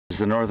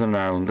the Northern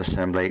Ireland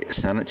Assembly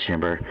Senate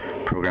Chamber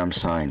Programme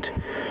Sound.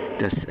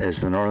 This is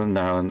the Northern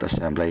Ireland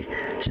Assembly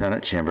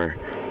Senate Chamber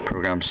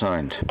Programme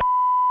Sound.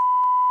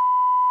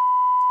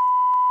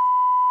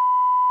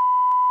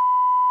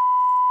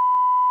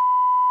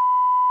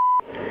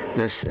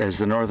 This is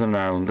the Northern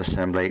Ireland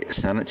Assembly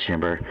Senate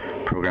Chamber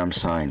Programme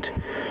Sound.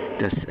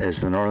 This is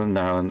the Northern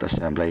Ireland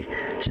Assembly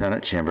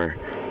Senate Chamber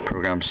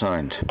Programme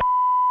Sound.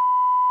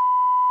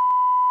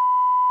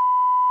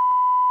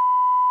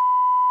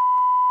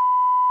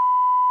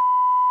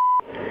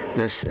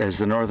 This is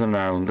the Northern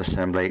Ireland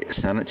Assembly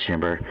Senate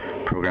Chamber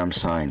Programme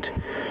Sound.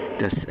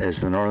 This is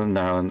the Northern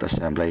Ireland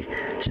Assembly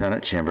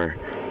Senate Chamber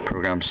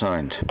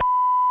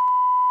Programme Sound.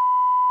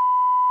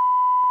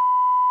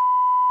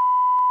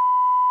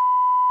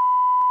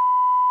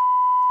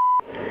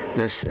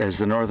 This is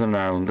the Northern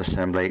Ireland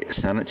Assembly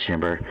Senate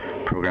Chamber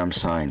Programme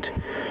Sound.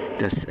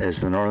 This is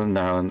the Northern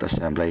Ireland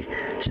Assembly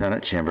Senate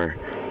Chamber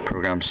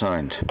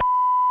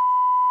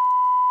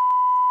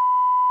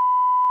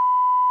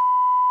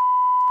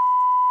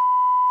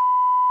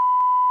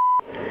Programme Sound.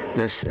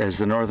 This is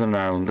the Northern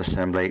Ireland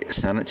Assembly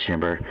Senate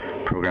Chamber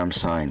Programme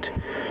Sound.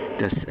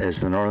 This is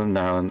the Northern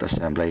Ireland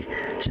Assembly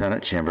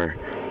Senate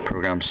Chamber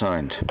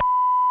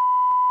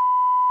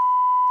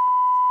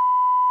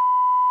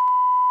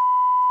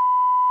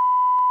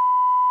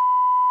Programme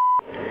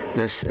Sound.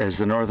 This is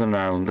the Northern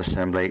Ireland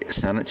Assembly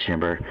Senate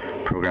Chamber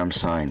Programme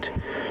Sound.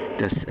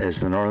 This is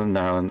the Northern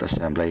Ireland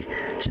Assembly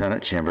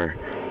Senate Chamber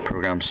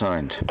Programme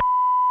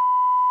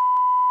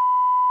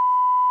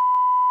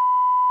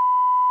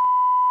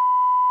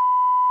Sound.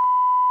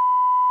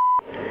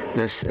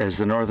 This is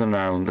the Northern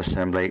Ireland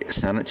Assembly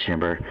Senate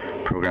Chamber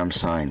Programme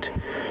Sound.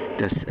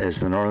 This is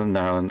the Northern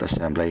Ireland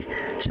Assembly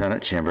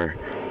Senate Chamber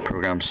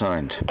Programme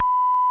Sound.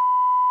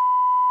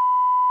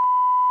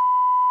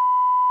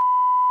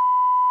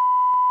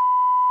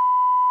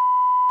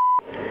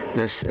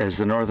 This is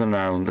the Northern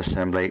Ireland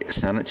Assembly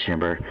Senate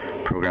Chamber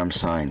Programme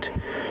Sound.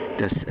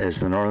 This is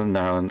the Northern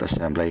Ireland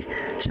Assembly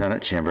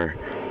Senate Chamber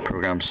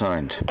Programme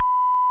Sound.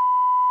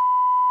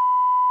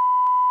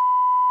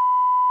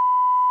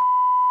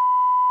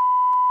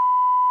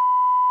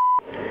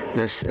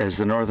 This is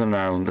the Northern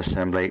Ireland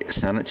Assembly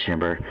Senate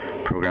Chamber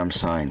Programme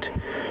Sound.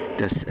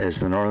 This is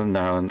the Northern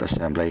Ireland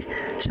Assembly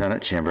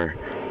Senate Chamber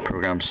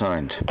Programme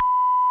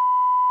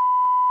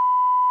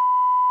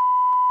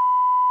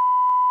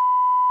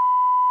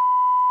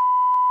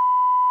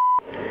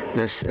Sound.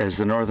 This is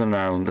the Northern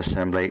Ireland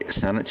Assembly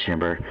Senate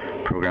Chamber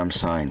Programme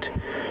Sound.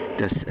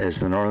 This is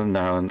the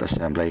Northern Ireland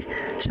Assembly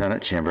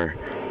Senate Chamber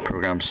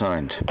Programme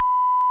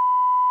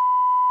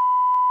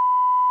Sound.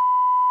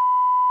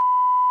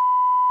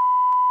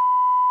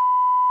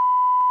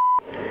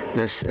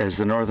 This is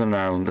the Northern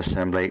Ireland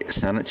Assembly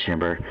Senate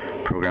Chamber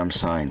Programme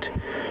Sound.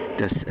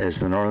 This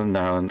is the Northern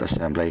Ireland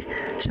Assembly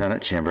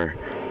Senate Chamber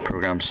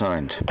Programme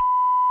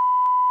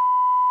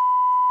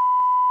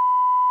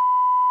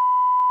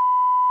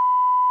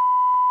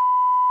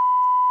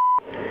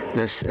Sound.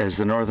 This is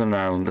the Northern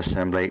Ireland Assembly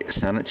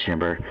Senate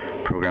Chamber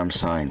Programme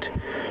Sound.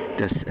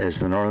 This is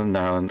the Northern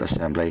Ireland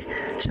Assembly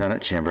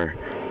Senate Chamber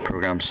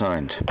Programme Sound.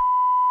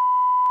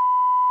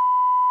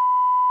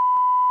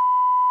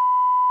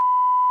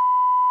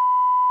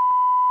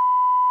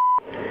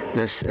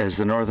 This is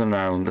the Northern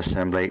Ireland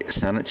Assembly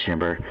Senate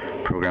Chamber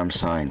Programme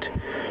Sound.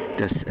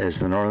 This is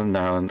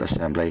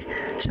the Northern Ireland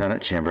Assembly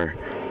Senate Chamber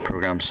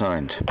Programme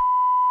Sound.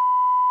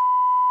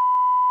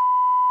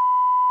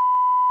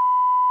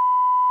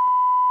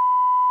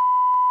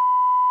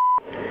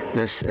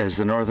 This is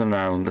the Northern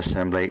Ireland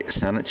Assembly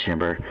Senate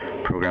Chamber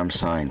Programme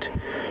Sound.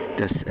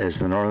 This is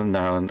the Northern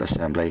Ireland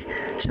Assembly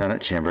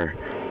Senate Chamber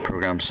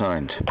Programme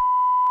Sound.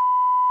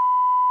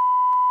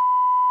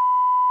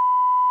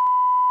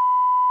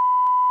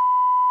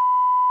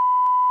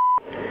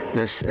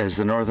 This is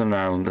the Northern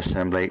Ireland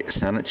Assembly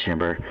Senate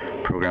Chamber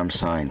Programme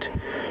Sound.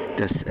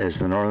 This is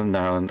the Northern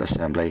Ireland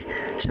Assembly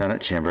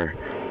Senate Chamber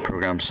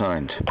Programme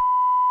Sound.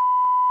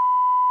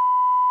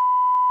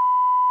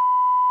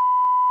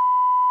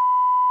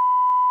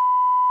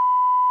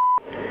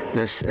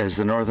 This is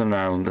the Northern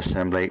Ireland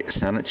Assembly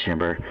Senate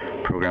Chamber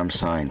Programme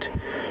Sound.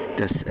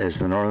 This is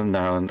the Northern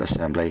Ireland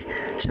Assembly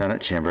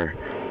Senate Chamber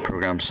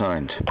Programme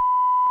Sound.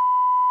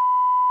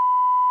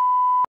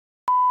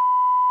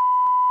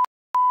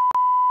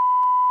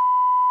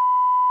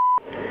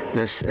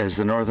 This is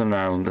the Northern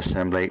Ireland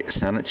Assembly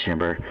Senate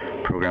Chamber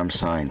Programme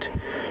Sound.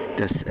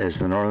 This is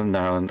the Northern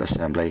Ireland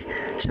Assembly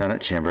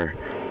Senate Chamber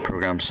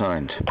Programme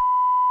Sound.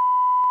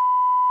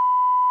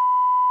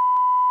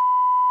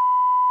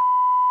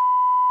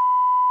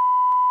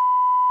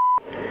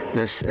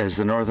 This is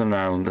the Northern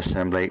Ireland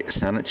Assembly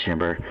Senate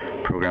Chamber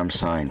Programme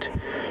Sound.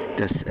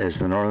 This is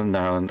the Northern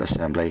Ireland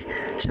Assembly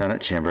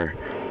Senate Chamber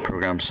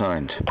Programme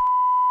Sound.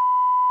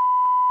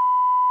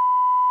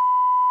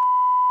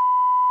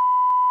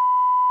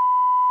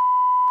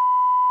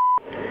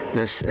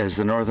 This is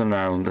the Northern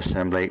Ireland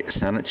Assembly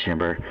Senate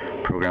Chamber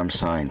Programme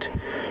Sound.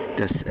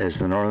 This is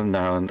the Northern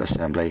Ireland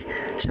Assembly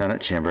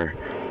Senate Chamber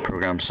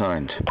Programme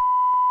Sound.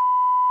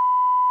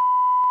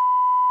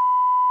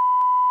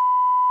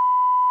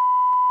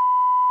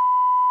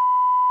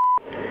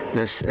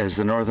 This is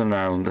the Northern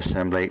Ireland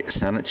Assembly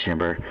Senate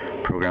Chamber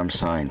Programme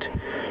signed.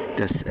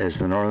 This is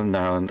the Northern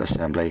Ireland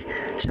Assembly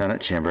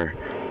Senate Chamber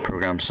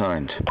Programme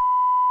signed.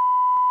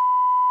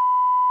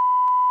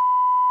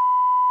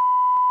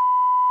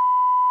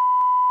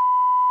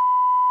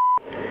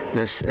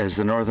 This is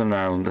the Northern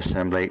Ireland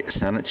Assembly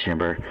Senate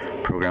Chamber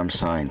Programme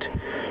signed.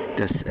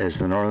 This is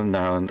the Northern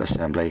Ireland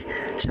Assembly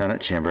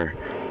Senate Chamber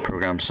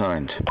Programme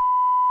signed.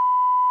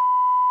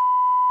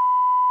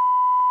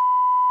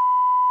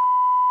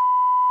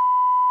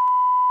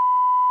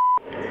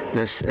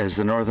 This is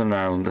the Northern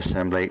Ireland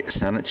Assembly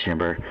Senate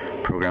Chamber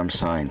Programme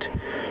signed.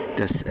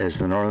 This is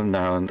the Northern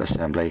Ireland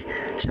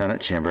Assembly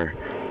Senate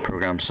Chamber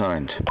Programme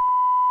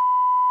signed.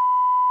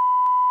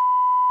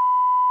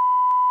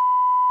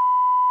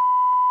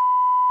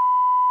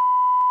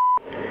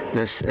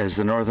 This is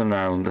the Northern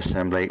Ireland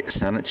Assembly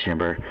Senate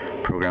Chamber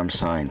Programme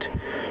signed.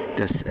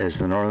 This is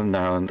the Northern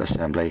Ireland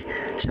Assembly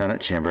Senate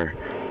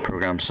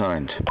Chamber Programme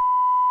signed.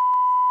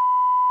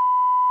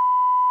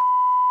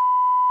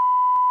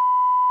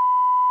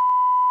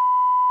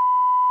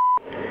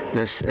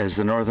 This is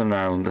the Northern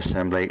Ireland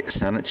Assembly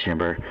Senate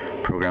Chamber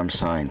Programme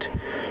signed.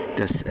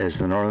 This is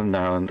the Northern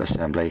Ireland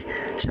Assembly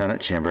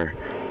Senate Chamber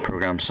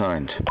Programme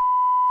signed.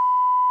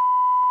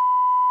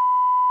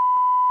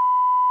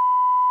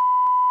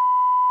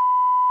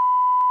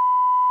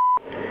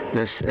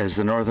 This is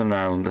the Northern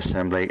Ireland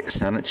Assembly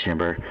Senate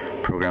Chamber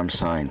Programme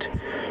signed.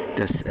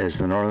 This is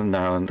the Northern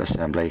Ireland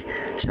Assembly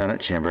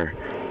Senate Chamber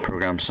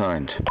Programme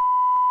signed.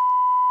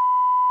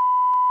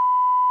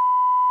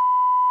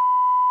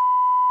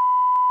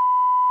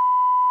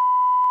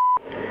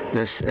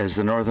 This is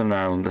the Northern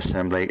Ireland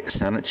Assembly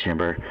Senate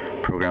Chamber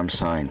Programme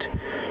signed.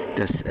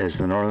 This is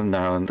the Northern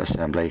Ireland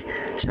Assembly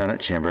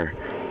Senate Chamber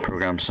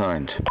Programme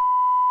signed.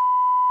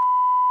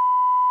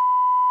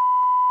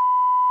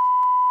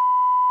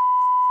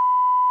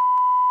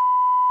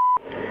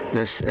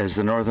 This is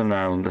the Northern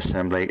Ireland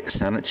Assembly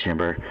Senate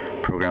Chamber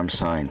Programme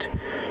signed.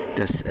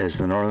 This is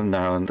the Northern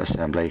Ireland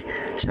Assembly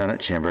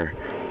Senate Chamber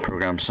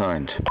Programme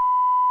signed.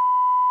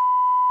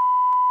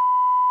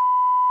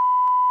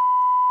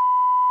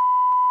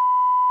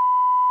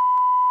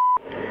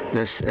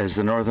 This is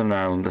the Northern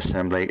Ireland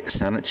Assembly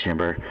Senate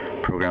Chamber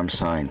Programme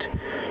signed.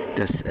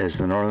 This is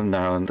the Northern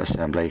Ireland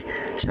Assembly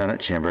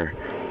Senate Chamber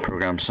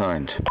Programme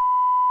signed.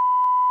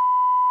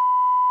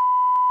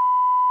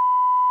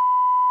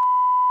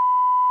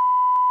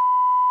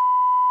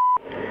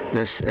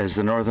 This is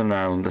the Northern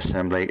Ireland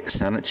Assembly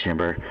Senate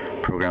Chamber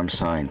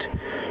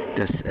Programme signed. This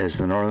is the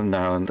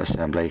Northern Ireland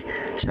Assembly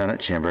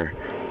Senate Chamber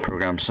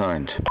Programme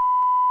signed.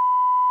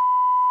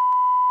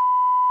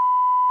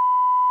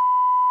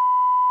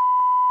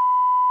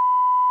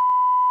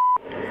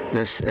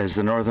 This is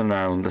the Northern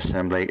Ireland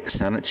Assembly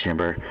Senate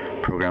Chamber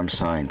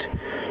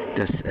Programme signed.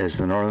 This is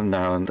the Northern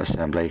Ireland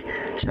Assembly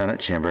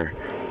Senate Chamber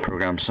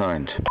Programme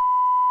signed.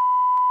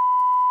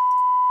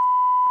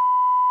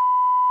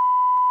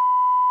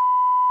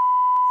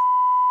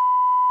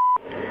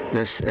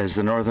 This is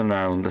the Northern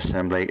Ireland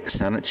Assembly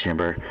Senate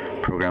Chamber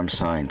Programme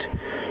signed.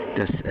 This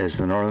is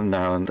the Northern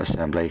Ireland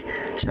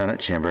Assembly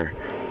Senate Chamber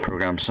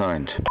Programme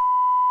signed.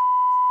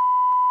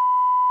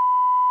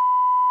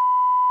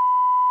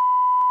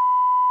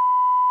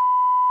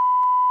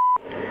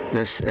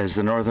 This is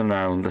the Northern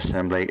Ireland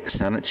Assembly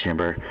Senate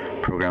Chamber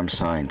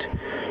Programme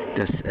signed.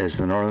 This is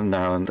the Northern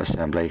Ireland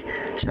Assembly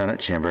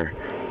Senate Chamber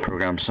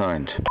Programme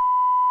signed.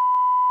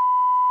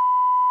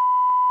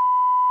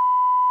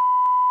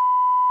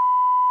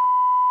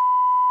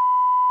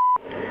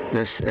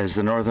 This is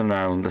the Northern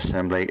Ireland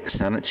Assembly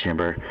Senate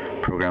Chamber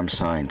Programme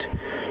signed.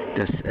 This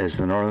is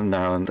the Northern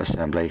Ireland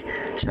Assembly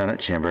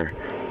Senate Chamber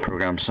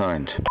Programme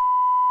signed.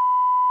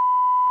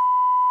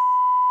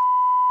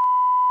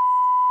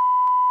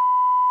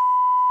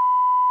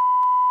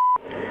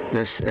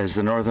 This is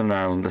the Northern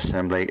Ireland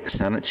Assembly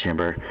Senate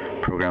Chamber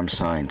Programme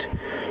signed.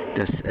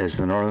 This is the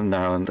Northern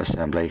Ireland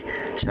Assembly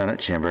Senate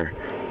Chamber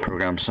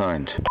Programme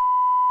signed.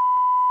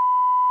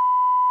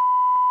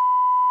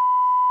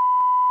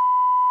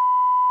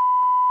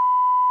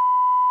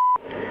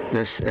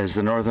 This is the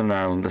Northern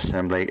Ireland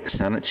Assembly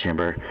Senate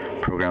Chamber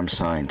Programme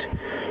signed.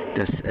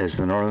 This is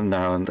the Northern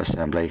Ireland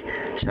Assembly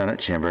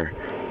Senate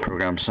Chamber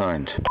Programme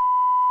signed.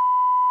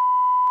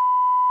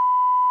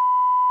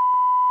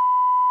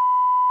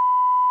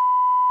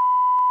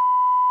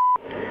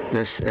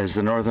 This is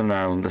the Northern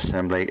Ireland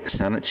Assembly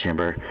Senate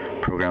Chamber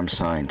Programme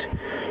signed.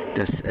 This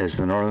is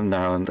the Northern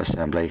Ireland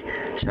Assembly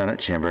Senate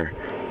Chamber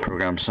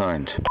Programme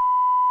signed.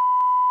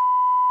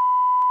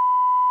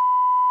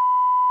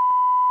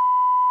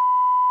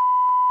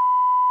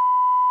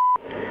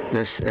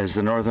 This is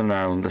the Northern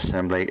Ireland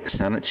Assembly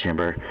Senate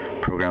Chamber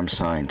Programme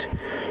signed.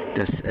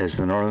 This is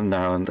the Northern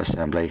Ireland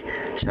Assembly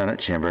Senate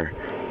Chamber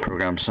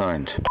Programme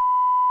signed.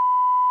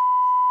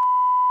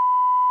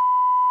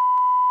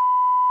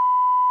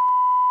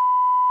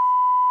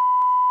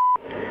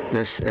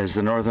 This is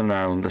the Northern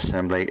Ireland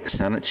Assembly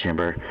Senate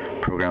Chamber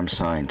Programme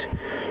signed.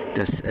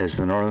 This is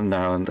the Northern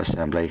Ireland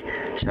Assembly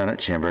Senate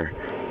Chamber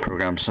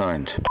Programme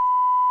signed.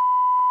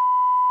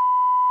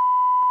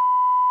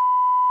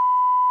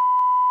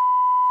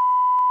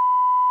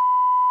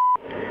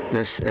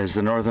 This is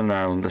the Northern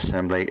Ireland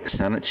Assembly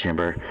Senate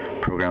Chamber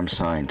Programme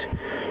signed.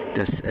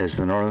 This is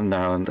the Northern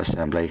Ireland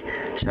Assembly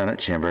Senate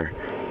Chamber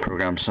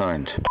Programme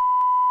signed.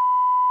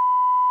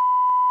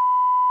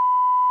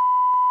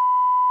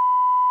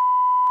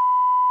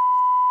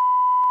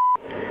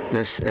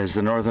 This is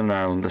the Northern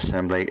Ireland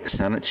Assembly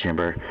Senate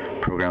Chamber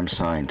Programme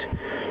signed.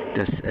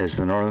 This is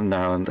the Northern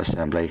Ireland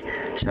Assembly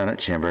Senate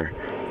Chamber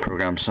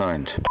Programme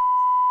signed.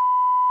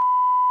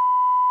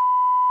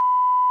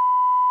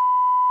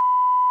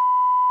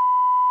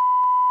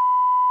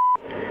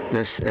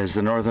 This is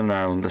the Northern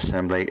Ireland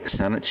Assembly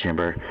Senate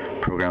Chamber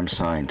Programme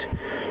signed.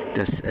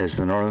 This is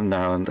the Northern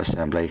Ireland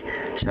Assembly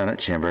Senate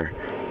Chamber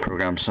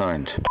Programme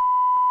signed.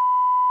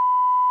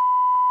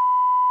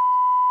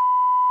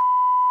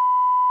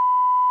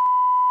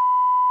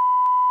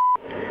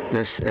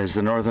 This is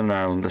the Northern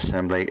Ireland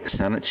Assembly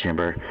Senate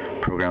Chamber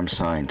Programme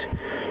signed.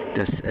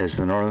 This is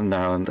the Northern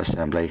Ireland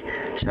Assembly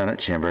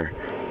Senate Chamber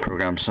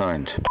Programme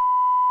signed.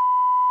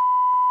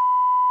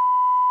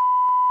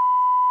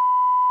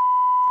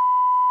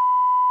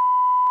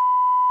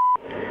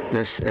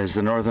 This is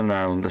the Northern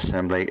Ireland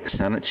Assembly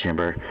Senate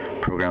Chamber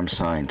Programme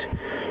signed.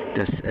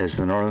 This is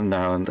the Northern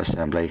Ireland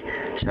Assembly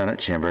Senate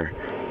Chamber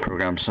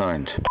Programme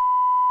signed.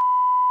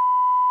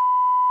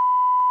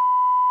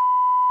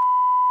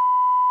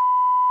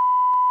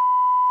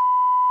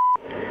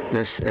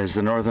 This is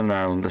the Northern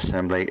Ireland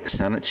Assembly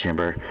Senate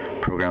Chamber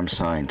Programme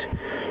signed.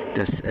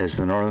 This is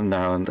the Northern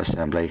Ireland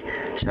Assembly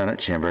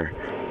Senate Chamber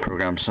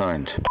Programme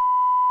signed.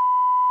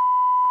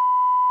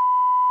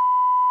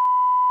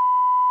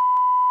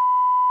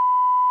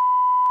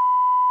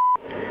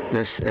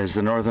 This is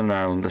the Northern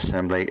Ireland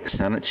Assembly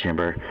Senate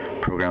Chamber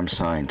Programme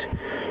signed.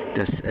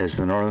 This is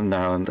the Northern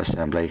Ireland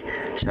Assembly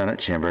Senate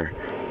Chamber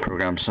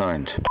Programme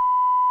signed.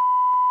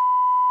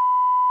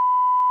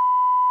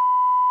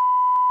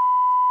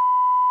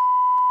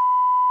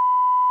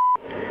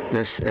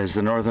 This is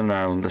the Northern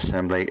Ireland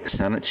Assembly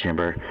Senate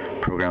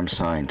Chamber Programme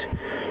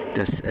signed.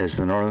 This is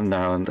the Northern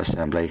Ireland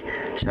Assembly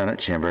Senate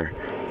Chamber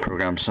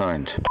Programme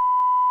signed.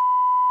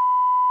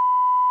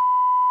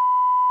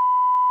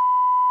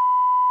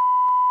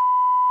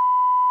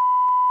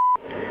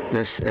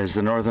 This is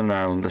the Northern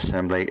Ireland Assembly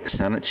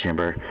Senate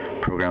Chamber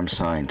Programme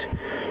signed.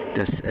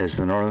 This is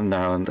the Northern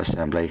Ireland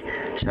Assembly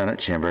Senate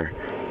Chamber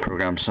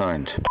Programme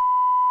signed.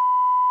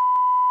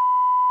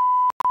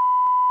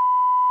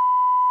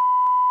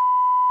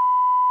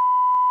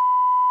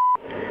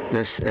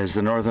 This is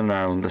the Northern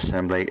Ireland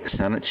Assembly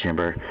Senate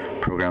Chamber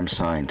Programme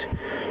signed.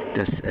 This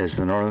is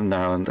the Northern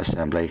Ireland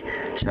Assembly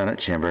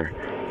Senate Chamber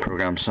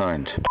Programme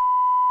signed.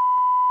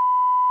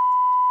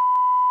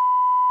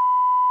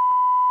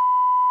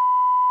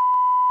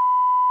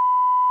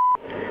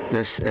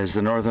 This is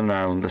the Northern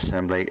Ireland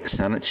Assembly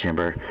Senate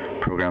Chamber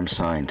Programme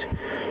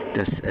signed.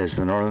 This is the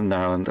Northern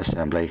Ireland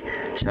Assembly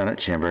Senate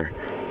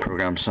Chamber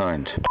Programme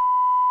signed.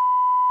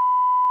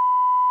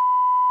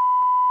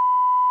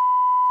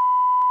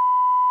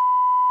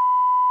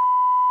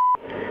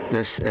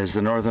 This is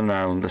the Northern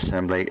Ireland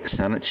Assembly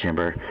Senate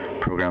Chamber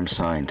Programme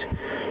signed.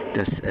 This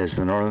is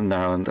the Northern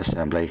Ireland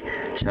Assembly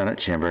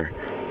Senate Chamber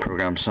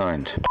Programme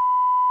signed.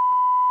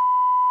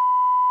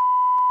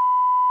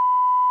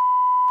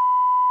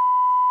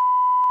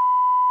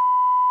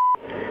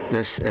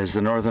 This is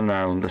the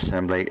Northern Ireland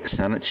Assembly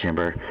Senate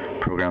Chamber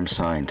Programme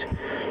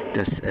signed.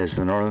 This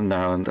is the Northern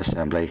Ireland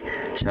Assembly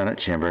Senate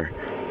Chamber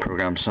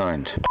Programme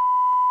signed.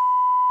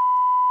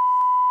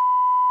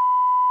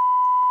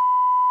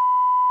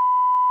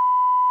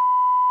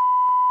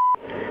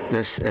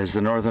 This is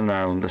the Northern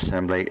Ireland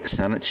Assembly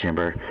Senate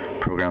Chamber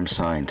Programme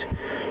signed.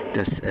 This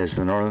is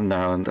the Northern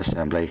Ireland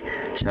Assembly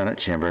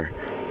Senate Chamber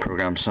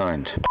Programme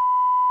signed.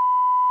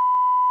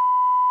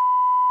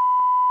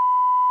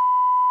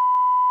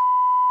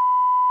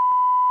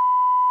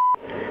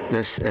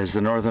 This is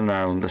the Northern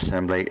Ireland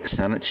Assembly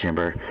Senate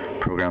Chamber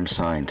Programme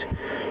signed.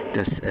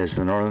 This is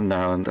the Northern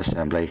Ireland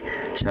Assembly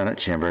Senate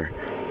Chamber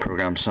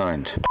Programme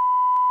signed.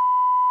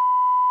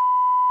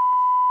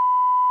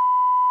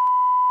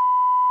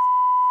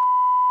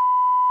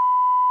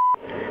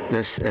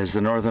 This is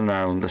the Northern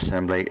Ireland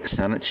Assembly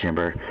Senate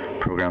Chamber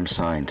Programme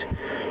signed.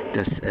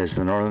 This is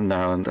the Northern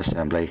Ireland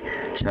Assembly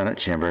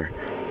Senate Chamber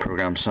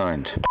Programme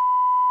signed.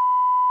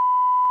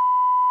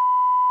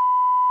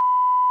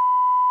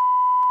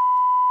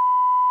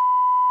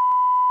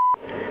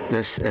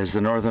 This is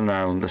the Northern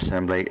Ireland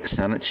Assembly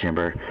Senate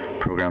Chamber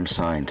Programme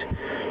signed.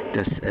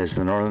 This is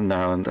the Northern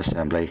Ireland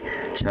Assembly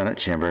Senate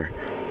Chamber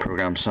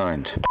Programme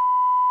signed.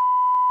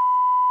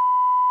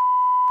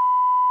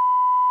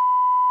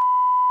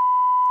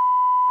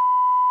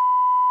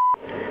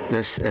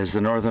 This is the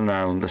Northern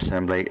Ireland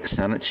Assembly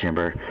Senate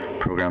Chamber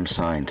Programme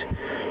signed.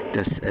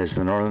 This is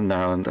the Northern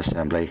Ireland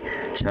Assembly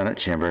Senate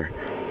Chamber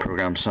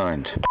Programme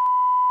signed.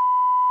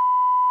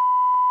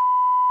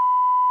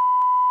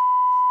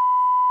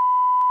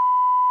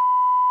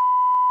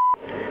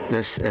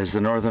 This is the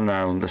Northern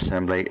Ireland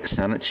Assembly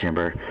Senate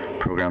Chamber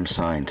Programme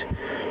signed.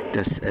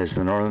 This is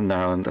the Northern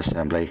Ireland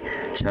Assembly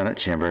Senate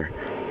Chamber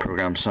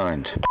Programme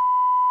signed.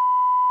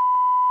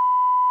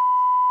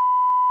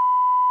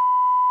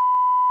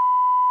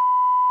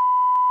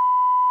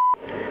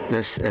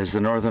 This is the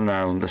Northern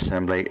Ireland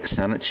Assembly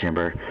Senate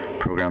Chamber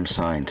Programme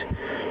Sound.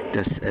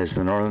 This is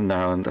the Northern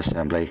Ireland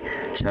Assembly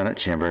Senate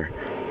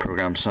Chamber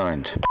Programme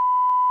Sound.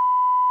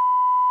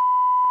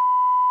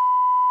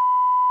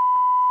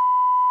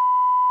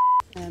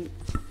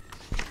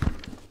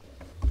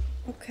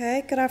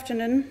 Okay, good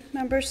afternoon,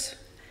 members.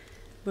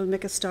 We'll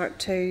make a start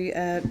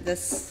to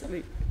this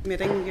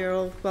meeting. You're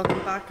all welcome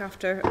back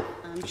after,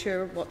 I'm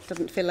sure, what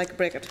didn't feel like a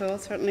break at all.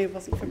 Certainly it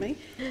wasn't for me.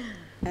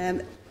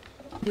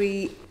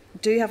 We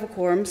do have a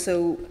quorum,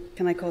 so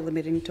can I call the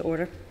meeting to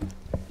order?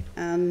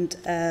 And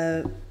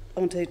I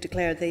want to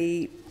declare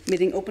the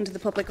meeting open to the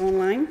public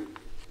online.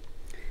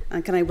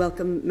 And can I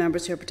welcome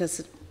members who are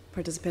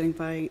participating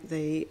by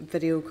the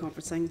video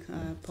conferencing,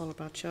 Paula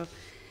Bradshaw.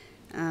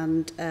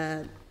 And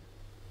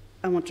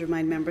I want to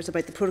remind members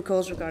about the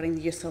protocols regarding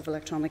the use of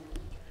electronic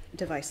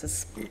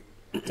devices.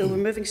 So we're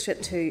moving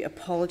straight to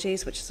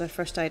apologies, which is our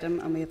first item,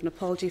 and we have an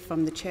apology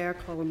from the Chair,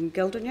 Colin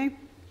Gildernew.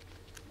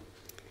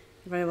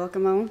 You're very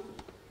welcome, Alan.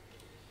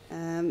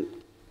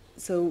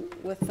 So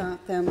with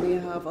that, then we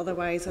have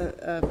otherwise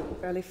a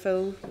fairly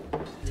full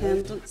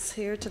attendance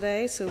here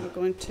today. So we're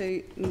going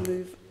to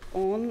move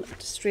on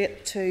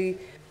straight to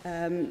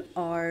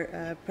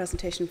our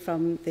presentation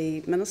from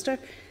the Minister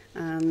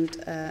and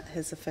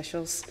his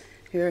officials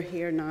who are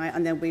here now,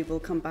 and then we will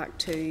come back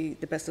to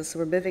the business. So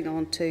we're moving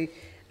on to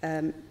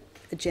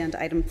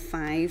agenda item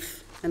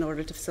 5 in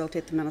order to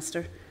facilitate the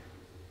Minister.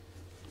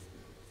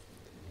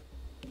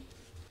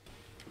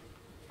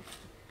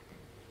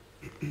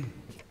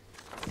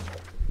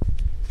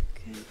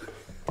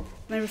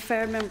 I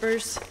refer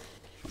members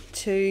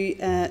to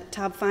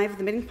tab 5 of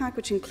the meeting pack,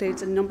 which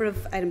includes a number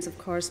of items of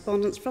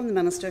correspondence from the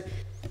Minister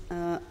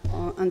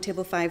on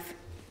table 5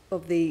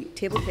 of the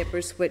table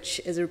papers, which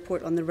is a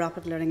report on the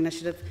Rapid Learning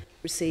Initiative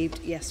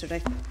received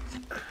yesterday.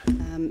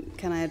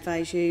 Can I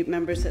advise you,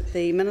 members, that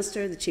the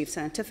Minister, the Chief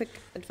Scientific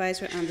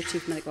Advisor and the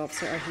Chief Medical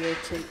Officer are here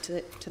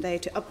today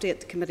to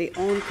update the Committee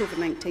on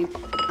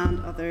COVID-19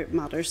 and other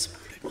matters.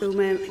 So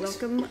may I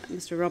welcome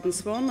Mr Robin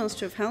Swann,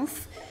 Minister of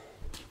Health,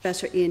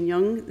 Professor Ian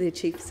Young, the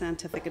Chief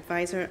Scientific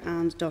Advisor,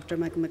 and Dr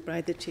Michael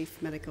McBride, the Chief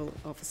Medical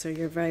Officer.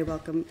 You're very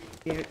welcome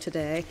here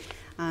today.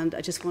 And I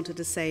just wanted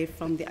to say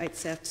from the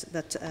outset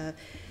that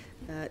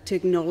to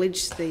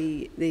acknowledge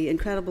the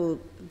incredible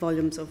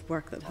volumes of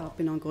work that have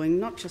been ongoing,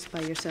 not just by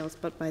yourselves,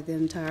 but by the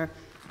entire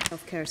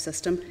healthcare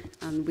system,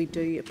 and we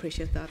do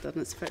appreciate that. And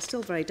it's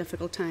still very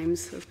difficult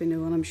times, as we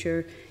know, and I'm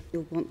sure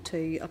you'll want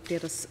to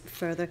update us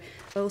further.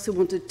 I also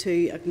wanted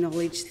to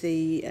acknowledge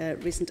the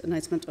recent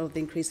announcement of the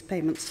increased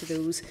payments to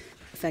those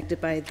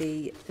affected by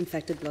the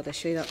infected blood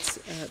issue. That's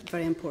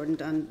very important,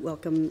 and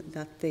welcome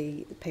that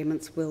the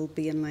payments will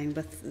be in line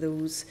with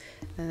those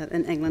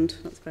in England.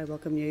 That's very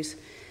welcome news.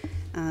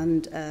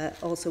 And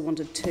also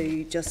wanted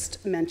to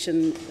just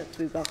mention that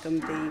we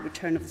welcome the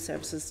return of the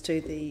services to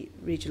the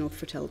Regional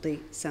Fertility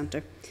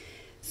Centre.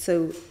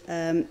 So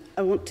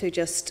I want to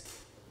just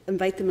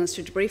invite the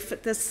Minister to brief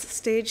at this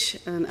stage,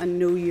 and I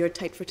know you're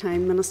tight for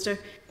time, Minister,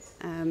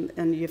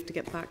 and you have to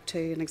get back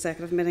to an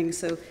executive meeting,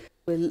 so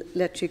we'll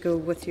let you go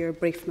with your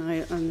brief now,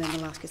 and then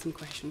I'll ask you some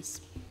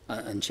questions.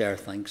 And Chair,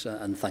 thanks,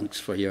 and thanks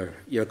for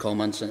your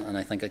comments, and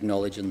I think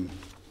acknowledging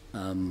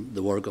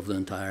the work of the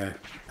entire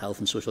health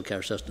and social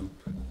care system.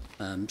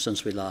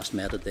 Since we last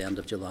met at the end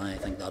of July, I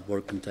think that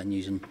work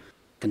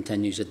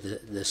continues at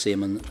the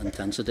same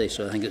intensity.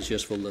 So I think it's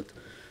useful that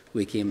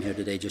we came here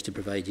today just to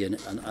provide you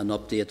an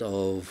update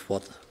of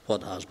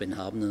what has been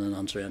happening and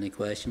answer any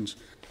questions.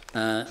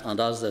 And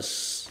as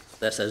this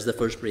is the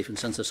first briefing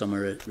since the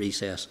summer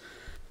recess,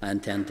 I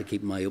intend to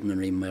keep my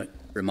opening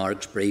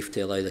remarks brief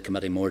to allow the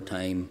committee more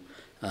time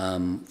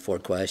for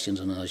questions.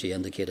 And as you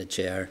indicated,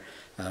 Chair,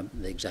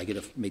 the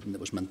executive meeting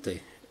that was meant to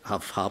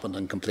have happened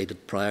and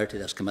completed prior to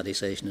this committee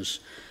session is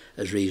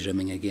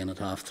resuming again at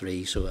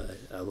 3:30. So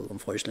I will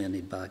unfortunately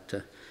need back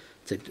to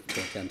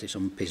attend to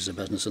some pieces of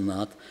business in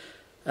that.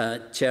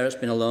 Chair, it's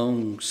been a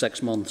long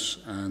 6 months,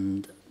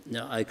 and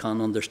I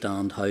can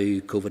understand how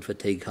COVID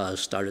fatigue has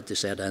started to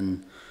set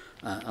in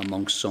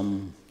amongst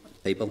some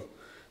people.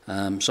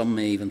 Some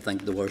may even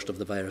think the worst of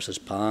the virus has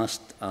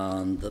passed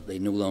and that they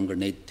no longer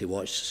need to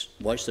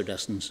watch their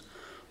distance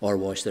or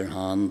wash their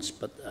hands.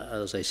 But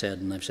as I said,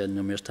 and I've said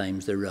numerous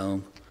times, they're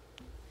wrong,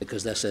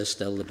 because this is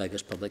still the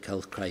biggest public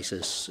health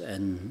crisis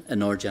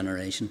in our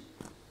generation.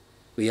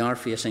 We are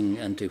facing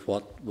into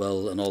what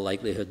will in all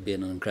likelihood be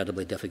an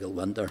incredibly difficult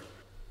winter,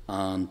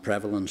 and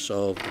prevalence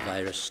of the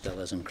virus still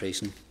is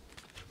increasing.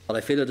 But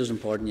I feel it is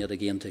important yet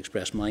again to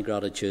express my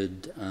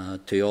gratitude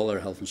to all our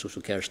health and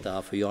social care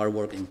staff who are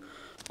working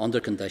under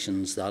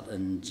conditions that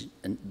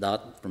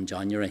that from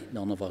January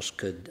none of us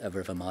could ever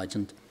have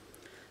imagined.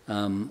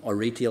 Our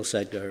retail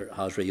sector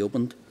has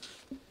reopened.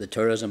 The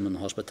tourism and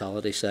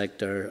hospitality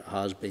sector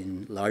has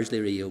been largely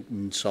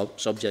reopened,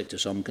 subject to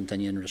some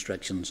continuing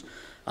restrictions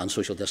and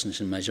social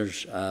distancing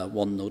measures.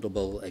 One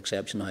notable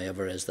exception,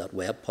 however, is that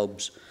web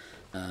pubs,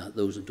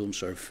 those that don't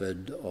serve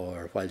food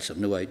or whilst have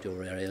no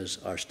outdoor areas,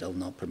 are still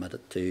not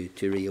permitted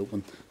to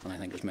reopen. And I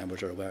think, as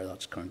members are aware,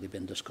 that's currently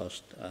been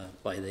discussed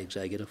by the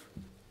executive.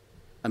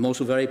 I'm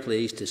also very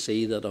pleased to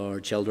see that our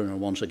children are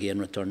once again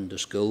returning to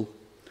school.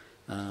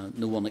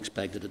 No one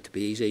expected it to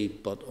be easy,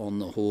 but on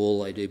the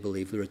whole, I do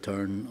believe the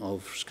return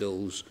of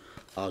schools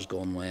has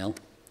gone well.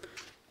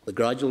 The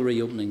gradual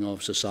reopening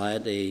of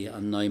society,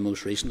 and now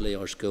most recently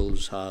our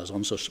schools, has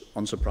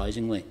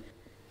unsurprisingly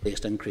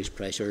placed increased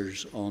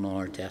pressures on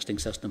our testing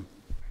system.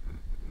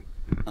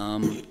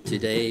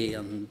 Today,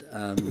 and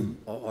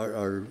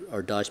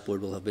our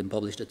dashboard will have been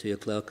published at 2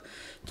 o'clock.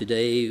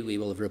 Today, we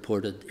will have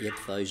reported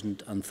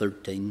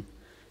 8,013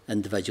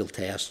 individual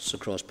tests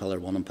across Pillar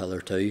 1 and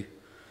Pillar 2.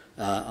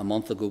 A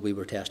month ago, we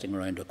were testing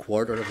around a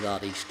quarter of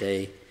that each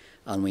day,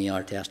 and we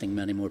are testing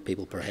many more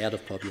people per head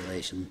of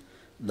population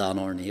than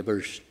our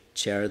neighbours.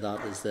 Chair,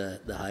 that is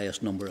the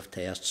highest number of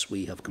tests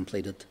we have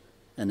completed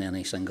in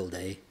any single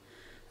day.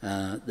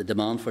 The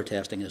demand for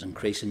testing is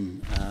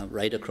increasing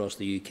right across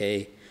the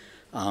UK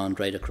and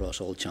right across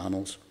all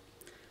channels.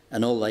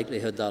 In all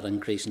likelihood, that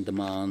increase in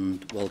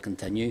demand will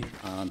continue,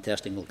 and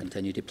testing will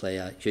continue to play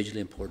a hugely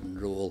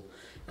important role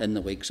in the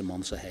weeks and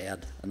months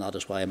ahead, and that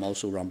is why I'm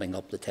also ramping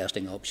up the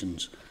testing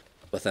options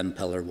within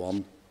Pillar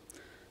 1.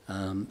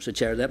 So,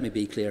 Chair, let me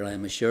be clear. I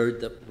am assured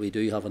that we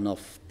do have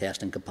enough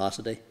testing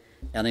capacity.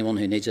 Anyone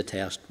who needs a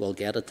test will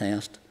get a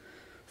test.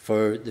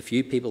 For the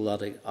few people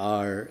that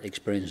are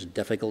experiencing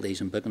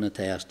difficulties in booking a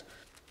test,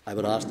 I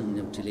would ask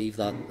them to leave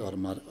that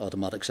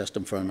automatic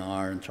system for an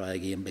hour and try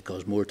again,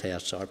 because more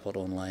tests are put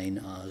online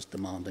as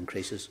demand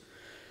increases.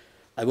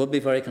 I would be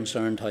very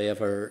concerned,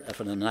 however, if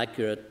an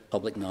inaccurate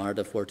public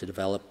narrative were to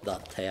develop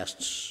that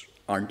tests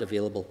aren't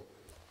available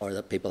or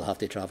that people have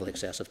to travel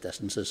excessive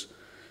distances.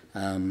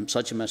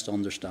 Such a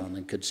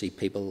misunderstanding could see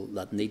people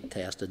that need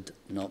tested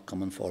not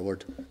coming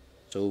forward.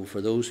 So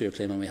for those who are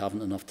claiming we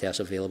haven't enough tests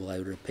available, I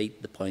would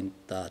repeat the point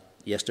that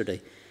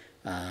yesterday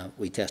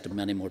we tested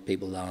many more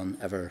people than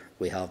ever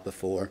we have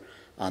before,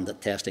 and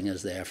that testing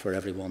is there for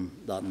everyone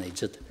that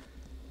needs it.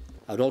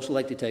 I would also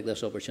like to take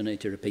this opportunity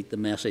to repeat the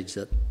message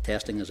that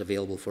testing is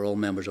available for all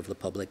members of the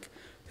public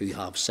who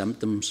have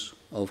symptoms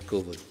of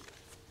COVID.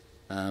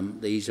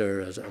 These are,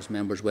 as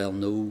members well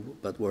know,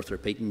 but worth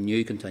repeating: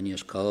 new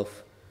continuous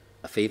cough,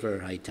 a fever,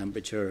 high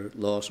temperature,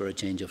 loss or a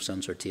change of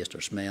sense or taste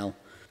or smell.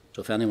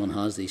 So if anyone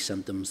has these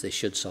symptoms, they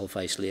should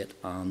self-isolate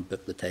and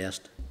book the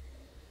test.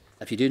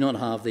 If you do not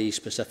have these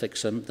specific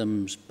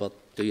symptoms but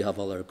do have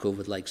other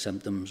COVID-like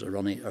symptoms or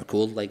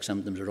cold-like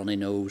symptoms or runny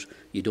nose,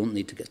 you don't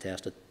need to get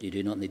tested. You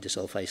do not need to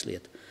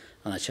self-isolate,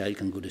 and a child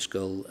can go to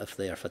school if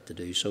they are fit to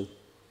do so.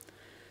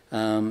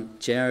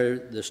 Chair,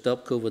 the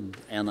Stop COVID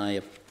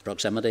NI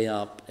Proximity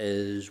app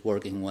is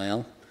working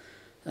well.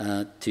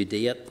 To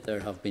date,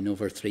 there have been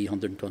over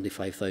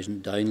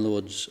 325,000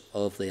 downloads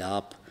of the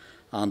app,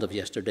 and of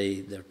yesterday,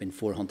 there have been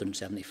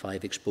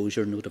 475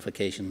 exposure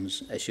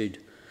notifications issued.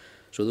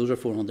 So those are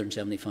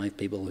 475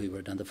 people who were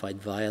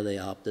identified via the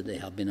app that they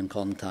have been in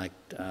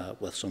contact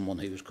with someone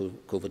who was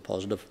COVID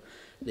positive.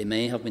 They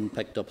may have been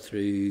picked up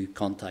through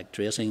contact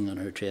tracing and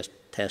our test,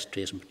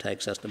 trace and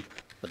protect system,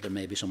 but there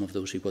may be some of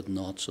those who would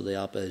not. So the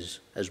app is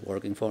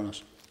working for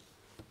us.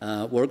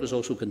 Work is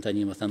also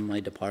continuing within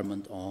my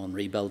department on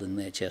rebuilding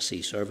the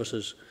HSC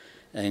services,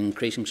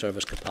 increasing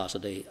service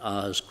capacity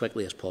as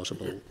quickly as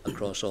possible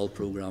across all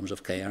programmes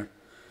of care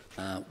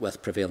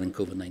with prevailing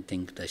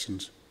COVID-19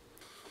 conditions.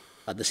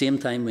 At the same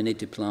time, we need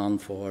to plan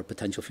for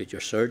potential future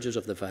surges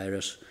of the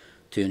virus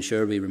to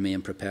ensure we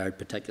remain prepared,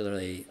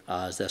 particularly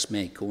as this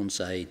may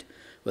coincide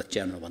with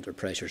general winter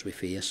pressures we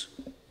face.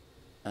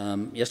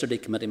 Yesterday,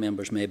 committee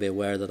members may be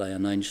aware that I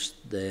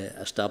announced the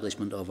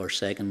establishment of our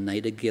second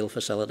Nightingale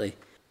facility,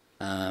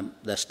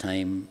 this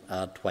time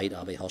at White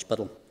Abbey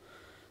Hospital.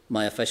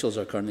 My officials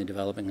are currently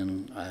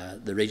developing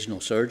the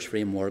regional surge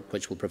framework,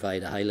 which will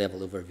provide a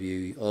high-level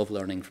overview of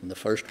learning from the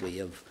first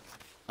wave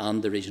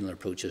and the regional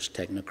approaches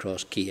taken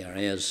across key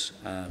areas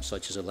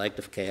such as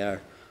elective care,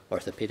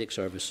 orthopaedic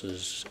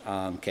services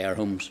and care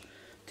homes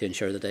to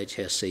ensure that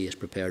HSC is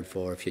prepared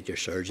for future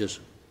surges.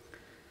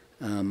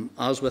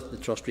 As with the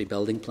trust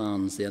rebuilding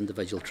plans, the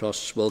individual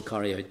trusts will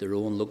carry out their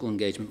own local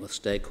engagement with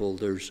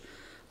stakeholders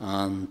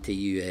and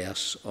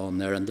TUS on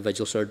their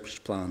individual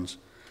surge plans.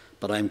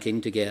 But I am keen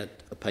to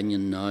get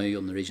opinion now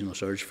on the regional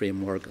surge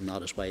framework, and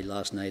that is why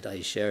last night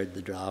I shared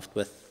the draft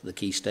with the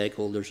key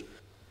stakeholders,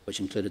 which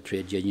included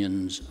trade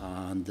unions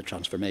and the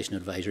Transformation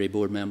Advisory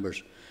Board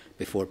members,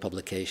 before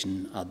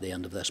publication at the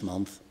end of this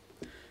month.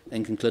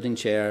 In concluding,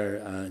 Chair,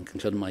 and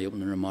concluding my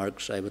opening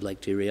remarks, I would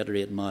like to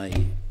reiterate my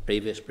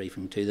previous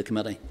briefing to the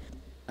committee.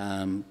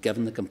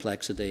 Given the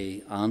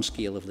complexity and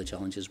scale of the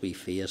challenges we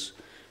face,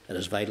 it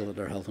is vital that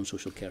our health and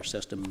social care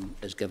system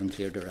is given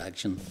clear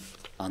direction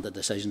and that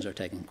decisions are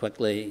taken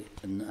quickly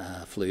in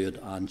a fluid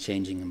and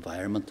changing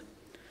environment.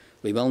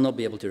 We will not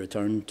be able to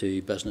return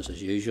to business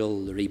as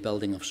usual. The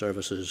rebuilding of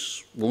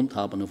services won't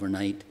happen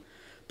overnight,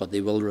 but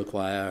they will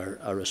require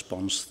a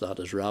response that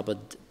is rapid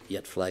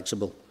yet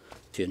flexible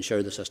to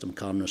ensure the system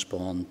can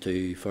respond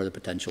to further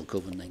potential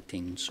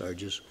COVID-19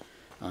 surges.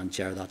 And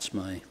Chair, that's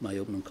my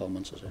opening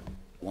comments. I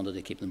wanted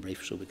to keep them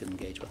brief so we can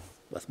engage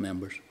with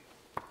members.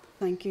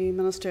 Thank you,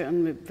 Minister,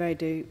 and we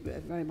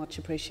very much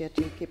appreciate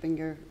you keeping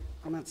your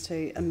comments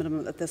to a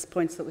minimum at this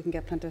point so that we can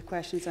get plenty of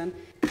questions in.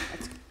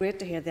 It's great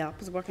to hear the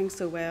app is working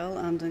so well,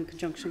 and in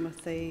conjunction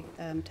with the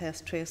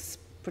Test, Trace,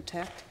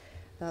 Protect.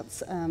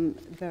 That's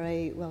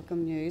very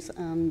welcome news,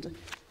 and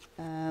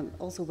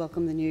also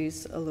welcome the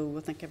news, although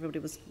I think everybody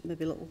was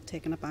maybe a little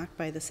taken aback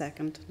by the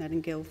second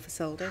Nightingale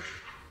facility,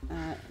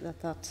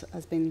 that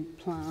has been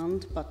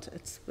planned, but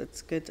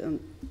it's good, and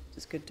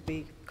it's good to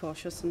be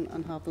cautious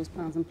and have those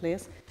plans in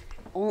place.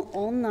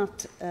 On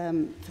that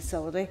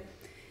facility,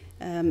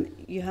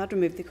 you had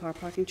removed the car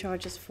parking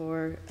charges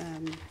for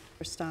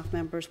staff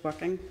members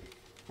working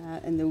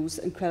in those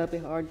incredibly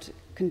hard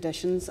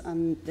conditions,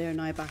 and they're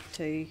now back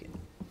to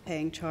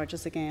paying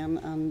charges again.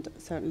 And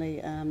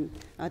certainly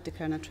I'd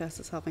declare an interest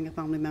as having a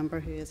family member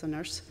who is a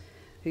nurse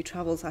who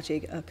travels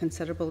actually a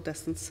considerable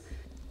distance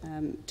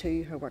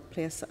to her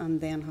workplace and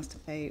then has to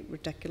pay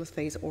ridiculous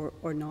fees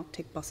or not,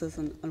 take buses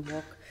and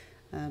walk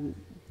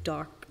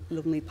dark,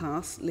 lonely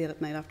paths late at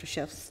night after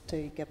shifts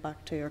to get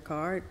back to her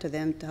car, to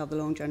then to have the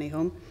long journey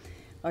home.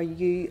 Are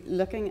you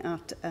looking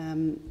at,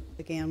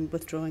 again,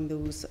 withdrawing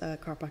those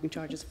car parking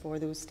charges for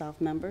those staff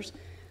members?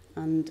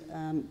 And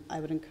I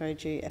would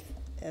encourage you,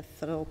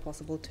 if at all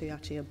possible, to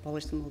actually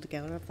abolish them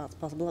altogether, if that's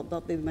possible. That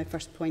would be my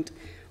first point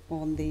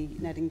on the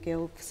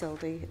Nightingale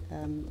facility,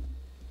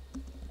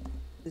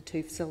 the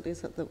two facilities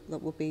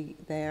that will be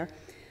there.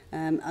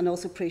 And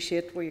also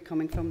appreciate where you're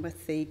coming from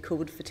with the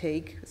COVID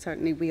fatigue.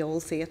 Certainly we all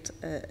see it,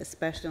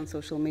 especially on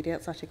social media.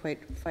 It's actually quite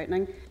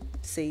frightening to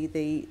see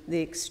the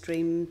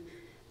extreme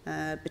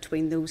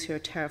between those who are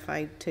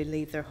terrified to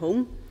leave their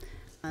home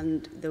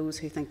and those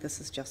who think this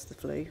is just the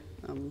flu.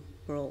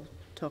 We're all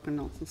talking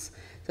nonsense.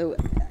 So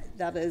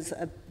that is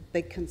a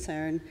big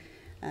concern.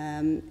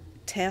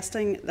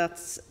 Testing,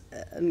 that's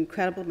an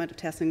incredible amount of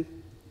testing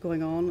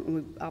going on, and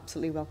we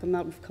absolutely welcome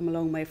that. We've come a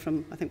long way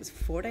from, I think it was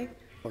 45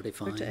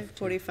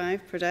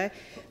 per day.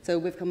 So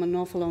we've come an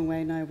awful long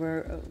way now.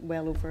 We're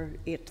well over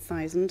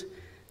 8,000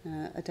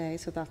 a day.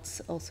 So that's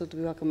also to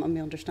be welcome. And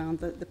we understand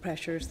the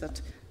pressures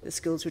that the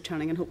schools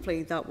returning, and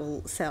hopefully that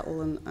will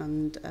settle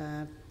and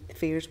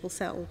fears will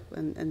settle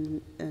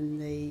in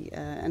the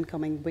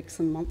incoming weeks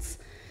and months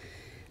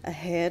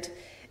ahead.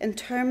 In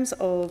terms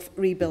of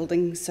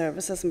rebuilding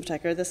services in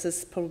particular, this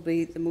is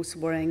probably the most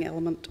worrying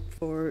element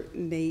for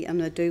me,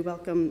 and I do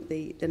welcome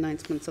the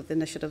announcements of the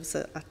initiatives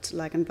at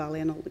Lagan Valley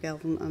and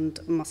Altagelvin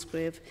and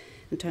Musgrave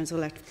in terms of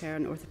elective care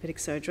and orthopaedic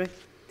surgery.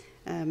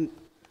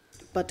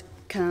 But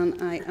can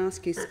I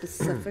ask you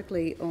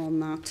specifically on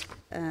that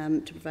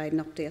to provide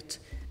an update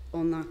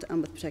on that,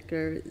 and with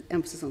particular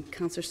emphasis on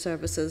cancer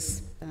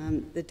services,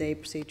 the day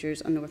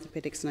procedures and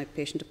orthopaedics and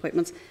outpatient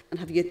appointments? And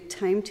have you a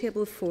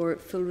timetable for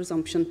full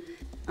resumption,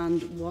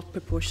 and what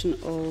proportion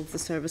of the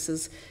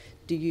services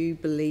do you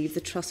believe the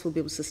Trust will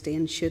be able to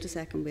sustain should a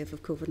second wave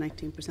of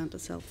COVID-19 present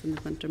itself in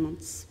the winter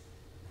months?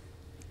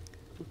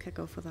 We'll kick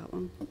off with that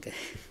one. Okay,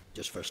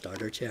 just for a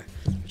starter, Chair.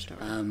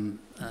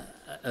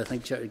 I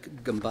think, Chair,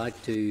 going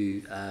back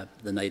to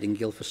the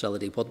Nightingale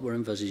facility, what we're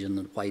envisaging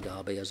at White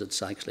Abbey is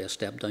it's actually a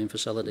step-down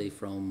facility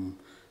from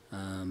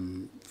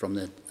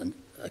the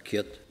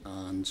acute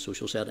and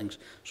social settings.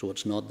 So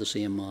it's not the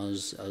same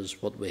as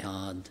what we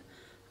had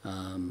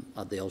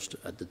at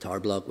the Tower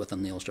Block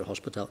within the Ulster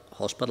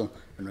Hospital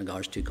in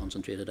regards to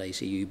concentrated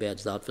ICU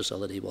beds. That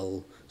facility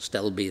will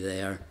still be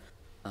there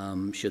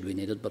should we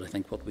need it, but I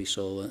think what we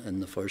saw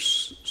in the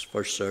first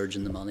surge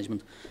in the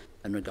management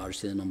in regards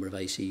to the number of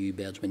ICU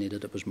beds we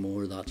needed, it was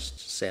more that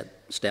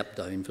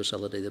step-down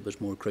facility that was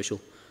more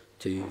crucial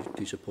to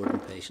supporting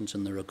patients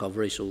in their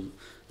recovery. So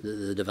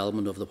the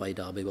development of the White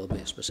Abbey will be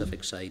a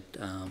specific site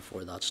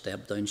for that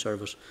step-down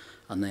service,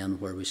 and then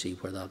where we see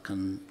where that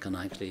can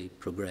actually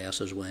progress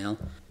as well.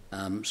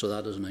 So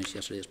that was announced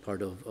yesterday as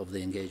part of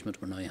the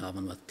engagement we're now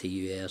having with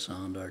TUS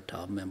and our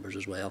TAB members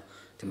as well,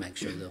 to make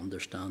sure the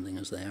understanding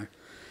is there.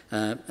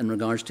 In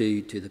regards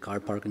to the car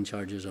parking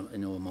charges,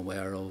 I'm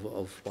aware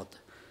of what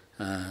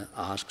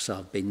asks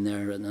have been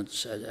there, and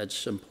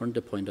it's important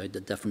to point out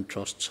that different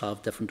trusts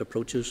have different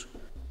approaches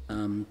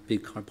to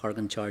car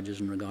parking charges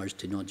in regards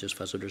to not just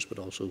visitors but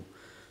also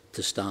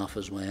to staff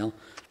as well.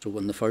 So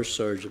when the first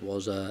surge, it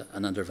was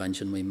an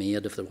intervention we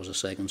made. If there was a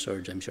second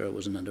surge, I'm sure it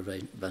was an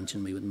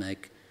intervention we would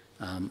make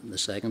the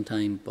second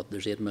time, but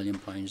there's £8 million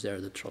there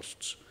that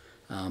trusts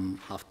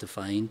have to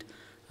find.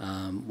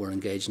 We're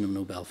engaging in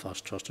the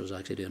Belfast Trust, who's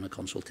actually doing a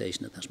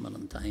consultation at this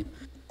minute in time.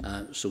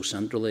 So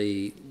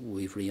centrally,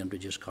 we've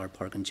reintroduced car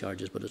parking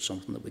charges, but it's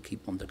something that we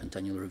keep under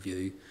continual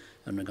review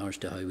in regards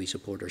to how we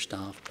support our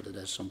staff, but it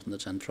is something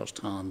that's in trust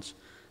hands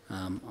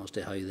as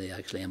to how they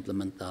actually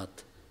implement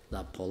that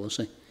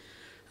policy.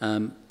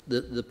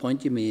 The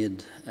point you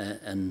made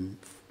in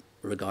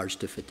regards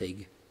to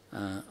fatigue,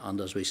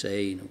 and as we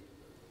say,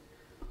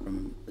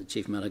 from the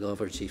Chief Medical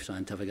Officer, Chief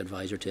Scientific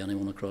Advisor to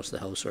anyone across the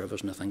health service,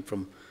 and I think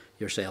from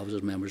yourselves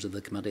as members of the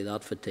committee,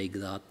 that fatigue,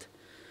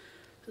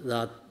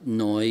 that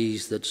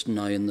noise that's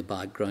now in the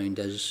background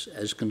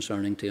is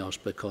concerning to us,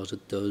 because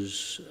it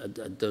does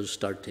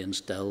start to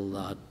instill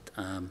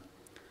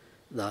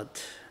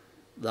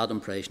that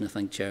impression, I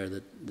think, Chair,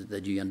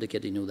 that you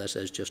indicate. This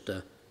is just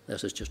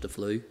this is just a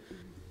flu.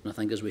 And I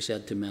think, as we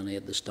said to many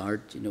at the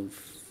start,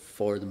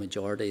 for the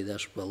majority,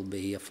 this will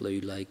be a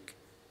flu-like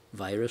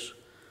virus.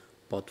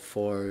 But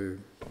for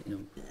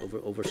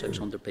over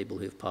 600 people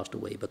who have passed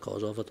away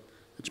because of it,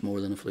 it's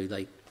more than a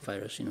flu-like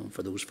virus.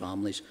 For those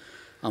families,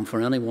 and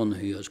for anyone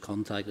who has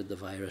contacted the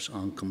virus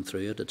and come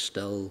through it, it's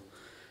still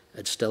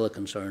a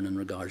concern in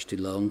regards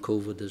to long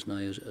COVID. Is now,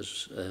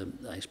 as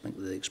I think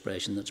the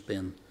expression that's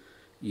been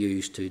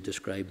used to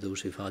describe those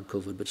who've had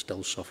COVID but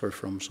still suffer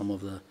from some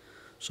of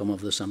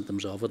the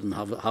symptoms of it, and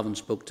haven't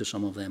spoke to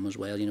some of them as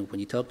well. When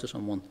you talk to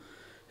someone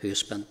who has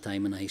spent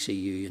time in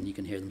ICU, and you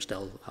can hear them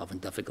still having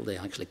difficulty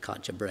actually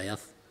catch a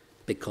breath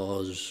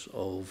because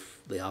of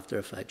the after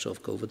effects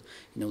of COVID.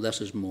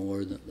 This is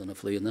more than a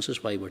flu, and this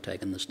is why we're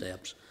taking the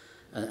steps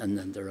and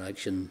the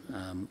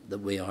direction that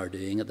we are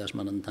doing at this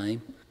minute in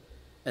time.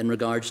 In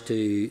regards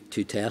to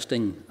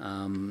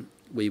testing,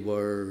 we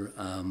were,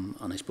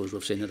 and I suppose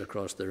we've seen it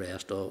across the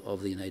rest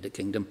of the United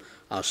Kingdom,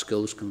 as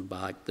schools come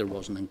back, there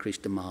was an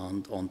increased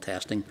demand on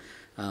testing.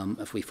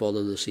 If we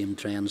follow the same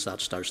trends,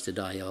 that starts to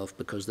die off,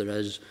 because there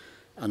is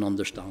an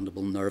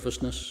understandable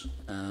nervousness,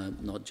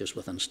 not just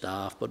within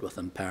staff, but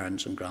within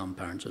parents and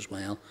grandparents as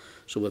well.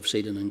 So we've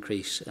seen an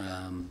increase,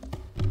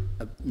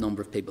 a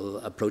number of people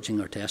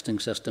approaching our testing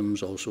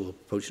systems, also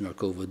approaching our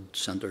COVID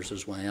centres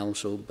as well.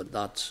 So, but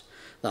that's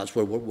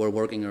where we're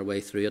working our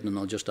way through it. And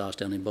I'll just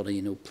ask anybody,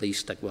 please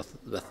stick with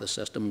the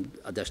system.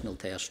 Additional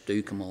tests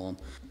do come on.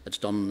 It's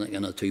done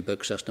in a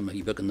 2-book system.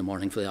 You book in the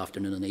morning for the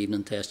afternoon and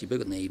evening test. You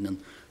book in the evening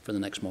for the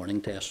next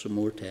morning test. So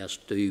more tests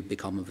do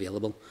become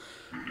available.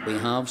 We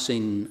have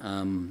seen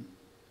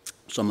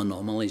some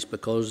anomalies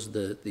because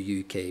the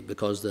UK,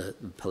 because the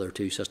Pillar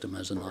 2 system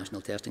is a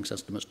national testing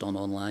system. It's done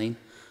online,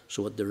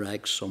 so it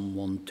directs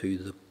someone to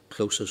the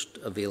closest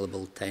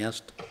available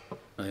test.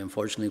 Now,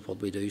 unfortunately,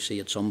 what we do see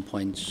at some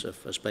points,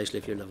 especially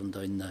if you're living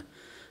down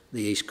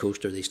the east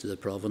coast or the east of the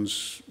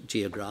province,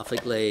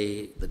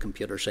 geographically, the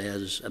computer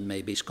says it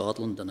may be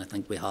Scotland, and I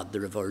think we had the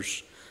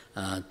reverse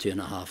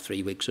 2.5,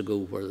 3 weeks ago,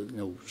 where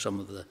some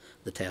of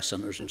the test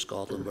centres in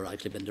Scotland were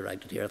actually being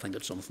directed here. I think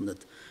it's something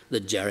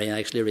that Jerry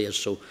actually raised.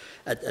 So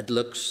it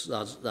looks,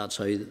 that's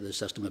how the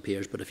system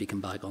appears. But if you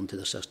come back onto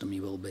the system,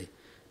 you will be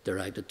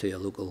directed to a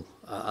local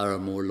or a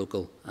more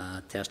local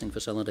testing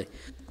facility.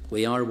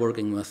 We are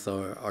working with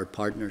our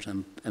partners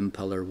in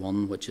Pillar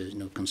 1, which is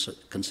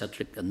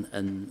concentric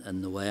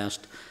in the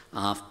west,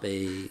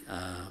 AFB,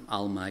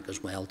 Almac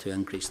as well, to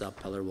increase that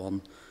Pillar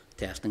 1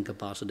 testing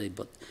capacity.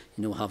 But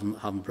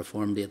having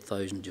performed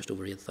 8,000, just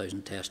over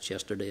 8,000 tests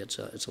yesterday, it's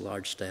a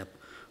large step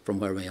from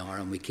where we are,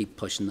 and we keep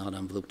pushing that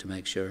envelope to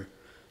make sure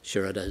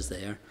it is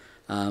there.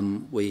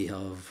 We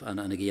have,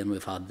 and again,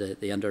 we've had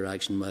the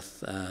interaction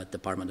with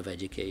Department of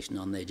Education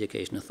and the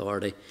Education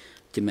Authority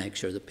to make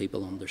sure that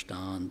people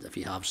understand, if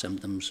you have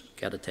symptoms,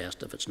 get a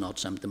test. If it's not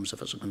symptoms,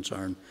 if it's a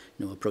concern,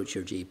 approach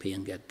your GP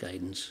and get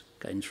guidance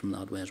from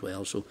that way as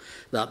well. So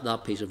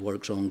that piece of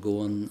work's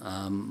ongoing.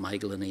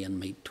 Michael and Ian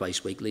meet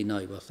twice weekly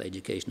now with the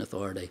Education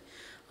Authority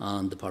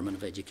and Department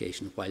of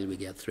Education while we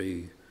get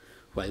through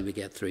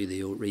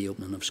the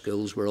reopening of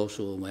schools. We're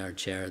also aware,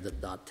 Chair,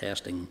 that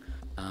testing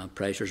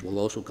pressures will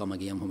also come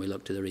again when we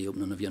look to the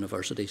reopening of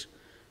universities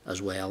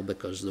as well,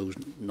 because those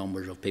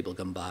numbers of people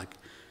come back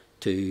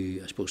to,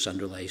 I suppose,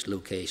 centralised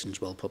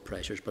locations will put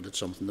pressures, but it's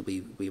something that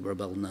we were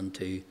building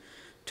into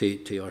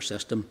to our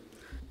system.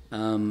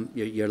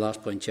 Your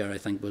last point, Chair, I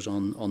think was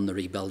on the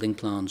rebuilding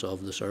plans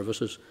of the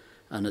services,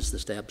 and it's the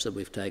steps that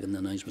we've taken, the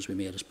announcements we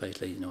made,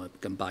 especially,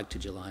 come back to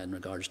July in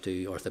regards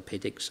to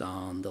orthopaedics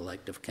and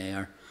elective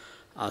care,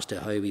 as to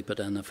how we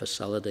put in a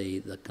facility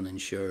that can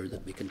ensure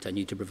that we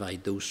continue to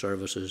provide those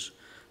services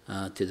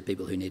to the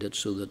people who need it,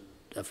 so that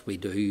if we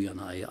do, and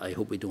I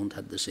hope we don't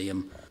hit the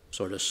same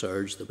sort of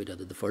surge that we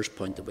did at the first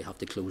point, that we have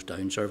to close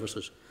down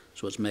services.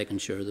 So it's making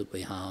sure that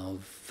we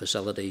have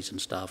facilities and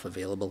staff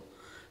available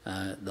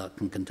that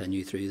can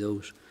continue through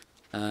those.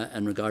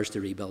 In regards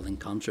to rebuilding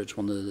cancer, it's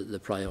one of the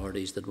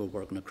priorities that we're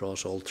working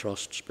across all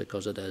trusts,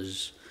 because it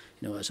is,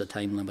 it's a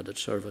time-limited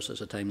service,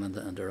 it's a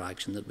time-limited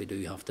interaction that we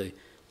do have to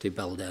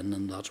build in,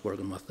 and that's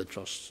working with the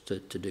trusts to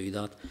do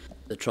that.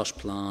 The trust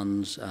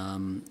plans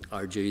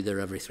are due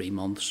there every 3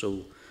 months,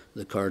 so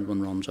the current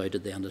one runs out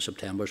at the end of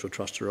September, so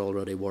trusts are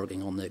already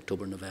working on the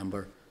October,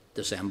 November,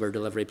 December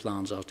delivery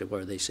plans as to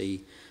where they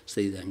see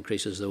the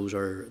increases. Those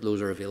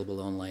are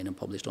available online and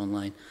published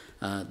online.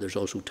 There's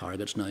also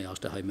targets now as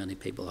to how many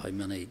people, how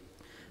many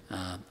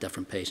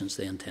different patients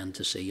they intend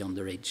to see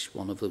under each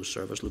one of those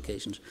service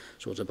locations.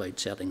 So it's about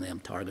setting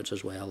them targets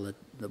as well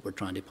that we're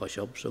trying to push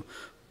up. So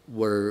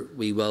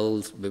we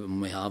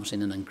have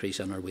seen an increase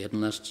in our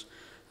waiting lists.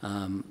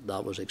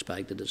 That was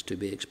expected, it's to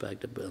be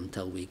expected, but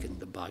until we can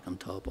get back on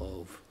top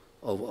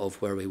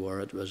of where we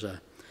were, it was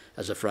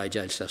as a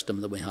fragile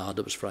system that we had.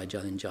 It was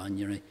fragile in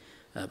January,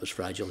 it was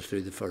fragile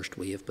through the first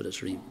wave, but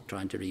it's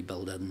trying to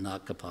rebuild it in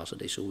that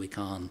capacity so we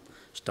can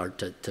start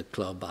to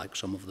claw back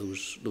some of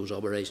those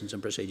operations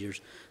and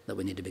procedures that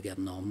we need to be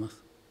getting on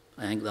with.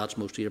 I think that's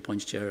most of your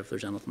points, Chair. If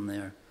there's anything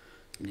there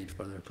you need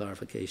further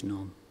clarification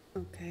on.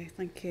 Okay,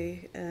 thank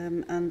you.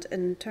 And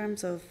in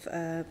terms of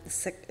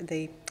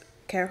the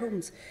care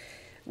homes,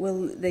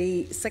 will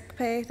the sick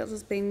pay that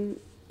has been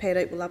paid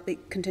out, will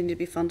that continue to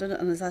be funded,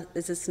 and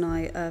is this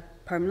now a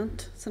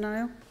permanent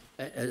scenario?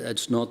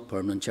 It's not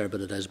permanent, Chair,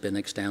 but it has been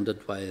extended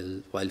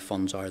while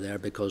funds are there,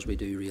 because we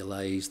do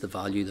realise the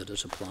value that it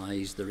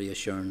supplies, the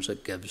reassurance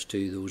it gives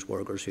to those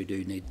workers who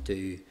do need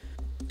to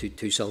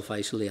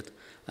self-isolate.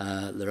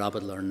 The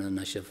Rapid Learning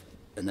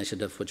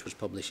Initiative, which was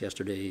published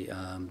yesterday,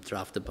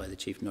 drafted by the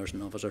Chief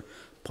Nursing Officer,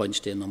 points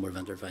to a number of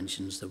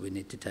interventions that we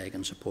need to take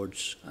and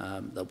supports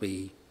that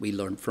we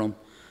learned from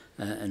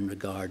in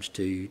regards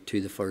to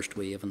the first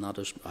wave, and that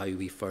is how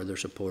we further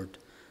support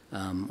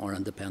our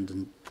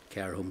independent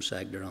care home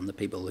sector and the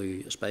people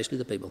who, especially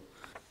the people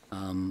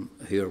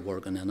who are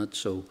working in it.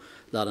 So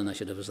that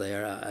initiative is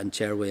there, and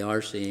Chair, we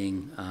are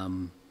seeing,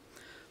 and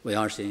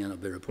it'll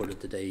be reported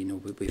today,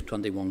 we have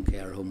 21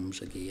 care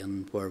homes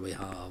again where we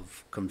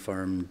have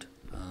confirmed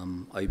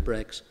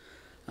outbreaks.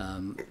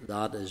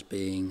 That is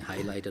being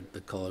highlighted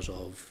because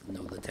of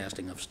the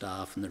testing of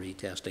staff and the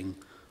retesting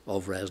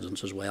of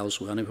residents as well.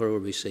 So anywhere where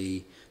we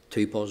see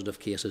 2 positive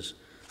cases,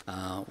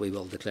 we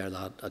will declare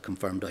that a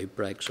confirmed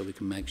outbreak, so we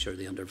can make sure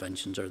the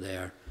interventions are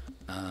there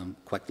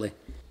quickly,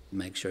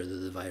 make sure that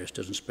the virus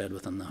doesn't spread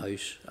within the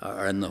house,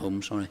 or in the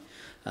home, sorry.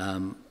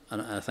 And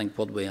I think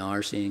what we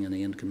are seeing, and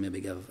Ian can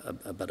maybe give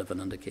a bit of an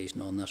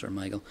indication on this, or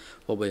Michael,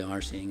 what we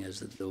are seeing is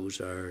that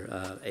those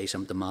are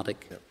asymptomatic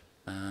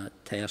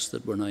tests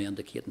that we're now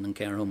indicating in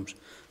care homes.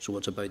 So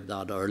it's about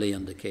that early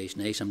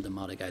indication,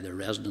 asymptomatic, either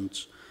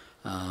residents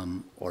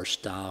or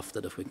staff,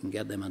 that if we can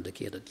get them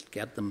indicated,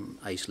 get them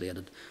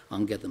isolated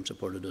and get them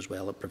supported as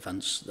well, it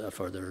prevents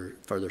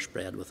further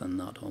spread within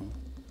that home.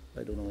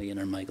 I don't know, Ian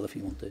or Michael, if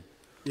you want to.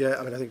 Yeah,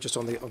 I mean, I think just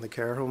on the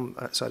care home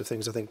side of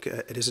things, I think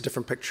it is a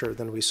different picture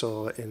than we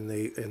saw in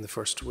the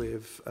first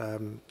wave,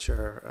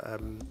 Chair.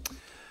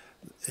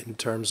 In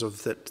terms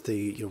of that,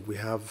 we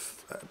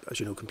have, as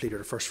you know, completed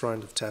our first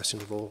round of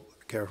testing of all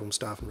care home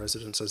staff and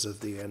residents as of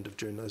the end of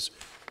June, as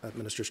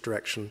Minister's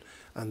direction,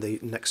 and the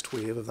next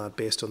wave of that,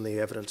 based on the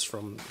evidence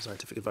from the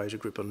Scientific Advisory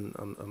Group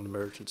on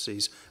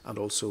emergencies and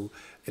also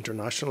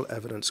international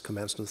evidence,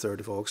 commenced on the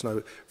 3rd of August.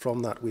 Now,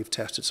 from that, we've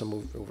tested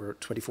some over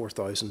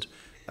 24,000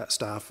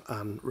 staff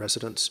and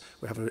residents.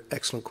 We have an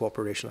excellent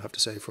cooperation, I have to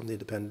say, from the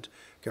independent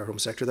care home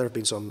sector. There have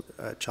been some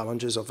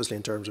challenges, obviously,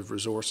 in terms of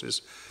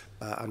resources,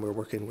 and we're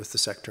working with the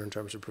sector in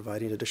terms of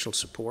providing additional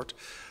support.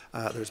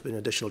 There's been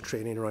additional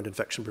training around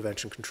infection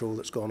prevention control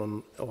that's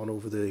gone on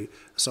over the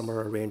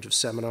summer, a range of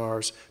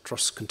seminars.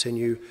 Trusts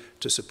continue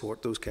to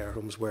support those care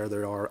homes where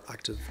there are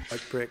active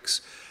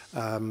outbreaks.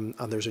 And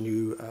there's a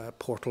new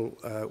portal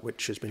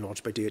which has been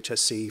launched by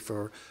DHSC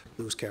for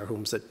those care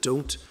homes that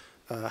don't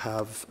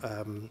have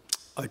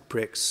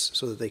outbreaks,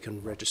 so that they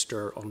can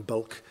register on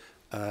bulk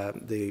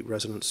the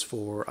residents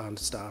and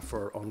staff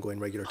for ongoing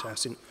regular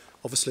testing.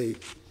 Obviously,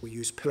 we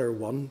use Pillar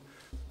 1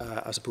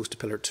 as opposed to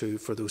Pillar 2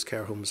 for those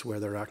care homes where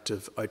there are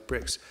active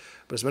outbreaks.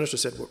 But as the Minister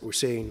said, what we're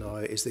seeing now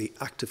is the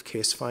active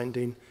case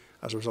finding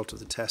as a result of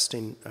the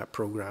testing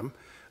programme,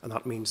 and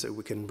that means that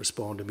we can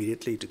respond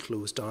immediately to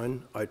close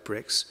down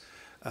outbreaks.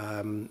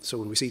 So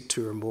when we see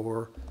 2 or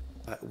more,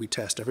 we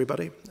test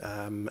everybody,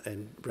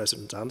 and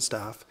residents and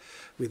staff.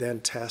 We then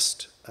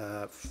test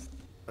a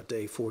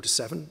day 4 to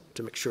 7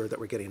 to make sure that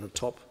we're getting on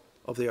top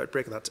of the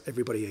outbreak, and that's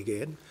everybody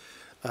again.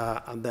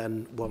 And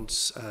then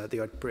once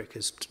the outbreak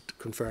is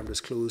confirmed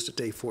as closed at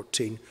day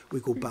 14, we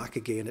go back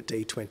again at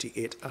day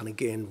 28 and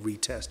again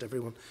retest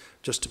everyone,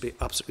 just to be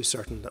absolutely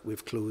certain that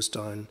we've closed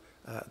down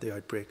the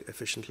outbreak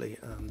efficiently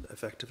and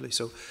effectively.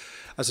 So,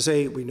 as I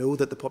say, we know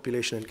that the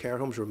population in care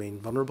homes remain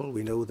vulnerable.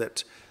 We know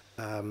that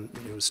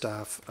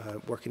staff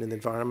working in the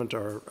environment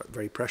are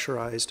very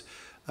pressurised.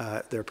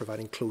 They're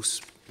providing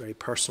close, very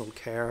personal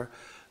care.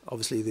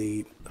 Obviously,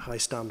 the high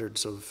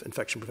standards of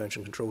infection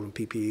prevention control and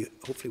PPE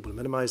hopefully will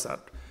minimise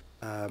that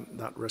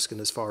risk in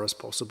as far as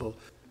possible.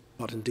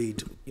 But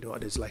indeed,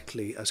 it is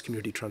likely, as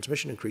community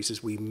transmission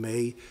increases, we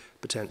may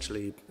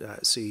potentially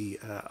see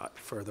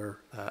further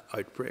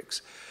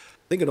outbreaks.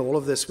 I think in all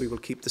of this, we will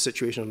keep the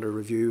situation under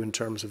review in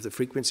terms of the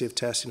frequency of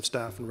testing of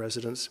staff and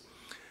residents.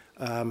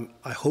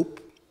 I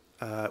hope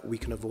we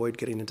can avoid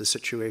getting into a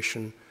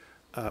situation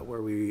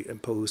where we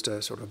imposed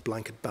a sort of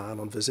blanket ban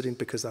on visiting,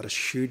 because that is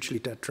hugely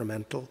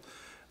detrimental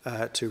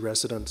to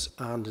residents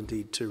and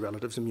indeed to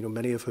relatives, and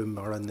many of whom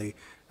are in the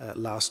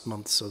last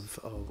months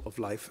of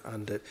life.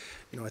 And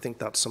I think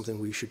that's something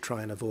we should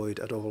try and avoid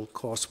at all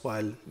costs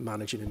while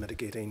managing and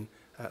mitigating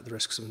the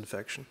risks of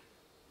infection.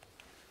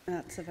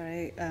 That's a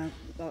very,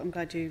 well, I'm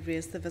glad you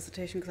raised the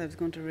visitation, because I was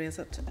going to raise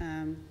it,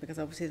 because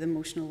obviously the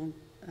emotional,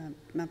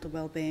 mental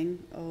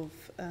well-being of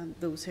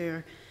those who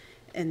are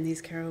in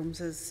these care homes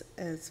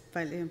is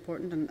vitally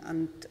important,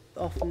 and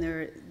often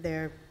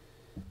they're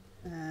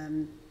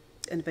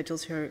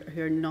individuals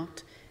who are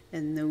not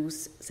in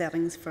those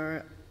settings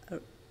for a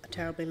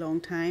terribly long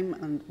time,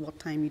 and what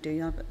time you do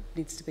that, it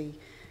needs to be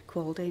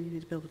quality. You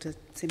need to be able to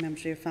see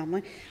members of your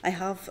family. I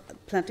have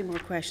plenty more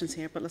questions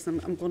here, but listen,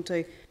 I'm going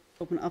to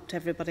open it up to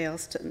everybody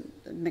else to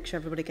make sure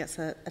everybody gets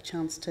a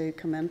chance to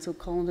come in. So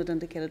Colin had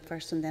indicated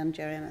first, and then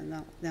Jerry,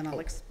 and then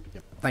Alex.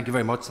 Thank you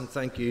very much, and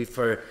thank you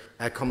for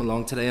coming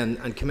along today,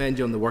 and commend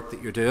you on the work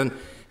that you're doing.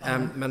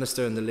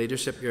 Minister, and the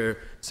leadership, you're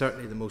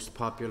certainly the most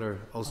popular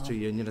Ulster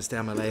Unionist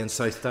MLA in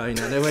South Down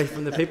anyway,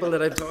 from the people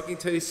that I'm talking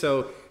to,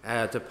 so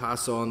to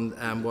pass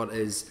on what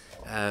is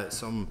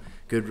some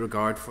good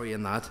regard for you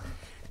in that.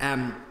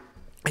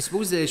 I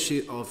suppose the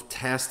issue of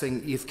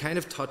testing, you've kind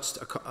of touched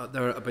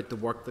there about the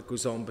work that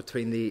goes on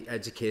between the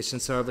Education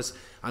Service,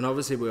 and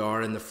obviously we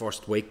are in the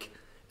first week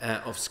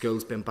of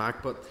schools being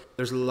back, but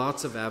there's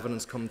lots of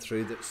evidence come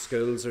through that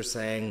schools are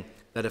saying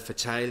that if a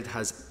child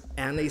has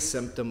any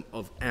symptom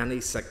of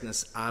any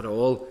sickness at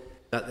all,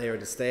 that they are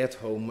to stay at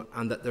home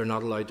and that they're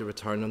not allowed to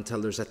return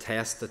until there's a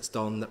test that's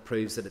done that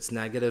proves that it's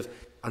negative,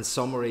 and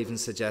some are even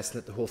suggesting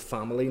that the whole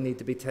family need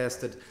to be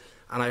tested.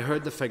 And I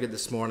heard the figure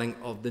this morning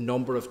of the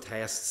number of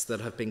tests that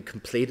have been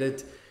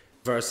completed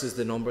versus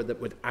the number that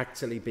would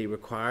actually be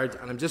required,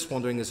 and I'm just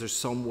wondering, is there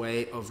some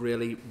way of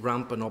really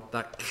ramping up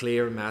that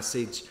clear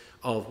message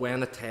of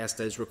when a test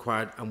is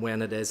required and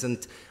when it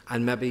isn't,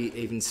 and maybe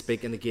even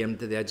speaking again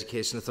to the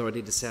Education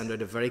Authority to send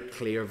out a very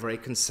clear, very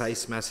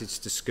concise message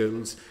to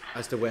schools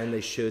as to when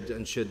they should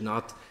and should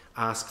not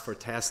ask for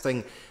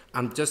testing.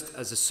 And just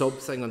as a sub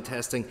thing on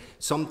testing,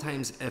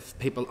 sometimes if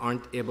people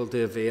aren't able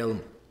to avail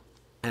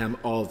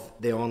of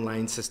the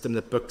online system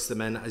that books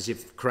them in, as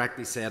you've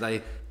correctly said,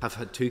 I have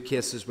had 2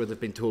 cases where they've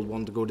been told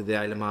one to go to the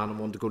Isle of Man and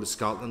one to go to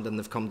Scotland, and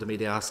they've come to me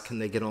to ask can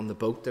they get on the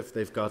boat if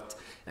they've got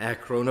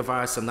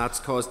coronavirus, and that's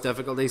caused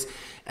difficulties.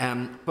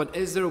 But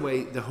is there a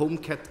way, the home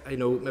kit, I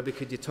know, maybe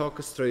could you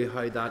talk us through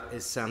how that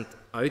is sent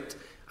out,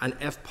 and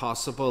if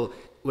possible,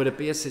 would it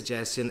be a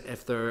suggestion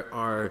if there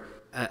are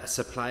a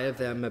supply of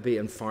them maybe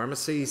in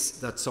pharmacies,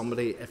 that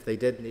somebody, if they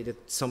did need it,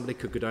 somebody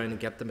could go down and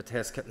get them a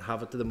test kit and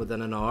have it to them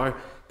within an hour,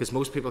 because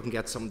most people can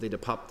get somebody to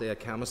pop to a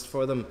chemist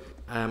for them,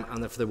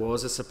 and if there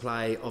was a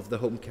supply of the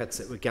home kits,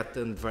 it would get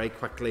them very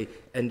quickly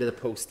into the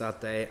post that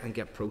day and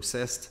get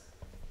processed.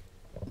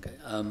 Okay,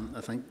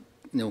 I think,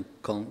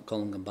 Colin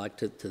come back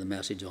to the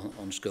message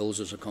on schools.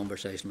 As a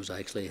conversation was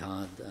actually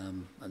had,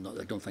 I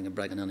don't think I'm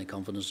bragging any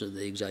confidence that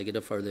the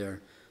executive are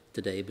there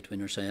today between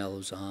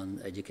ourselves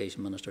and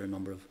Education Minister. A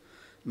number of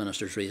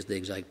ministers raised the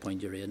exact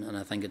point you're in, and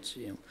I think it's,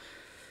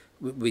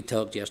 we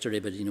talked yesterday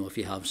about, if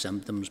you have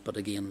symptoms, but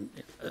again,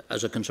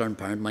 as a concerned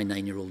parent, my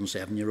 9-year-old and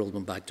 7-year-old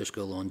went back to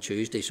school on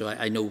Tuesday, so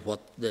I know what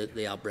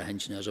the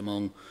apprehension is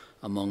among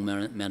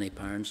many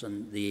parents,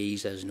 and the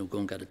ease is, go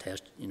and get a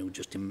test,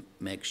 just to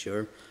make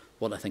sure.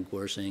 What I think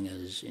we're saying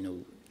is,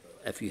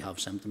 if you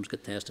have symptoms,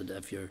 get tested.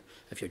 If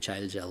your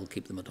child's ill,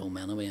 keep them at home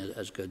anyway,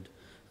 as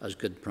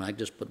good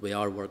practice. But we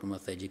are working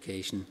with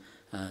education,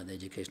 the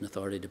Education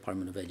Authority,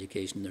 Department of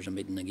Education. There's a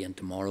meeting again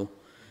tomorrow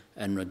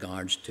in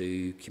regards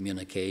to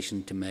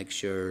communication, to make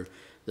sure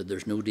that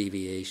there's no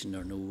deviation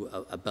or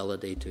no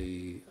ability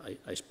to,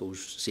 I suppose,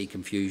 see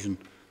confusion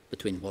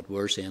between what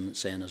we're saying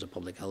as a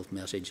public health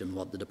message and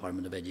what the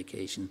Department of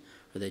Education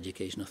or the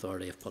Education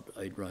Authority have put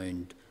out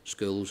round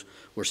schools.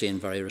 We're seeing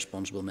very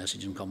responsible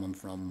messaging coming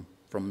from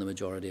the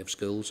majority of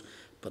schools,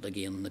 but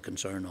again, the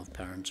concern of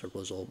parents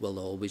will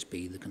always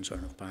be the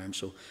concern of parents.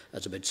 So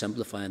it's about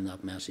simplifying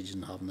that message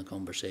and having the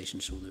conversation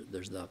so that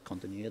there's that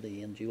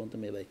continuity. And do you want to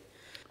maybe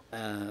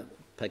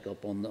pick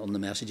up on the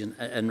messaging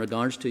in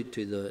regards to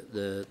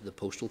the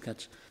postal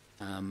kits?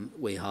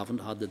 We haven't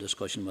had the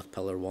discussion with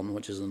Pillar 1,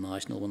 which is the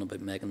national one,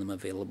 about making them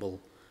available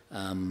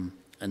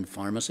in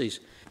pharmacies.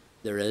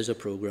 There is a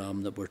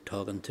programme that we're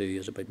talking to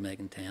is about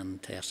making 10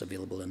 tests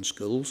available in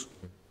schools,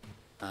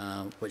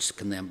 which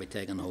can then be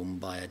taken home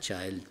by a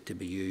child to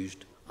be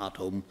used at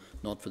home,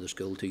 not for the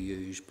school to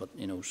use, but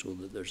so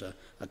that there's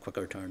a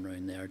quicker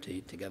turnaround there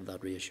to give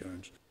that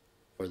reassurance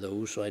for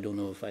those. So I don't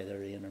know if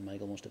either Ian or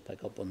Michael wants to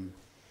pick up on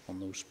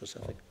those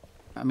specific.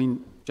 I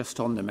mean, just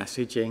on the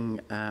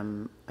messaging,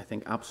 I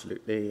think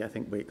absolutely, I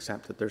think we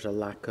accept that there's a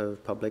lack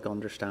of public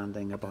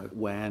understanding about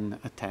when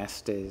a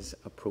test is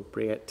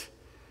appropriate,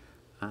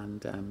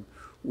 and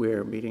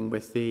we're meeting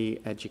with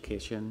the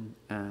Education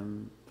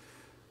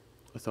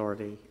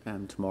Authority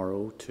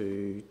tomorrow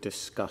to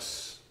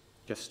discuss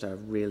just a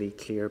really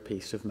clear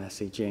piece of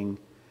messaging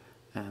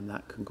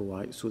that can go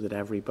out so that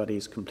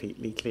everybody's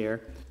completely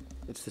clear.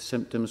 It's the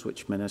symptoms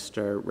which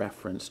Minister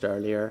referenced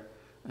earlier,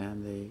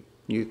 and the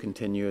new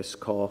continuous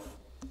cough,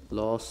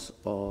 loss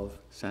of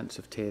sense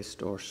of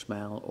taste or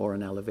smell, or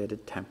an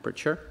elevated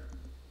temperature.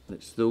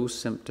 It's those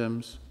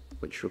symptoms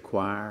which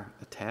require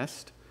a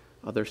test.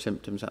 Other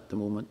symptoms at the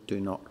moment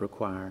do not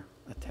require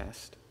a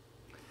test.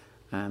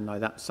 Now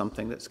that's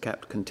something that's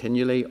kept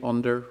continually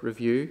under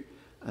review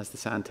as the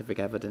scientific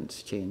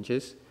evidence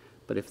changes.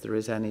 But if there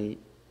is any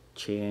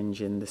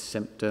change in the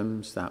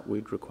symptoms that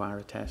would require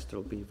a test, there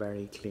will be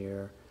very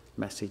clear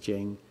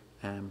messaging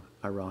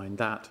around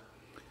that.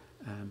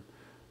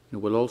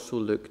 We'll also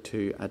look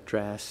to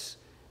address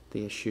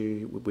the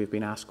issue. We've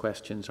been asked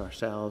questions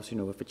ourselves.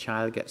 If a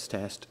child gets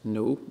tested,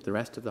 no, the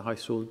rest of the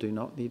household do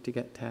not need to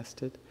get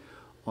tested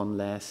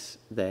unless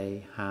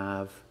they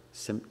have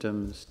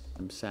symptoms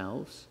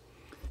themselves.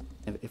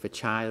 If a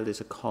child is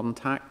a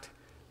contact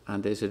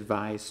and is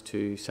advised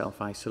to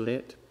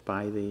self-isolate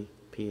by the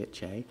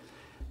PHA,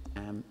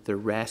 the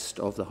rest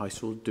of the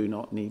household do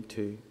not need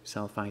to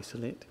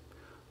self-isolate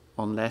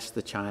unless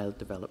the child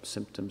develops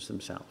symptoms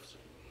themselves,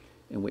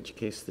 in which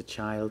case the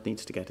child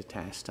needs to get a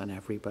test and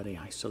everybody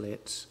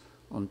isolates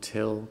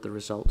until the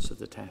results of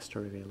the test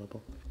are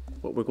available.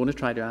 But we're going to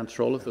try to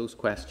answer all of those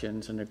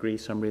questions and agree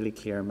some really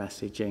clear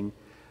messaging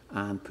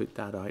and put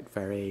that out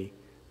very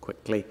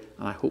quickly.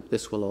 And I hope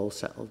this will all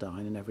settle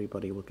down and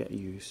everybody will get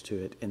used to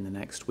it in the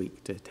next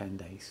week to 10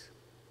 days.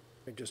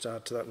 Let me just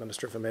add to that,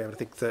 Minister, if I may. I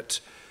think that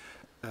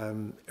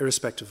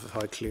irrespective of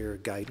how clear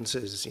guidance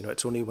is,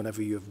 it's only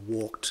whenever you've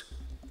walked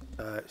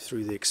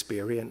through the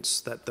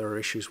experience that there are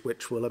issues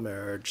which will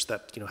emerge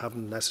that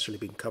haven't necessarily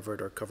been covered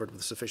or covered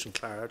with sufficient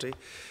clarity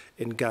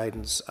in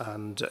guidance,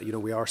 and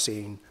we are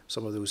seeing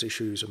some of those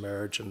issues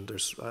emerge, and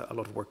there's a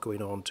lot of work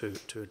going on to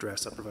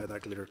address that, provide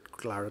that greater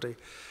clarity.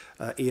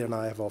 Ian and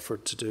I have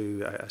offered to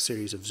do a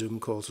series of Zoom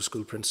calls with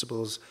school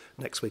principals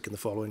next week and the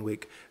following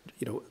week,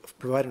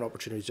 provide an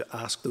opportunity to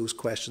ask those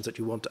questions that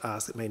you want to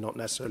ask that may not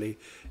necessarily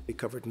be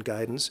covered in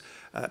guidance.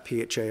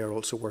 PHA are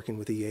also working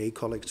with EA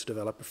colleagues to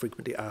develop a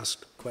frequently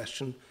asked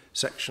question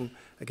section,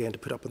 again, to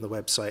put up on the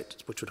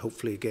website, which would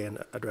hopefully, again,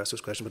 address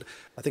those questions. But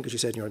I think, as you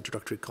said in your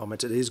introductory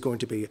comments, it is going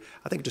to be,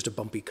 I think, just a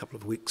bumpy couple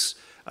of weeks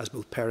as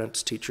both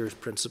parents, teachers,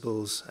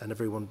 principals, and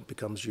everyone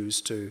becomes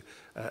used to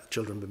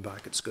children being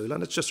back at school.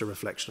 And it's just a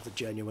reflection of the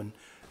genuine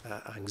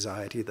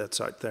anxiety that's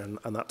out there,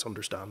 and that's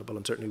understandable.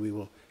 And certainly we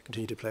will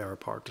continue to play our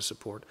part to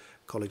support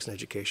colleagues in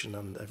education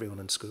and everyone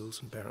in schools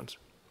and parents.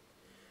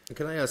 And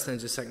can I ask then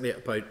just secondly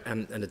about,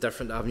 in a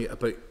different avenue,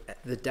 about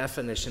the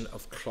definition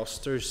of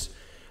clusters?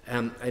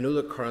 I know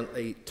that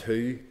currently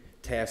 2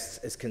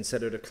 tests is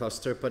considered a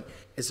cluster, but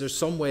is there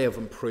some way of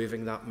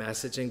improving that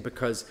messaging?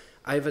 Because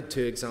I've had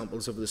 2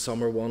 examples over the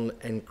summer, one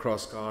in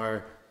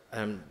Crossgar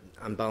and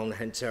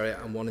Ballinhinch area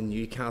and one in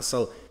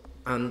Newcastle,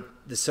 and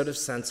the sort of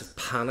sense of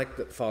panic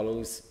that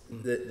follows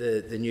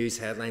the news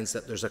headlines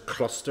that there's a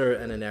cluster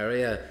in an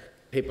area.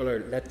 People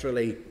are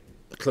literally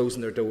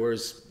closing their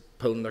doors,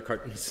 pulling their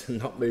curtains and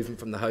not moving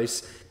from the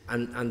house.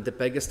 And the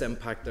biggest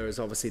impact there is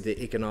obviously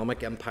the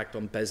economic impact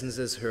on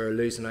businesses who are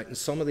losing out. And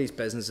some of these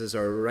businesses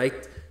are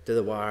right to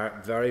the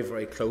wire, very,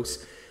 very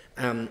close.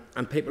 And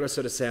people are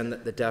sort of saying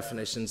that the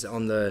definitions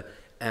on the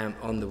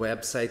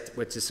website,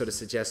 which is sort of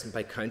suggested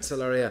by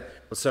council area,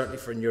 well, certainly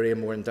for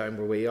Newry-Moore and down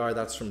where we are,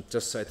 that's from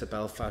just south of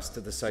Belfast to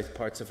the south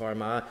parts of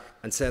Armagh,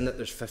 and saying that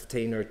there's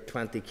 15 or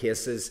 20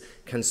 cases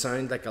can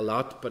sound like a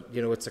lot, but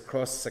it's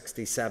across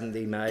 60,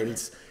 70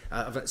 miles.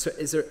 So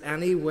is there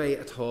any way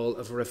at all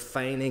of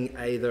refining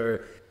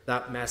either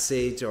that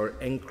message or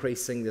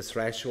increasing the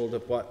threshold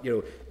of what,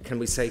 can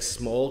we say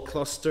small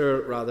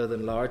cluster rather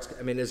than large?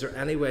 I mean, is there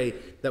any way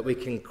that we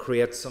can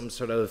create some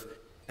sort of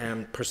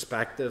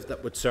perspective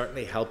that would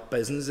certainly help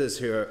businesses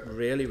who are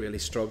really, really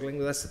struggling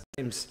with this at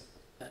times?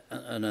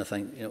 And I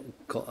think,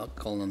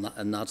 Colin,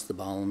 and that's the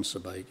balance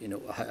about,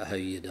 how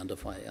you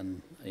identify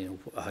and,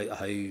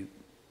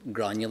 how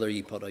granular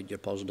you put out your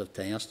positive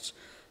tests.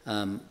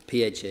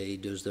 PHA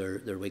does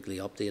their weekly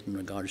update in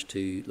regards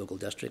to local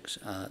districts,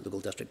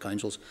 local district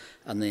councils,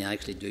 and they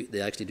actually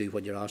do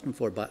what you're asking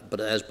for. But it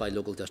is by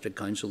local district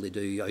council. They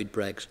do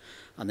outbreaks,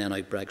 and then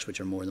outbreaks which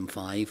are more than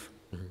 5.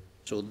 Mm-hmm.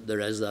 So there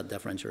is that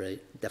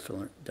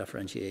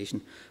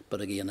differentiation.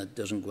 But again, it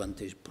doesn't go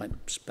into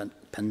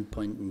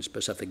pinpointing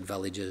specific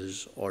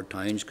villages or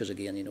towns, because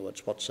again,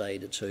 it's what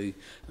side, it's who,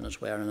 and it's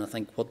where. And I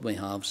think what we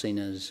have seen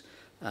is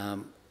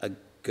a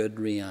good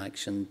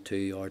reaction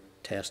to our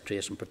test,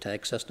 trace and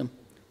protect system.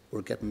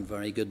 We're getting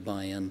very good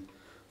buy-in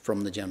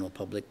from the general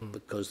public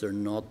because they're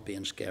not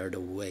being scared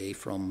away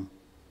from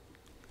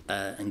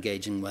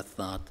engaging with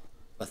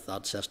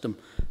that system.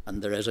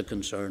 And there is a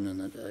concern,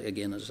 and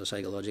again it's a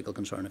psychological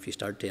concern, if you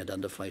start to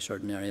identify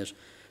certain areas,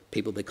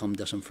 people become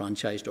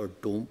disenfranchised or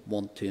don't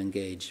want to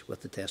engage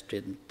with the test,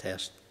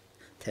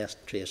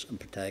 trace and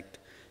protect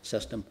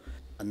system.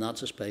 And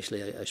that's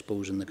especially, I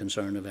suppose, in the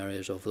concern of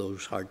areas of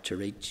those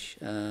hard-to-reach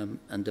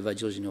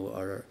individuals,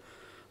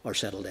 our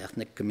settled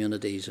ethnic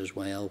communities as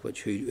well,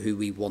 who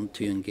we want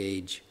to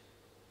engage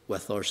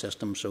with our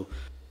system. So,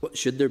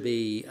 should there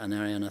be an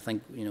area, and I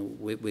think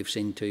we've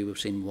seen 2. We've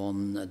seen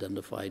one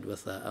identified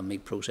with a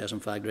meat processing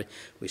factory.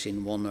 We've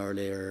seen one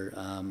earlier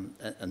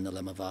in the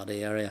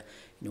Limavady area,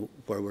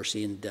 where we're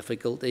seeing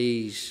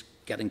difficulties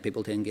getting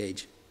people to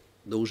engage.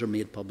 Those are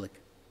made public.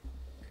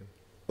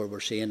 Where we're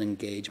seeing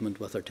engagement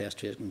with our test,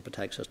 trace and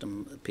protect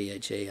system,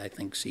 PHA, I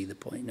think, see the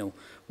point.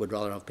 We'd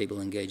rather have people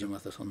engaging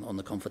with us on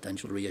the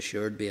confidential,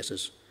 reassured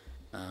basis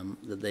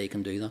that they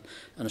can do that.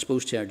 And I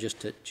suppose, Chair, just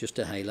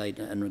to highlight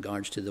in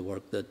regards to the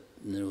work that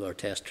our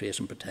test, trace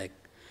and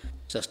protect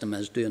system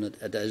is doing,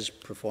 it is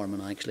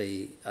performing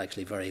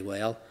actually very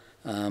well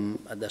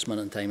at this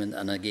minute in time.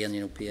 And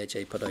again,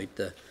 PHA put out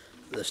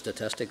the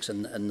statistics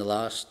in the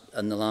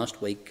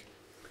last week.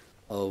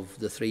 Of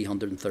the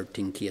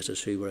 313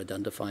 cases who were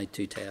identified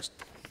to test,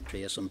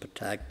 trace and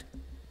protect,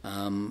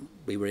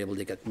 we were able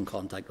to get in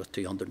contact with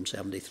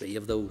 273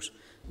 of those.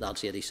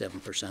 That's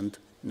 87%.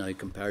 Now,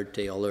 compared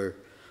to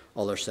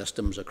other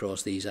systems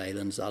across these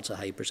islands, that's a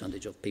high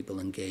percentage of people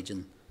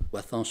engaging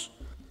with us.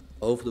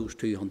 Of those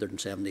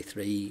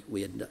 273,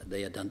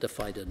 they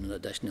identified an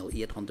additional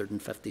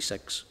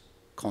 856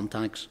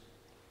 contacts.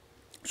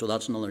 So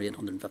that's another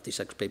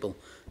 856 people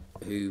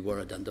who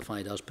were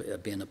identified as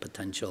being a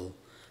potential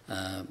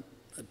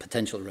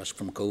risk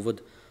from COVID.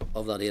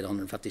 Of that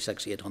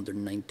 856,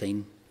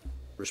 819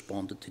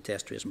 responded to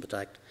test, trace and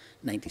protect,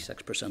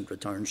 96%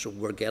 returned. So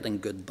we're getting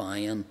good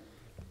buy-in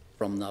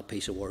from that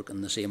piece of work,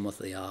 and the same with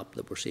the app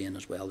that we're seeing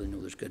as well.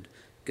 There's good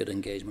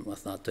engagement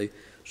with that too.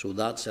 So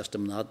that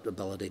system, that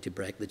ability to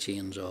break the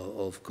chains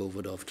of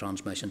COVID, of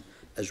transmission,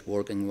 is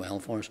working well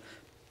for us.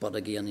 But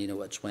again,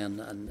 it's when,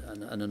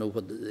 and I know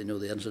what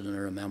the incident, I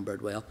remember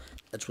it well,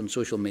 it's when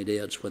social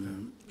media, it's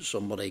when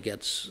somebody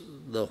gets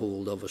the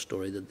hold of a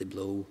story that they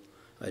blow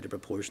out of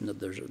proportion, that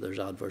there's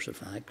adverse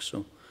effects.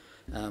 So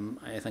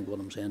I think what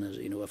I'm saying is,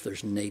 if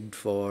there's need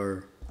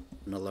for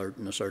an alert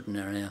in a certain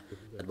area,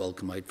 it will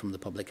come out from the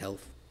Public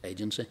Health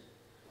Agency.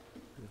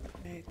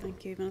 Okay,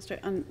 thank you, Minister.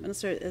 And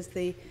Minister, is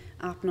the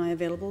app now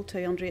available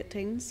to under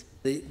 18s?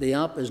 The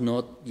app is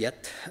not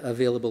yet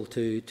available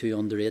to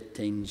under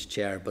 18s,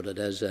 Chair, but it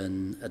is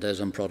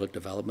in product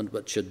development,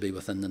 but should be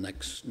within the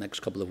next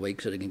couple of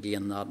weeks. And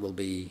again, that'll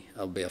be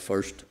a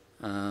first.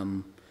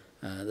 That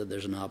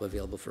there's an app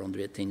available for under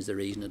 18s. The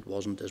reason it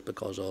wasn't is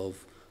because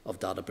of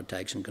data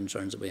protection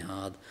concerns that we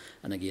had.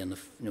 And again,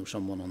 if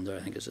someone under,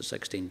 I think it's a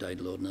 16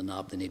 downloading an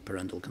app, they need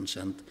parental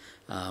consent.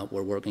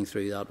 We're working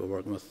through that. We're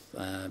working with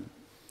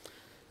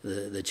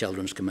the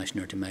Children's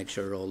Commissioner to make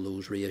sure all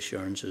those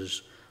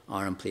reassurances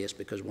are in place,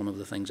 because one of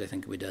the things I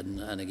think we did,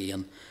 and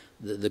again,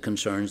 the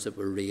concerns that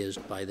were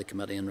raised by the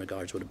committee in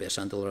regards would it be a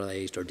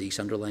centralised or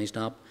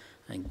decentralised app,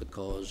 I think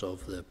because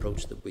of the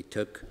approach that we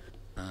took,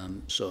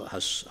 so it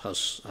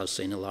has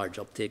seen a large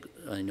uptake.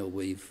 I know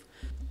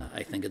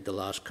I think at the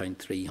last count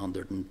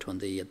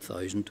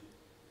 328,000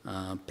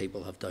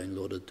 people have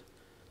downloaded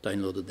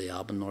the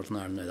app in Northern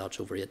Ireland. Now that's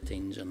over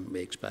 18s, and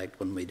we expect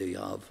when we do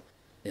have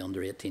the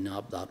under 18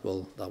 app that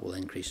will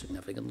increase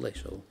significantly.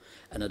 So,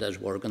 and it is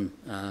working.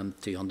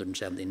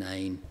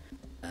 279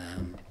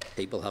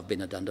 people have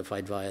been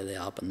identified via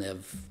the app, and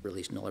they've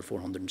released another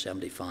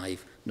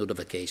 475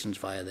 notifications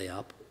via the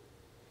app.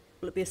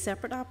 Will it be a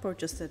separate app or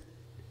just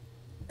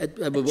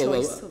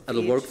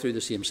it'll work through the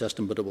same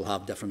system, but it will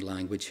have different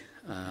language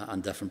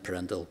and different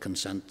parental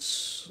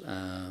consents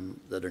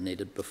that are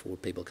needed before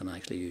people can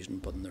actually use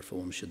and put in their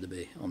phones should they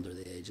be under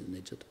the age that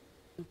needs it.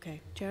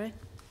 Okay, Jerry.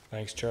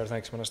 Thanks, Chair.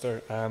 Thanks,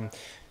 Minister.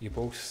 You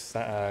both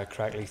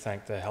correctly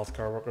thanked the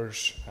healthcare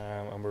workers,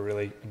 and we're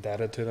really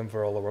indebted to them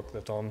for all the work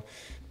they've done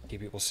to keep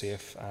people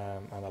safe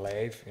and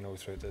alive,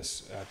 throughout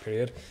this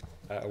period.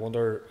 I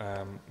wonder,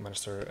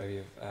 Minister, if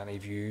you have any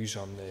views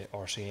on the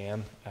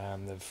RCN?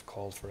 They've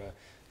called for a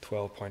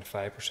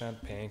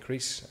 12.5% pay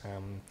increase.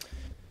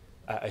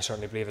 I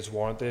certainly believe it's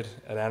warranted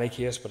in any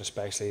case, but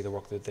especially the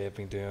work that they've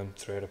been doing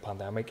throughout a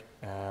pandemic,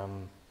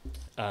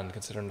 and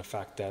considering the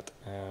fact that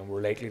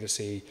we're likely to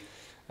see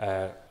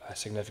a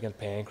significant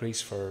pay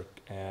increase for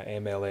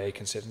MLA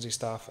constituency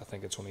staff. I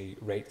think it's only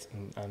right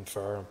and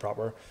fair and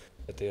proper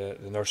that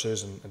the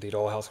nurses and indeed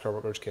all healthcare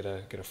workers get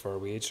a fair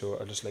wage. So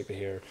I'd just like to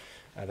hear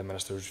the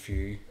Minister's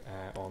view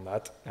on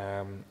that.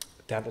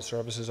 Dental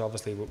services,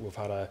 obviously we've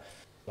had a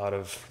lot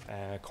of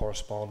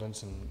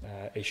correspondence and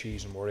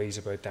issues and worries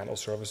about dental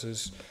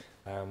services.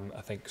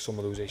 I think some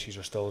of those issues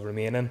are still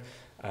remaining.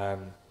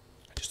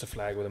 Just to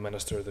flag with the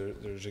Minister,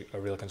 there's a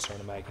real concern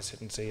in my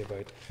constituency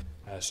about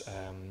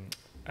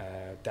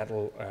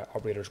dental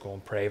operators going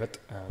private.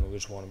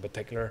 There's one in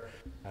particular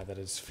that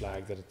is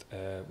flagged that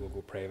it will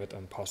go private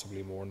and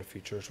possibly more in the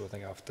future. So I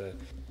think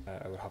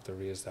I would have to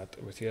raise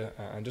that with you.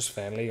 And just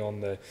finally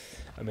on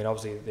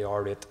obviously the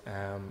R rate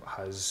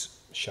has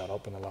shot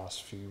up in the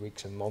last few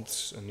weeks and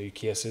months in new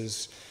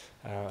cases.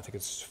 I think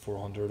it's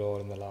 400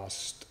 odd in the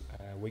last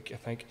week, I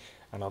think,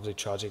 and obviously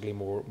tragically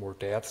more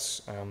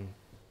deaths.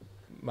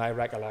 My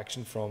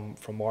recollection from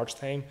March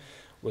time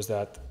was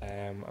that,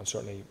 and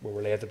certainly we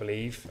were led to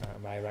believe,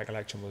 my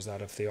recollection was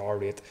that if the R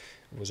rate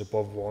was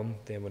above 1,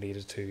 then we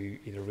needed to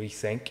either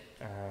rethink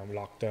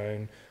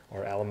lockdown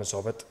or elements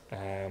of it.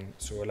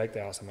 So I'd like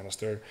to ask the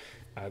Minister,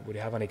 would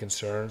you have any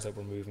concerns that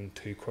we're moving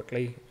too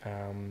quickly?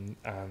 And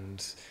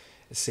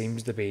it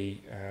seems to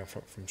be,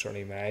 from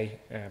certainly my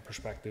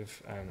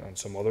perspective and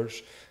some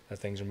others, that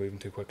things are moving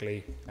too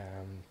quickly.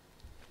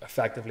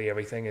 Effectively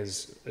everything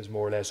is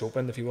more or less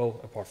open, if you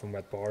will, apart from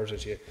wet bars,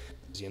 as you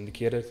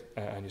indicated,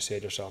 and you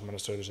said yourself,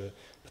 Minister, there's a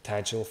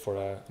potential for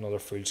another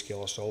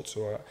full-scale assault.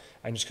 So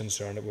I'm just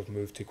concerned that we've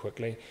moved too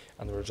quickly,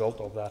 and the result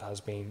of that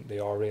has been the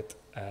R rate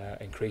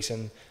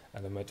increasing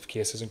and the amount of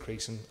cases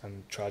increasing,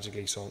 and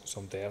tragically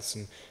some deaths.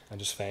 And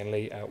just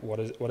finally, what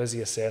is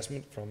the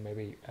assessment from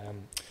maybe the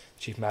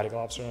Chief Medical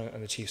Officer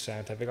and the Chief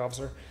Scientific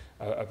Officer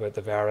about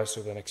the virus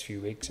over the next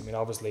few weeks?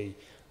 Obviously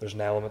there's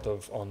an element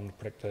of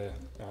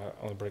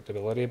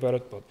unpredictability about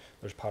it, but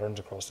there's patterns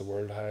across the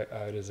world.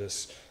 How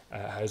does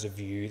a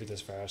view that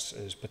this virus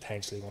is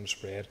potentially going to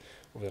spread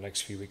over the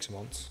next few weeks and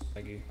months?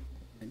 Thank you.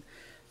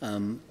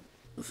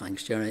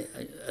 Thanks, Jerry.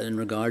 In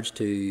regards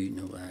to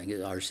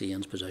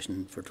RCN's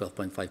position for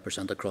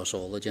 12.5% across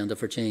all agenda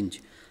for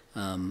change,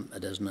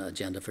 it isn't an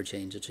agenda for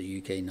change; it's a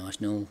UK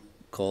national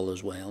call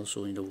as well.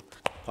 So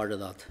part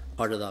of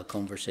that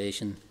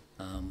conversation,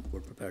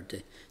 we're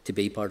prepared to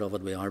be part of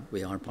it. We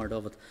are part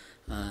of it.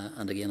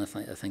 And again,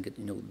 I think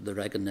the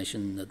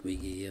recognition that we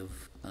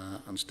gave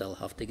and still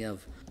have to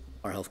give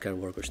our healthcare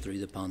workers through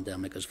the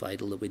pandemic is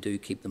vital. That we do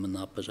keep them in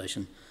that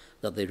position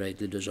that they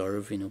rightly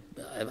deserve.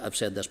 I've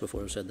said this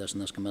before. I've said this in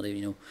this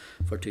committee.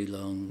 For too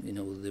long,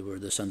 they were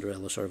the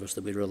Cinderella service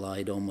that we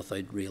relied on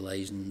without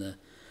realising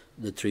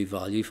the true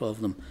value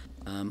of them.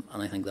 And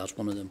I think that's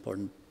one of the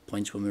important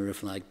points when we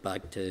reflect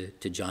back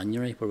to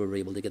January, where we were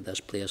able to get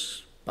this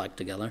place back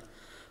together,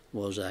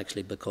 was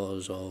actually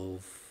because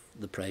of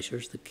the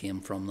pressures that came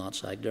from that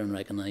sector and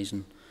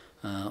recognising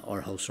our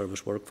health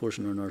service workforce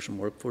and our nursing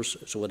workforce.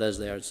 So it is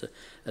there.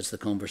 It's the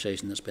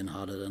conversation that's been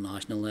had at a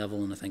national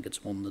level, and I think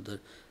it's one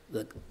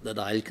that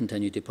I'll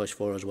continue to push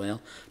for as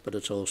well. But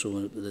it's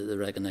also the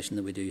recognition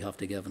that we do have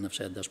to give, and I've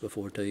said this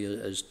before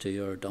too, is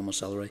to our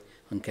domiciliary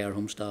and care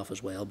home staff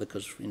as well,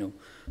 because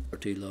for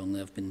too long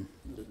they've been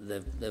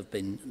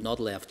not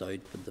left out,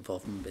 but they've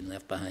often been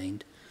left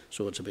behind.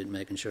 So it's about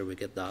making sure we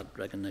get that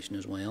recognition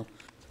as well.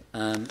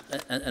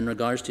 In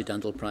regards to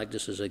dental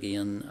practices,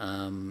 again,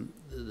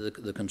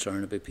 the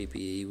concern about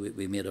PPE,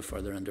 we made a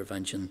further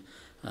intervention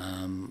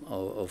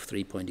of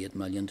 3.8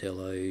 million to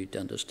allow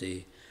dentists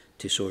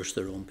to source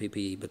their own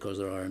PPE, because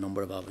there are a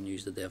number of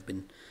avenues that they have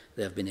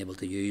been able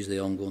to use. The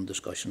ongoing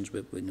discussions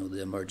with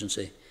the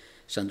emergency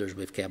centres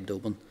we've kept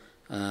open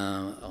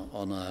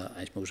on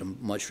I suppose a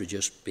much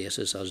reduced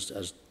basis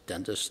as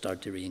dentists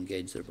start to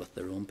re-engage with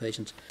their own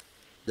patients.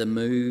 The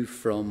move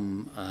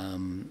from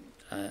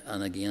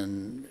and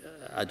again,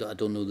 I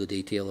don't know the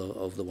detail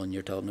of the one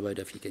you're talking about.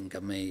 If you can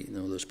give me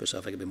the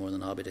specific, I'd be more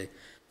than happy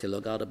to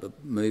look at it.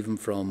 But moving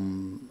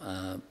from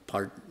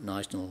part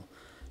national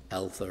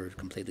health or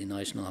completely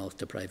national health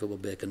to private will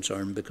be a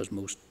concern, because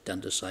most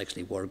dentists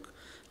actually work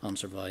and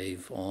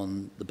survive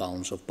on the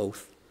balance of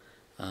both.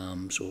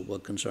 So it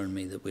would concern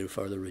me that we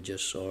further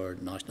reduce our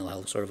national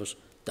health service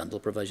dental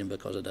provision,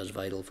 because it is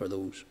vital for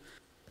those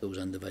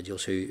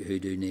individuals who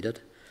do need it.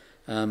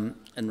 In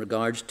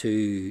regards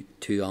to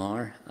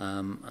R,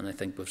 and I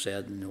think we've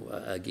said,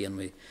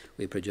 again,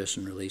 we produce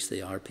and release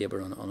the R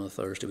paper on a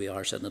Thursday. We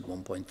are sitting at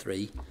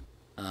 1.3.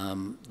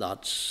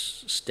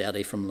 That's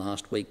steady from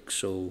last week,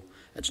 so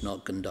it's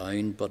not gone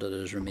down, but it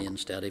has remained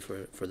steady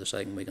for the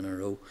second week in a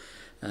row.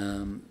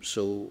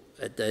 So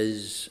it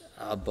is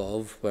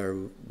above where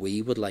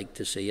we would like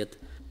to see it,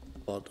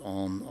 but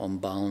on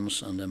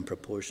balance and in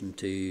proportion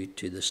to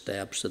the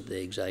steps that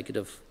the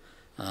executive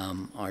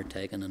are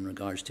taken in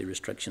regards to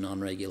restriction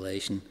on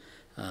regulation.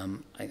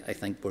 I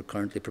think we're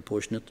currently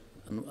proportionate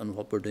in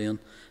what we're doing.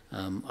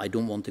 I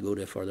don't want to go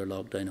to a further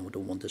lockdown. I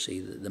don't want to see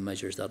the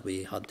measures that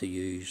we had to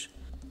use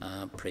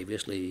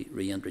previously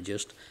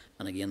reintroduced.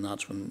 And again,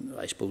 that's when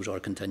I suppose our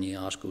continuing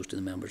ask goes to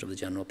the members of the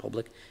general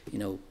public.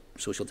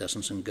 Social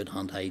distancing, good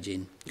hand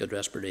hygiene, good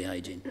respiratory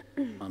hygiene,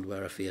 and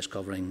wear a face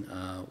covering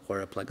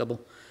where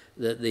applicable.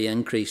 The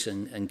increase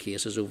in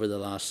cases over the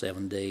last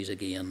 7 days,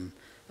 again,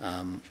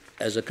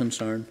 is a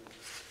concern,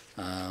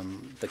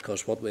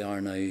 because what we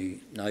are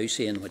now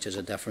seeing, which is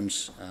a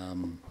difference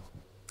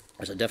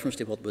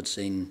to what we'd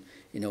seen,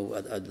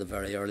 at the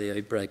very early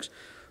outbreaks,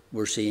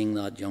 we're seeing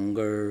that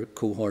younger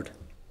cohort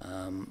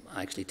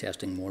actually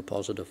testing more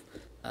positive,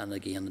 and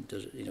again,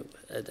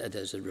 it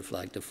is a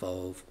reflective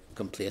of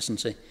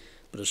complacency,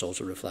 but it's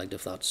also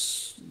reflective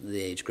that's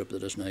the age group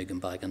that has now gone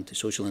back into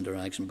social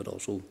interaction, but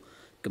also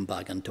gone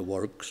back into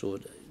work. So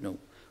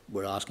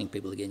we're asking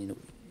people again,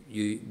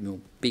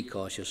 be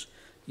cautious,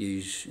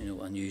 use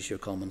your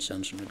common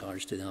sense in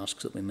regards to the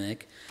asks that we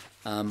make.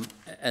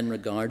 In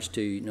regards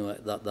to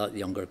that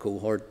younger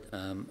cohort,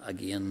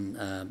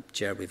 again,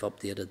 Chair, we've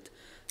updated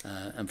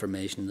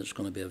information that's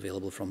going to be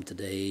available from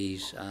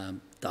today's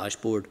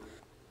dashboard,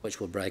 which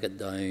will break it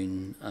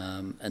down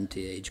into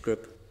age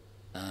group.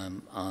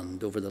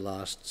 And over the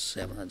last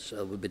 7,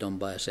 it will be done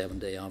by a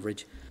 7-day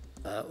average.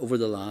 Over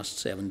the last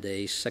 7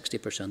 days,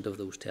 60% of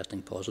those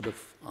testing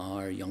positive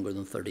are younger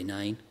than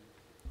 39.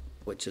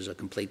 Which is a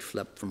complete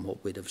flip from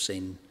what we'd have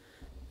seen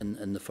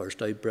in the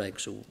first outbreak.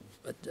 So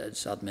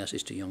it's that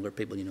message to younger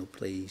people,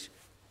 please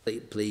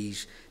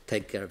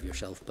take care of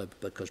yourself,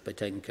 because by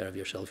taking care of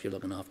yourself, you're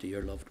looking after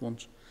your loved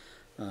ones.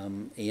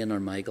 Ian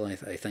or Michael, I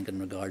think in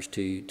regards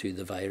to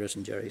the virus,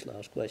 and Jerry's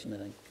last question, I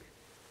think.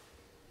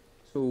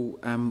 So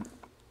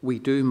we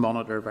do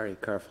monitor very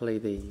carefully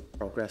the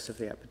progress of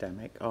the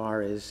epidemic.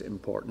 R is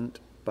important,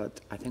 but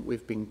I think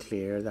we've been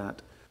clear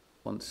that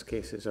once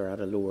cases are at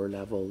a lower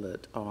level,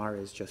 that R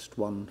is just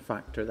one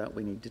factor that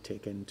we need to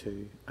take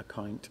into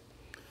account.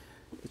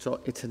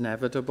 It's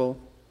inevitable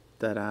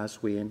that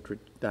as we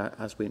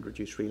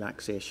introduce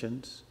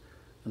relaxations,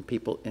 and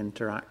people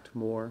interact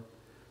more,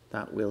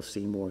 that we'll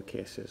see more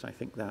cases. I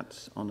think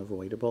that's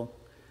unavoidable.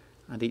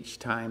 And each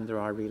time there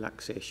are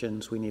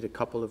relaxations, we need a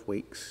couple of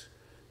weeks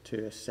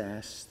to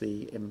assess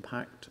the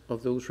impact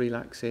of those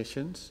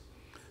relaxations,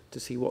 to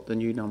see what the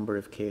new number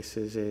of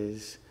cases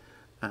is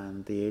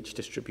and the age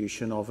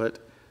distribution of it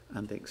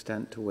and the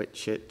extent to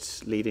which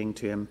it's leading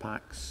to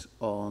impacts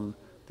on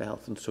the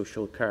health and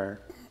social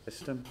care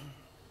system.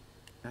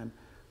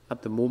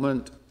 At the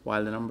moment,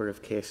 while the number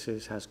of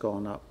cases has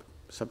gone up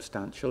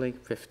substantially,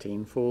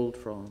 15-fold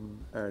from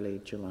early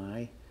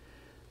July,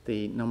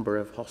 the number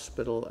of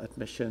hospital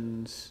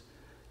admissions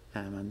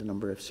and the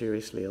number of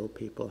seriously ill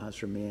people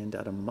has remained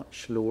at a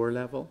much lower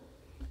level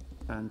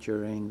than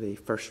during the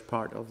first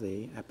part of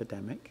the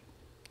epidemic.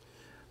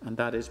 And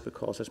that is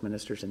because, as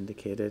Ministers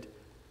indicated,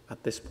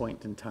 at this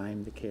point in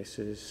time, the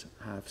cases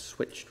have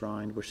switched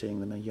round. We're seeing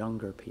them in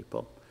younger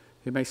people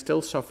who may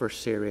still suffer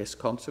serious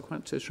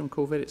consequences from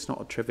COVID. It's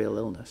not a trivial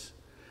illness,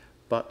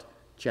 but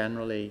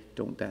generally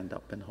don't end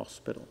up in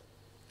hospital.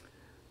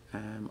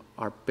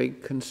 Our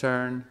big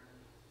concern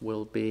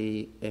will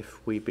be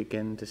if we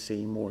begin to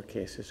see more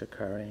cases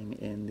occurring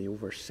in the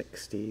over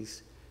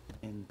 60s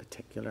in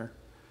particular,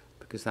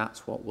 because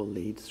that's what will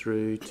lead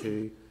through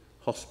to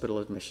hospital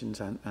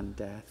admissions and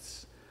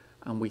deaths.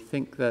 And we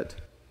think that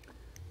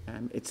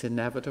it's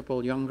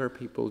inevitable. Younger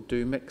people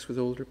do mix with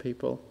older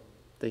people.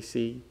 They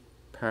see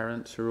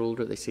parents who are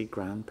older, they see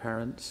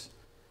grandparents,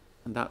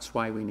 and that's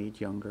why we need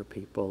younger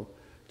people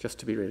just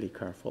to be really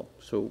careful.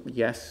 So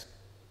yes,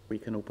 we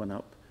can open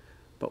up,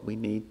 but we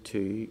need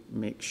to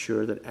make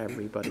sure that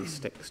everybody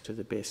sticks to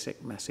the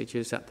basic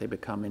messages, that they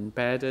become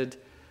embedded,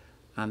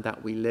 and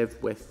that we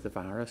live with the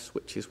virus,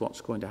 which is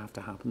what's going to have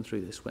to happen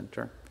through this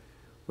winter.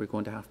 We're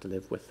going to have to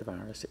live with the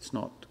virus. It's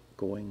not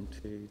going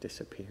to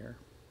disappear.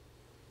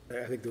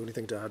 I think the only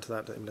thing to add to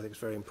that, I think it's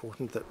very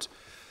important that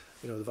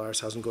the virus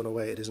hasn't gone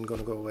away, it isn't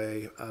going to go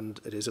away, and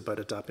it is about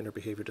adapting our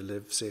behaviour to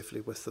live safely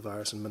with the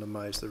virus and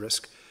minimise the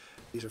risk.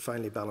 These are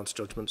finely balanced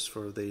judgments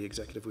for the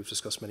executive. We've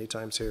discussed many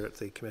times here at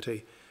the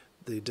committee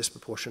the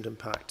disproportionate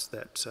impact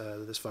that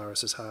this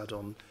virus has had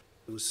on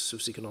those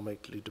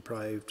socioeconomically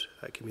deprived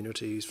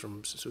communities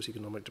from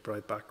socioeconomically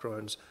deprived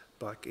backgrounds,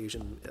 Black,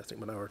 Asian, ethnic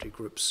minority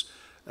groups.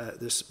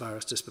 This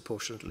virus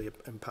disproportionately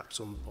impacts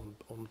on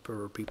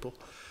poorer people.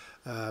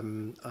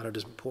 And it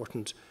is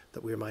important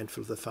that we are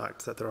mindful of the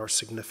fact that there are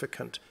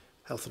significant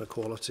health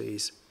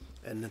inequalities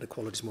and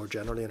inequalities more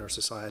generally in our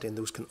society, and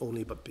those can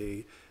only but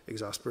be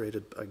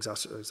exacerbated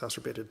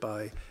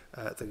by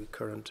the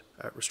current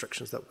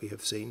restrictions that we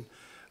have seen.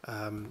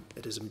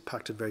 It has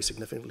impacted very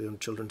significantly on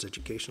children's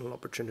educational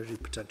opportunities,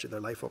 potentially their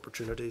life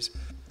opportunities,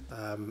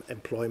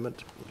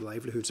 employment,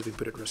 livelihoods have been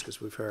put at risk, as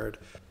we've heard.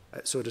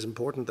 So it is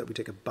important that we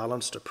take a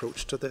balanced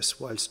approach to this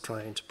whilst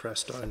trying to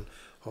press down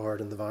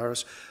hard on the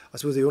virus. I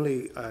suppose the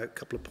only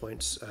couple of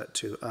points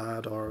to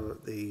add are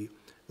the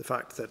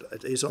fact that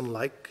it is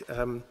unlike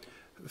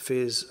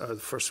phase or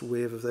the first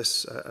wave of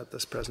this at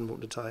this present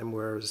moment in time,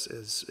 where,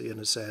 as Ian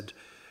has said,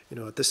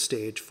 at this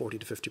stage 40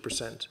 to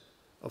 50%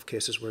 of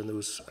cases were in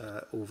those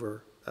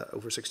over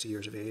 60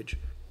 years of age.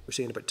 We're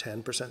seeing about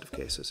 10% of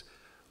cases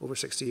over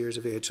 60 years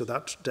of age. So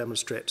that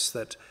demonstrates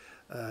that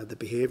the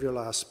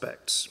behavioural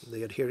aspects,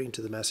 the adhering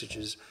to the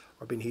messages,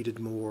 are being heeded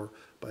more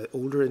by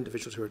older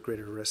individuals who are at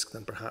greater risk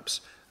than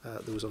perhaps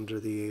those under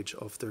the age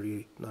of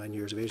 39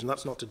 years of age. And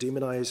that's not to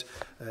demonise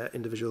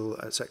individual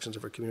sections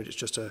of our community. It's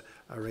just a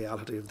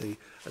reality of the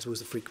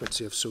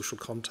frequency of social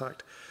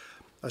contact.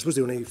 I suppose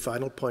the only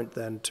final point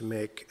then to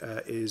make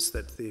is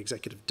that the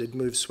executive did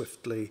move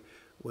swiftly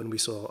when we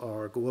saw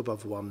R go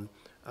above 1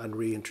 and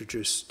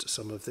reintroduced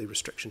some of the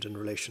restrictions in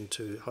relation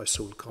to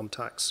household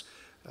contacts,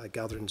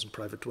 gatherings in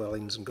private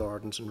dwellings and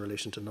gardens in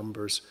relation to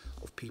numbers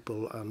of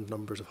people and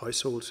numbers of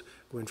households,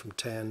 going from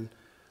 10,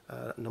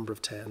 number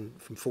of 10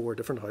 from 4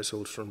 different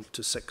households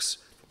to 6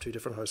 from 2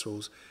 different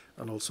households,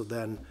 and also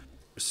then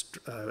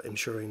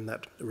ensuring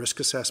that risk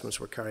assessments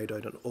were carried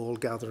out on all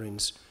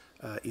gatherings,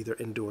 either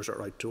indoors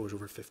or outdoors,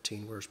 over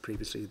 15, whereas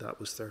previously that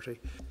was 30.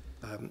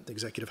 The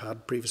executive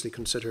had previously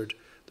considered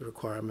the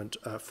requirement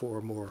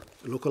for more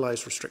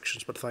localised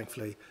restrictions, but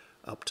thankfully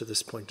up to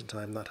this point in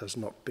time that has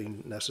not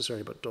been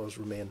necessary, but does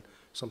remain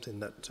something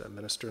that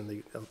Minister and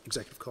the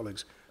executive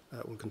colleagues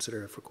will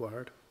consider if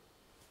required.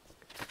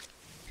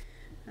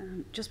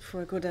 Just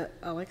before I go to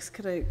Alex,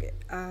 could I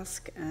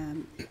ask,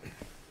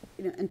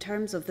 in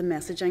terms of the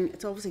messaging,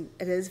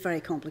 it is very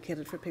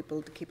complicated for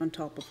people to keep on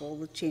top of all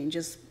the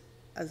changes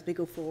as we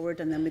go forward,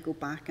 and then we go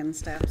back in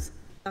steps.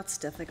 That's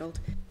difficult.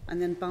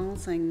 And then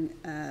balancing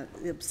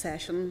the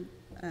obsession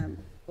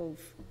of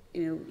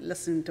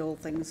listening to all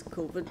things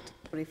COVID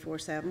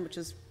 24/7, which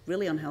is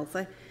really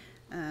unhealthy.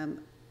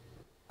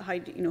 How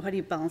do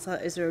you balance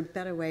that? Is there a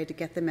better way to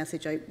get the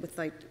message out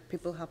without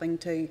people having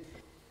to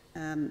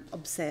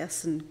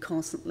obsess and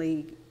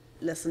constantly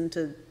listen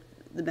to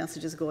the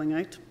messages going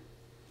out?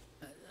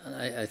 And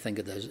I think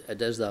it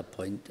is that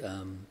point,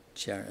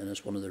 Chair, and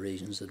it's one of the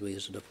reasons that we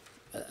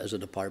as a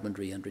department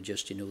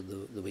reintroduced,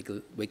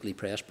 the weekly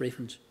press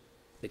briefings,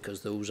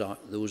 because those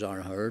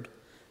are heard.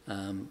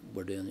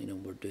 We're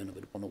doing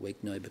about one a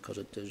week now because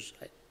it is.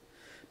 I'm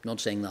not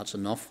saying that's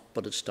enough,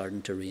 but it's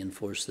starting to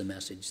reinforce the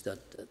message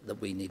that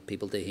we need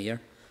people to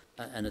hear,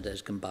 and it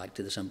does come back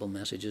to the simple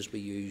messages we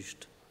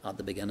used at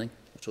the beginning: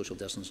 social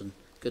distancing,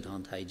 good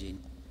hand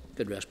hygiene,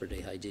 good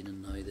respiratory hygiene,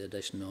 and now the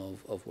addition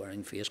of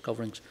wearing face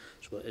coverings.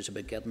 So it's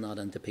about getting that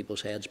into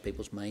people's heads,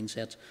 people's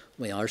mindsets.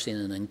 We are seeing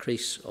an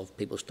increase of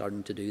people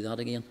starting to do that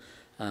again.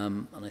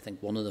 And I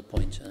think one of the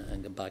points,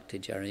 and get back to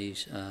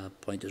Jerry's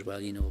point as well,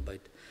 about,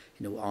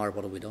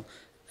 what have we done?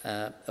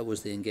 It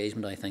was the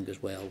engagement, I think,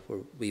 as well, where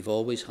we've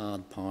always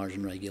had powers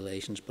and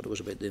regulations, but it was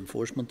about the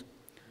enforcement.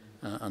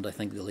 And I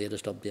think the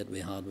latest update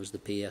we had was the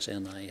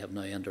PSNI have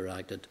now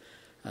interacted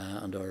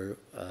and are,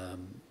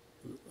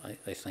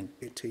 I think,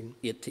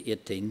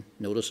 18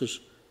 notices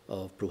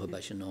of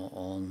prohibition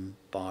on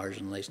bars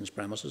and licensed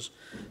premises.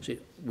 So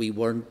we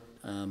weren't.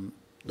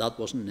 That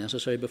wasn't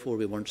necessary before.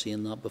 We weren't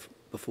seeing that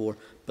before,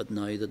 but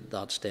now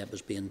that step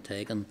is being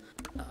taken,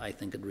 I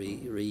think it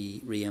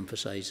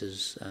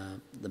re-emphasises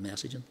the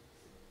messaging.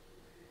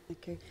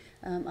 Thank you.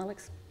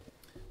 Alex?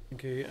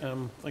 Thank you.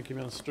 Thank you,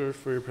 Minister,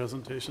 for your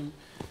presentation,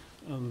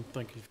 and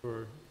thank you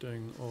for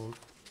doing all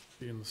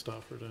you and the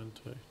staff are doing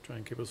to try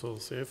and keep us all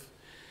safe.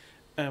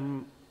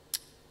 One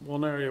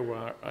area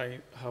where I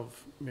have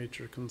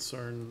major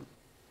concern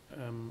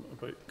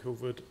about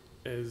COVID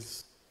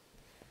is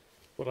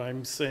what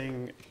I'm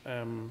seeing.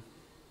 I'm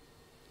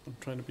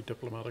trying to be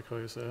diplomatic how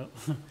you say it.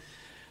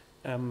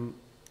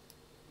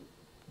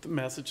 The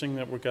messaging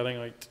that we're getting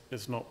out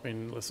is not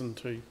being listened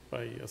to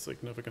by a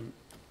significant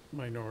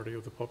minority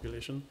of the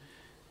population.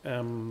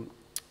 And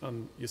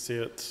you see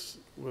it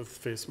with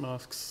face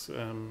masks.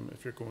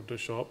 If you're going to a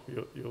shop,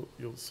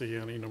 you'll see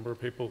any number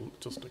of people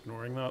just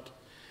ignoring that.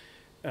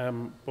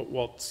 But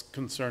what's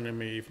concerning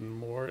me even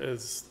more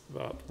is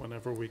that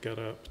whenever we get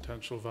a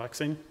potential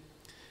vaccine,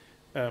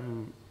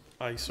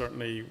 I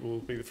certainly will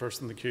be the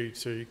first in the queue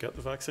to get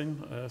the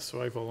vaccine,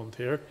 so I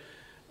volunteer.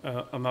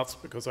 And that's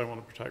because I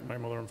want to protect my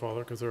mother and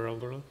father because they're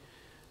elderly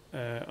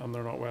and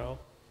they're not well.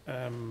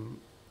 And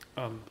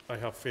I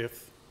have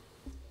faith.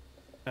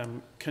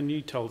 Can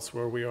you tell us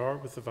where we are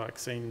with the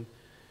vaccine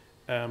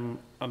and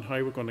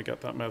how we're going to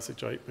get that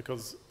message out?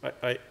 Because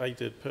I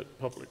did put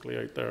publicly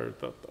out there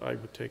that I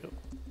would take it.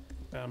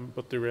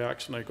 But the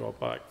reaction I got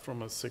back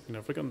from a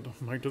significant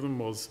amount of them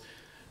was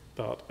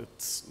that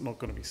it's not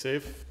going to be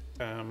safe.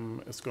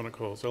 It's going to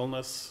cause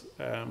illness.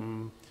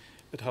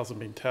 It hasn't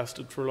been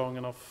tested for long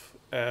enough,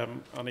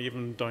 and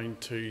even down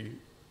to,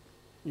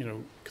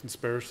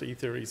 conspiracy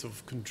theories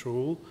of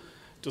control.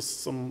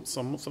 Just some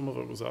of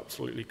it was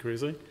absolutely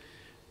crazy.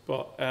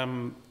 But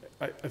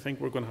I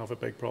think we're going to have a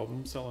big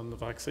problem selling the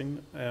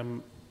vaccine.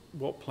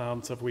 What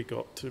plans have we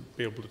got to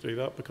be able to do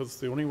that? Because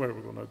the only way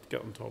we're going to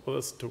get on top of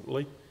this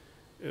totally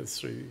is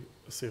through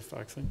a safe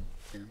vaccine.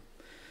 Yeah.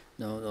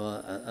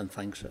 No, and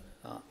thanks,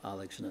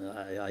 Alex.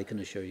 And I can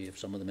assure you, if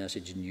some of the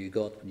messaging you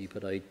got when you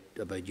put out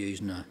about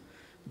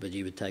but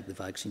you would take the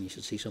vaccine, you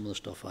should see some of the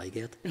stuff I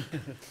get.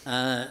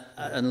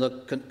 And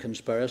look,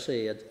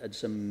 conspiracy,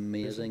 it's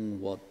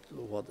amazing what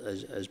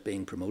is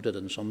being promoted,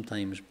 and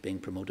sometimes being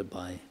promoted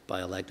by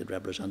elected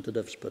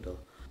representatives. But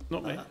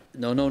not me.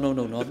 No,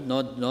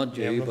 not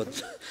you.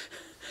 But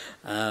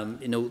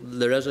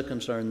there is a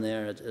concern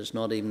there. It's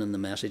not even in the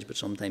message, but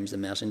sometimes the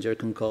messenger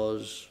can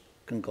cause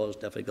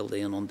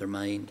difficulty and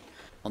undermine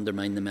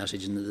the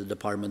message that the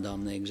department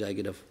and the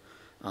executive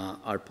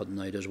are putting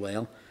out as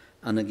well.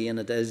 And again,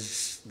 it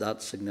is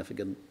that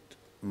significant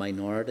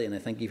minority, and I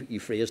think you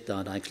phrased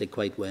that actually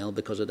quite well,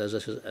 because it is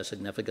a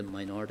significant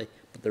minority,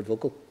 but they're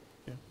vocal.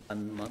 Yeah.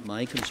 And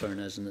my concern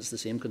is, and it's the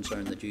same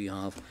concern that you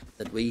have,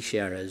 that we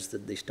share, is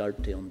that they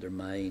start to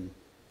undermine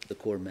the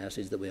core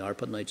message that we are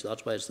putting out. So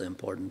that's why it's the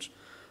importance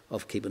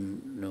of keeping,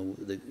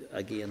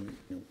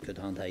 good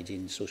hand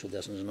hygiene, social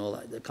distance and all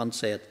that.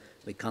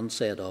 We can't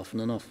say it often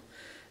enough.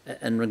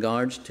 In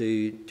regards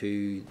to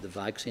the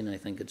vaccine, I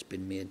think it's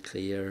been made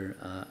clear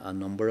a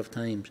number of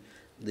times,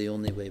 the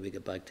only way we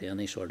get back to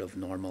any sort of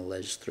normal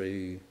is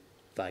through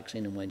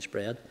vaccine and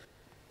widespread.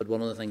 But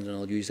one of the things, and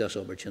I'll use this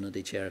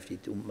opportunity, Chair, if you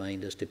don't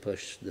mind, is to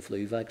push the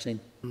flu vaccine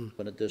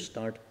when it does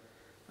start,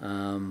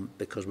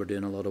 because we're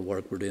doing a lot of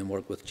work. We're doing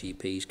work with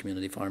GPs,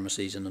 community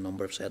pharmacies in a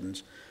number of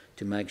settings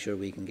to make sure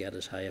we can get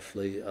as high a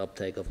flu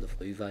uptake of the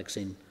flu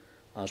vaccine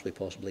as we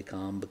possibly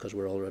can, because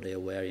we're already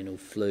aware,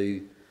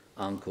 flu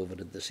and COVID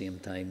at the same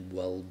time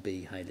will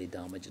be highly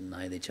damaging and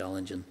highly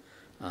challenging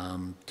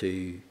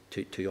to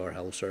our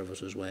health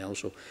service as well.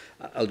 So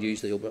I'll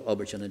use the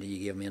opportunity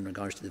you gave me in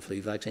regards to the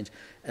flu vaccines.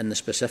 And the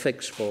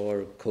specifics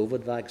for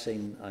COVID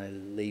vaccine, I'll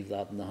leave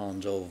that in the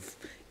hands of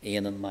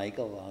Ian and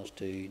Michael as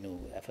to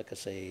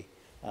efficacy,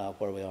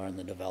 where we are in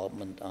the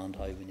development and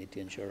how we need to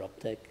ensure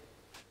uptake.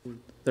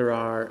 There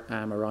are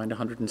around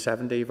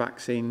 170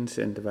 vaccines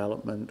in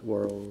development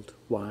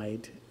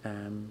worldwide,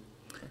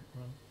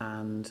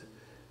 and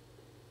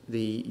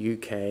the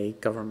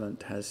UK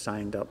government has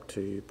signed up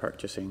to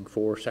purchasing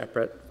 4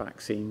 separate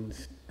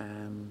vaccines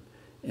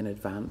in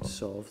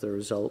advance of the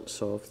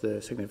results of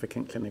the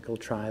significant clinical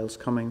trials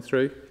coming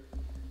through.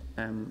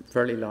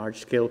 fairly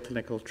large-scale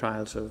clinical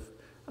trials of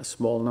a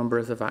small number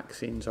of the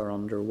vaccines are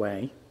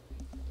underway,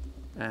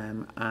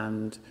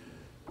 and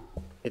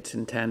it's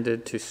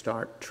intended to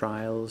start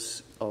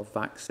trials of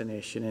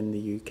vaccination in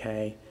the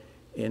UK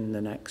in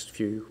the next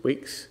few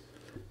weeks.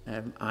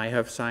 I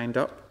have signed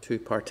up to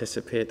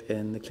participate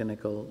in the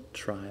clinical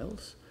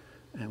trials,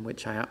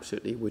 which I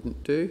absolutely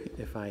wouldn't do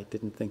if I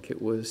didn't think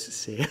it was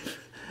safe.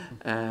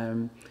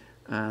 And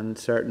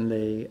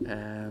certainly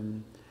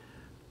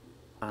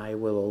I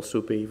will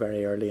also be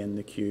very early in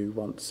the queue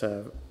once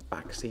a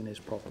vaccine is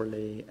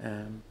properly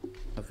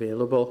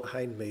available.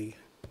 Behind me.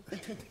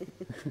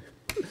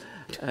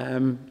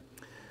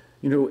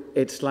 You know,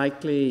 it's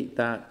likely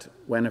that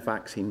when a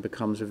vaccine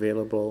becomes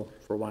available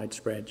for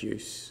widespread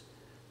use,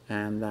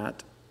 and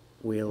that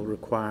we'll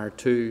require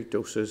 2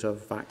 doses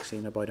of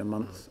vaccine about a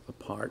month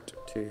apart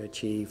to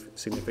achieve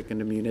significant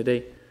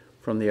immunity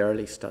from the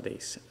early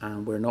studies,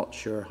 and we're not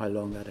sure how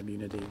long that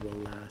immunity will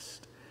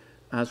last,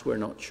 as we're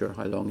not sure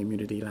how long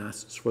immunity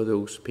lasts for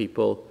those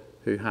people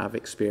who have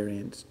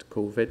experienced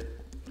COVID.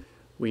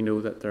 We know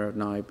that there have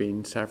now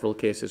been several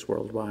cases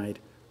worldwide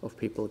of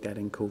people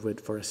getting COVID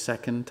for a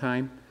second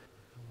time,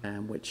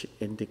 which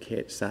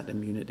indicates that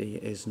immunity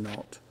is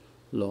not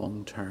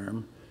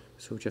long-term.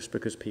 So just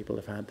because people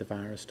have had the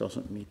virus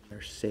doesn't mean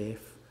they're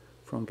safe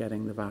from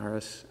getting the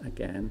virus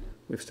again.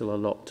 We've still a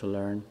lot to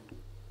learn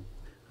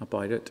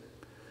about it.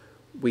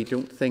 We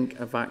don't think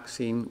a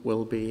vaccine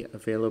will be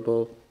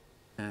available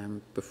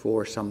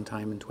before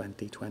sometime in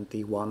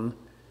 2021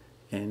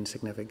 in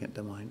significant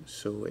amounts.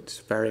 So it's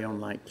very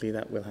unlikely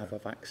that we'll have a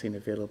vaccine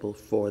available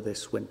for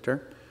this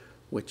winter,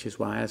 which is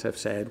why, as I've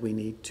said, we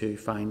need to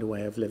find a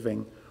way of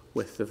living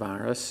with the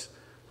virus,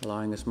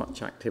 allowing as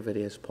much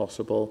activity as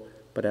possible,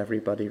 but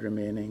everybody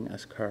remaining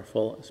as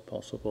careful as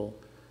possible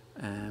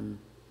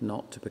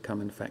not to become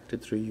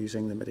infected through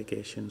using the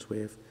mitigations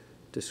we've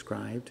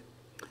described.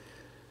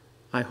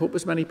 I hope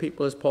as many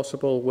people as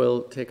possible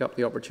will take up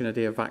the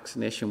opportunity of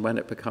vaccination when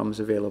it becomes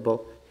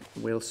available.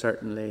 We'll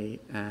certainly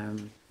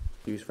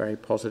use very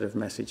positive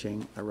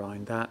messaging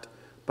around that,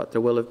 but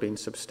there will have been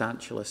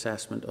substantial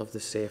assessment of the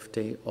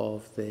safety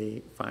of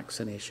the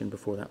vaccination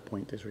before that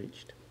point is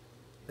reached.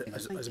 I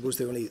suppose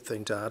the only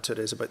thing to add to it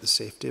is about the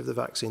safety of the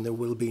vaccine. There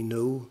will be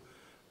no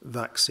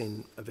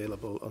vaccine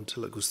available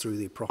until it goes through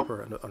the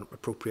proper and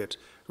appropriate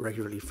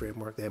regulatory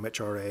framework, the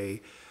MHRA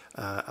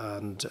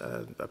and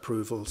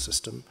approval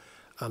system,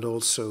 and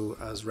also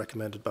as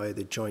recommended by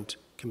the Joint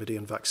Committee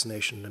on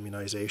Vaccination and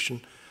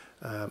Immunisation,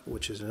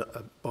 which is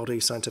a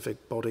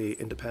scientific body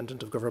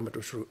independent of government,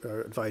 which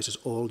advises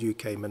all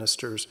UK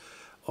ministers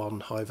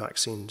on how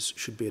vaccines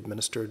should be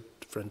administered,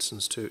 for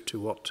instance, to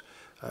what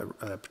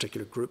a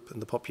particular group in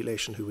the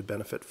population who would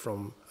benefit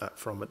from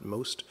it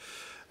most.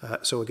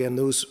 So again,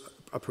 those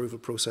approval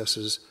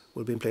processes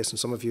will be in place, and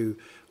some of you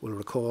will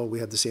recall we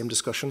had the same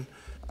discussion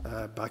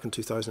back in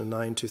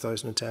 2009,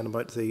 2010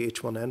 about the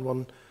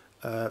H1N1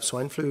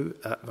 swine flu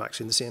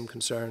vaccine, the same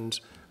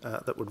concerns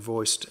that were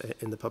voiced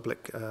in the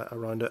public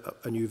around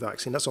a new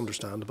vaccine. That's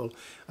understandable,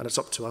 and it's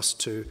up to us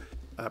to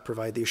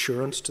provide the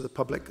assurance to the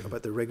public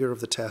about the rigour of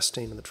the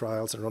testing and the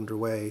trials that are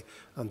underway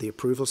and the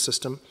approval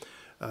system.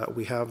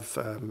 We have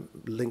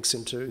links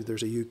into,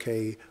 there's a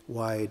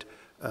UK-wide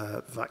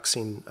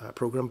vaccine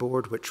programme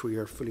board, which we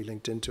are fully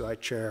linked into. I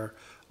chair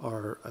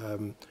our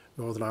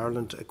Northern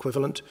Ireland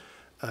equivalent,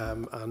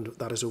 and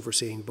that is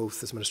overseeing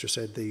both, as the Minister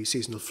said, the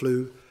seasonal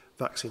flu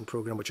vaccine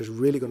programme, which is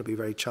really going to be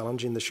very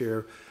challenging this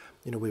year.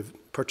 You know, we've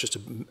purchased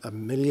a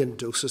million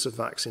doses of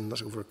vaccine.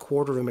 That's over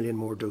 250,000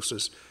 more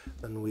doses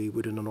than we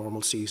would in a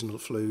normal seasonal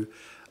flu.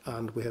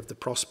 And we have the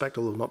prospect,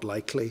 although not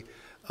likely,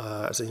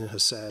 as Ian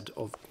has said,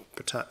 of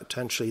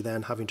potentially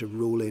then having to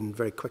roll in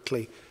very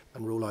quickly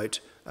and roll out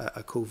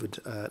a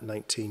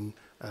COVID-19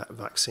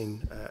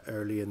 vaccine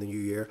early in the new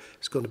year.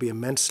 It's going to be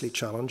immensely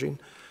challenging.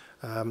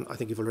 I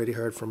think you've already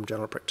heard from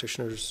general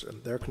practitioners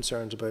their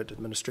concerns about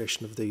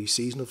administration of the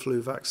seasonal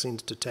flu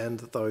vaccines to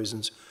tens of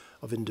thousands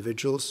of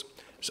individuals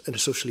in a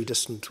socially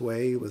distant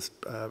way with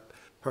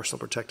personal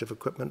protective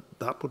equipment.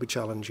 That will be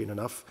challenging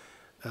enough.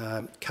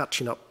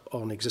 Catching up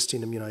on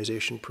existing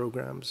immunisation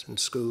programmes in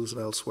schools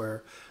and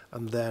elsewhere,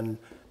 and then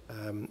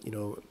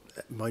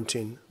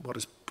mounting what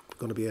is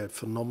going to be a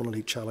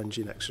phenomenally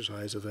challenging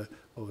exercise of a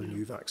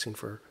new vaccine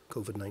for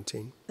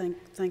COVID-19.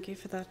 Thank you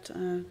for that,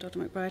 Dr.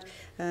 McBride.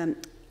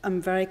 I'm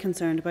very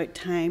concerned about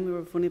time.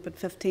 We've only about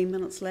 15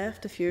 minutes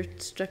left if you're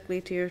strictly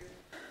to your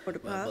quarter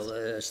past. Well,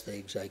 it's the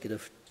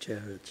executive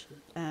chair.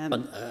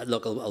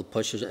 Look, I'll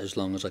push as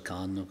long as I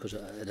can, because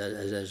it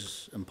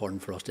is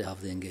important for us to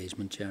have the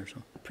engagement, Chair.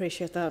 So.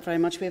 Appreciate that very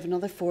much. We have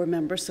another 4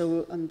 members,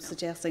 so I'm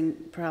suggesting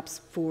perhaps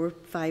 4 or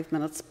 5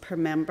 minutes per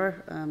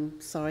member.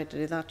 Sorry to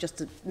do that, just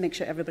to make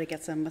sure everybody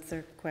gets in with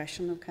their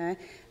question, okay?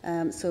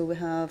 So we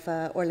have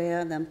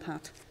Orlea and then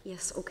Pat.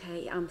 Yes,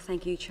 okay.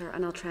 Thank you, Chair,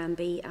 and I'll try and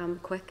be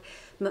quick.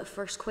 My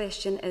first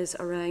question is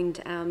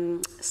around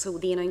so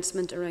the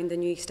announcement around the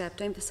new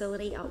step-down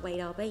facility at White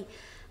Abbey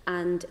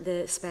and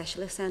the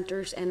specialist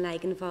centres in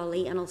Lagan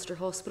Valley and Ulster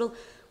Hospital.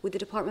 Would the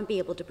department be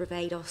able to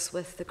provide us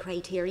with the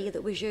criteria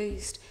that was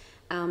used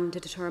to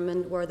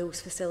determine where those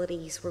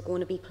facilities were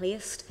going to be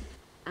placed.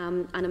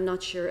 And I'm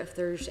not sure if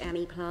there's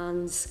any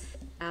plans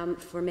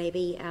for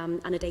maybe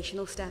an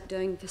additional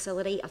step-down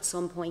facility at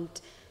some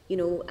point, you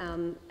know,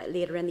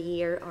 later in the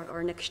year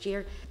or next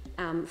year,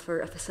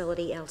 for a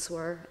facility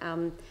elsewhere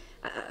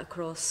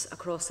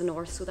across the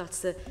north. So that's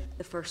the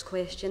first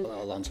question.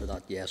 Well, I'll answer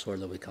that yes, or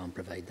that we can't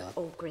provide that.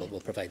 Oh, great. But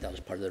we'll provide that as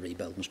part of the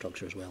rebuilding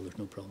structure as well. There's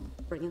no problem.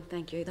 Brilliant,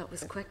 thank you. That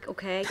was quick.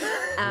 Okay.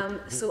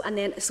 So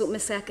my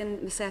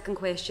second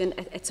question,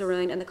 it's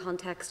around in the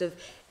context of,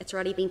 it's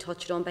already been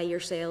touched on by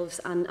yourselves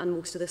and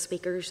most of the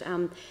speakers,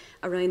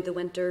 around the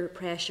winter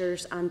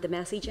pressures and the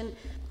messaging.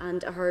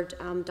 And I heard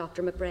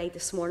Dr. McBride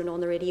this morning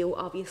on the radio.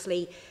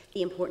 Obviously,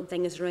 the important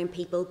thing is around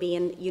people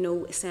being, you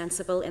know,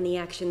 sensible in the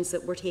actions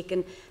that we're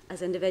taking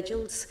as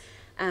individuals,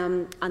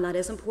 and that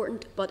is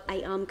important. But I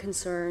am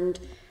concerned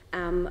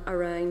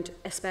around,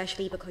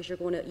 especially because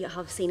you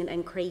have seen an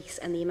increase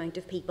in the amount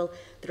of people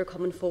that are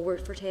coming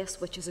forward for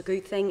tests, which is a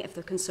good thing if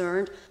they're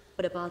concerned,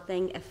 but a bad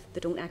thing if they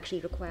don't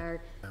actually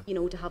require, you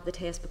know, to have the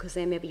test, because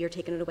then maybe you're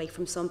taking it away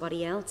from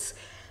somebody else.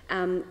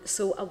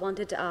 So I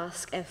wanted to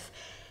ask,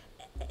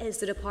 is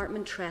the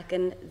department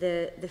tracking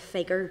the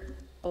figure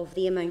of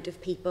the amount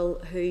of people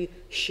who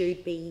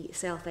should be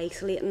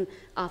self-isolating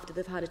after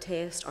they've had a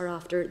test or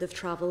after they've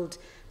travelled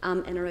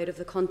in or out of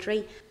the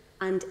country?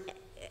 And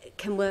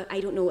can we, I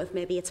don't know if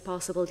maybe it's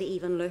possible to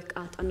even look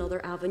at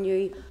another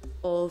avenue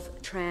of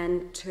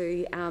trying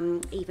to,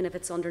 even if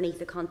it's underneath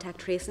the contact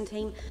tracing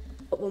team,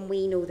 but when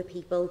we know the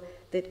people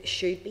that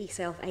should be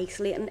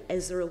self-isolating,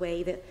 is there a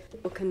way that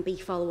we can be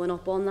following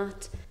up on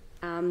that?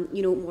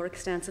 You know, more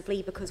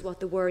extensively, because what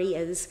the worry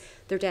is,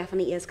 there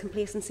definitely is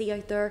complacency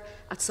out there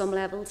at some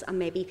levels, and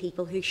maybe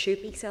people who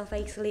should be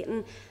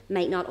self-isolating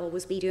might not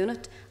always be doing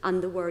it.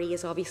 And the worry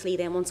is obviously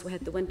then once we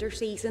hit the winter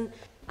season,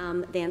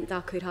 then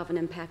that could have an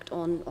impact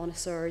on a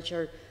surge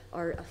or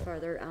a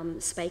further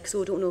spike.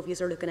 So I don't know if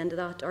you are looking into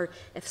that or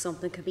if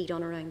something could be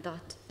done around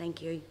that.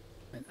 Thank you.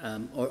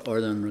 Or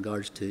in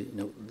regards to, you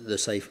know, the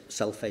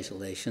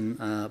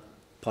self-isolation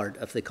part,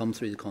 if they come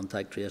through the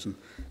contact tracing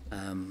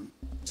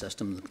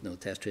system, you know,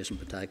 test, trace and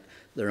protect,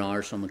 there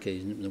are some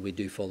occasions, you know, we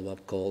do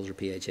follow-up calls, or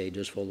PHA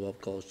does follow-up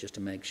calls just to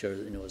make sure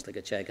that, you know, it's like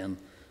a check-in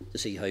to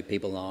see how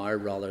people are,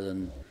 rather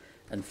than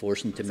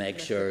enforcing to make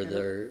sure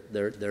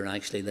they're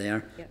actually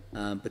there.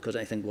 Yep. Because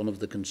I think one of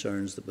the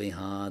concerns that we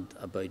had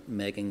about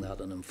making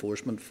that an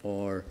enforcement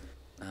for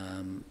you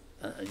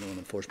know, an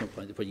enforcement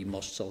point where you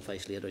must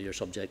self-isolate or you're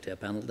subject to a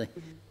penalty,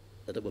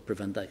 that it would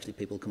prevent actually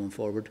people coming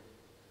forward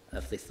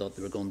if they thought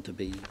they were going to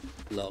be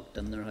locked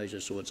in their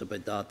houses. So it's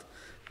about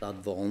that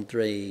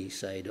voluntary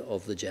side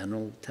of the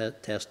general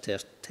test,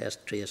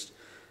 trace.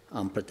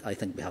 I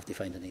think we have to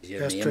find an easier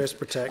name. Test, trace,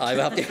 protect. I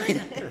have to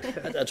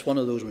find it's one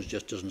of those ones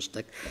just doesn't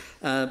stick.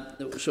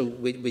 So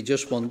we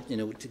just want, you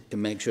know, to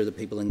make sure that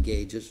people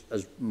engage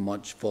as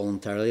much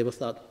voluntarily with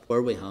that.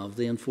 Where we have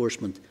the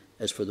enforcement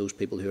is for those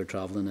people who are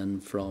travelling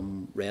in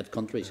from red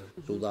countries.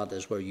 So that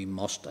is where you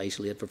must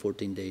isolate for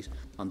 14 days,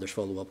 and there's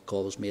follow-up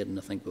calls made. And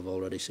I think we've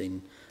already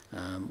seen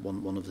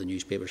one of the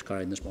newspapers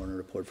carrying this morning a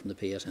report from the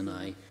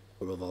PSNI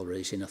where we've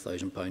already seen a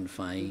 £1,000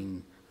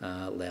 fine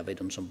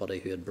levied on somebody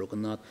who had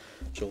broken that.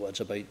 So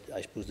it's about,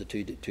 I suppose, the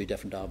two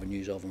different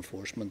avenues of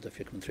enforcement. If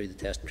you're coming through the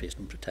test, trace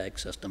and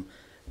protect system,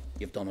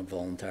 you've done it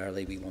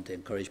voluntarily. We want to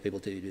encourage people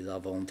to do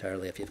that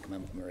voluntarily. If you've come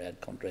in from a red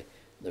country,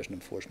 there's an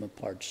enforcement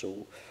part.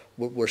 So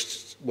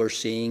we're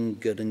seeing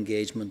good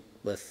engagement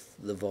with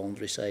the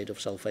voluntary side of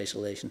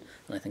self-isolation,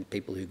 and I think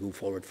people who go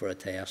forward for a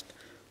test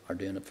are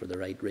doing it for the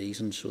right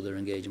reasons, so they're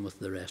engaging with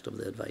the rest of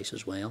the advice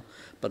as well.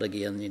 But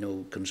again, you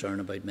know,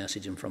 concern about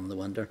messaging from the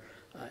winter,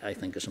 I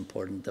think it's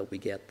important that we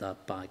get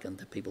that back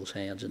into people's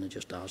heads, and it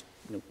just has,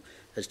 you know,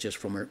 it's just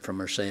from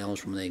ourselves,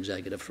 from the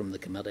executive, from the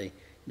committee,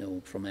 you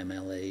know, from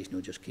MLAs, you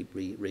know, just keep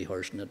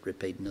rehearsing it,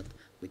 repeating it.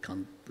 We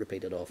can't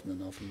repeat it often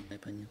enough, in my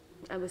opinion.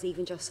 I was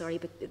even just sorry,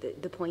 but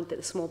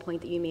the small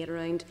point that you made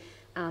around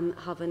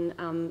having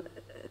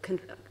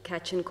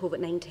catching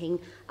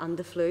COVID-19 and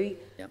the flu,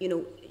 yep. You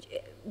know,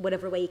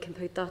 whatever way you can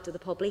put that to the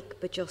public,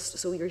 but just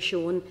so you're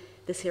showing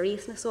the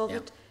seriousness of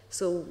yep. it.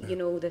 So you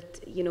know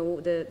that, you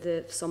know,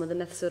 the some of the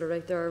myths that are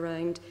out there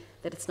around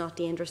that it's not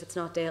dangerous, it's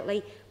not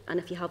deadly, and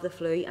if you have the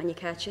flu and you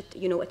catch it,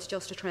 you know, it's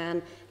just to try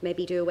and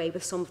maybe do away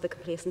with some of the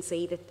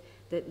complacency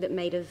that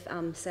might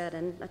have set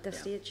in at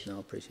this stage. No, I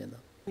appreciate that.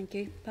 Thank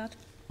you. Pat?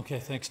 Okay,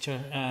 thanks,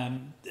 Chair.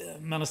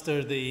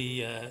 Minister,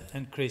 the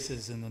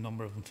increases in the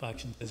number of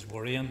infections is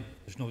worrying.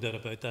 There's no doubt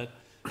about that.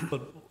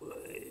 But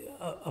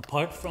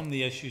apart from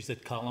the issues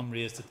that Callum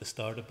raised at the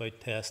start about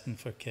testing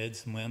for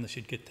kids and when they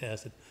should get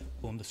tested,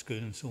 going to school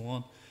and so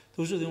on,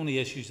 those are the only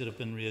issues that have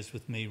been raised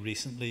with me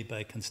recently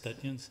by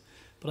constituents.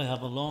 But I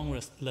have a long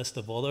list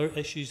of other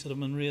issues that have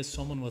been raised.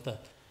 Someone with a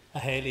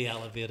highly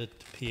elevated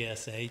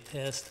PSA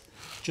test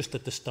just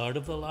at the start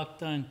of the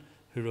lockdown,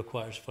 who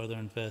requires further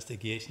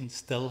investigation,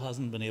 still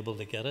hasn't been able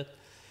to get it.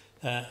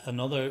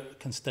 Another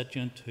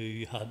constituent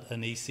who had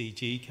an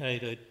ECG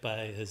carried out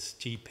by his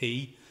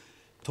GP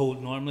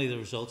told normally the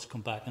results come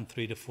back in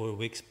 3 to 4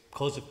 weeks.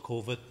 Because of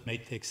COVID, it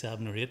might take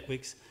 7 or 8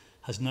 weeks.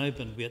 has now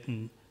been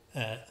waiting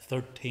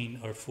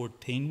 13 or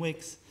 14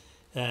 weeks.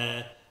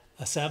 A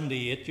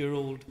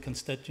 78-year-old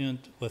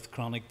constituent with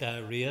chronic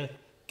diarrhoea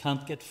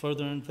can't get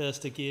further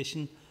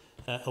investigation.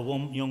 A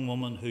young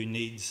woman who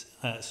needs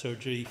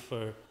surgery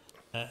for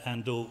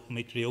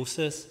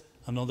endometriosis,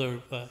 another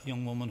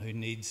young woman who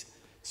needs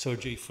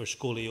surgery for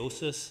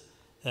scoliosis,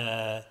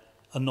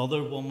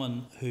 another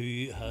woman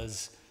who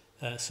has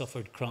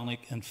suffered chronic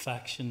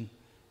infection,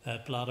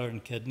 bladder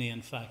and kidney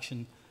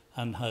infection,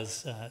 and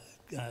has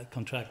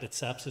contracted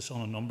sepsis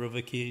on a number of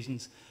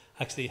occasions,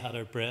 actually had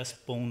her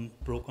breastbone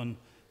broken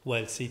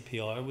while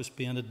CPR was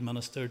being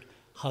administered,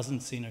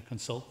 hasn't seen her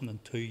consultant in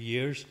 2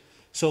 years.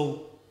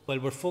 So while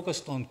we're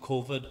focused on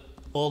COVID,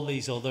 all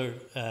these other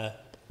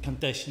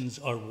conditions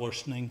are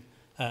worsening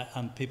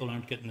and people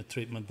aren't getting the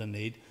treatment they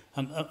need.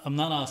 And I'm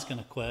not asking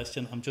a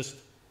question, I'm just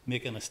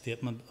making a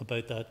statement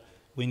about that.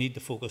 We need to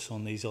focus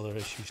on these other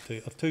issues too.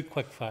 I have 2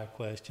 quick fire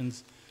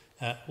questions.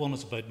 One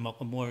is about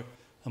Muckamore,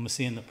 and we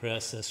see in the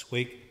press this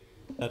week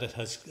that it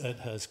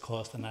has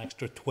cost an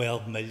extra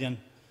 12 million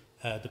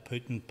to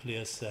put in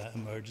place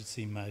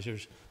emergency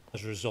measures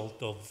as a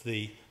result of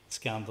the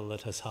scandal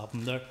that has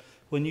happened there.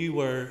 When you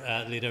were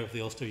leader of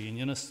the Ulster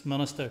Unionist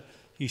Minister,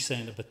 you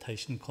signed a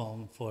petition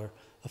calling for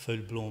a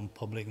full-blown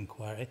public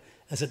inquiry.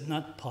 Is it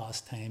not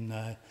past time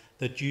now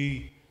that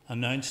you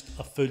announced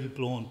a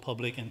full-blown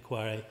public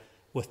inquiry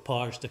with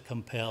powers to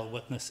compel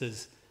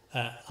witnesses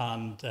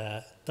and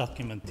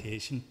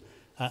documentation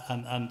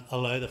and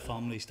allow the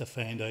families to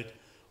find out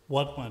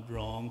what went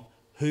wrong,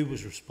 who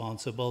was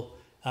responsible,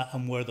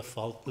 and where the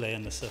fault lay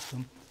in the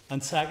system?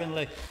 And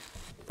secondly,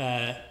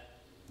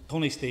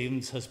 Tony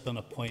Stevens has been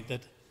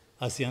appointed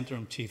as the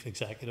interim chief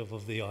executive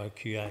of the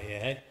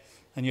RQIA,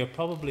 and you're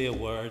probably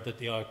aware that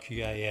the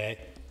RQIA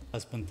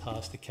has been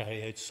tasked to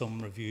carry out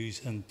some reviews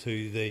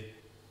into the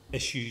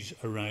issues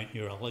around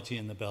urology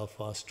in the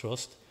Belfast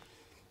Trust.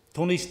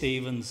 Tony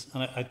Stevens,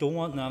 and I don't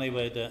want in any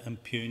way to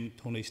impugn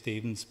Tony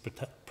Stevens'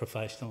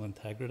 professional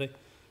integrity,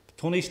 but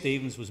Tony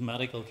Stevens was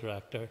medical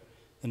director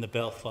in the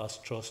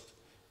Belfast Trust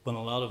when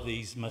a lot of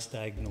these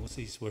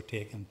misdiagnoses were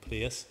taking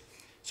place.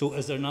 So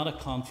is there not a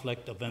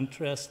conflict of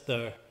interest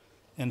there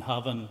in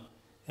having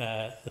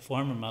the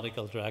former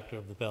medical director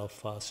of the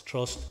Belfast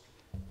Trust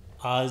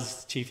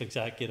as chief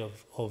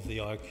executive of the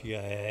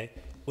RQIA,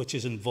 which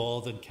is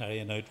involved in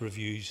carrying out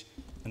reviews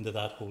into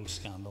that whole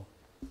scandal?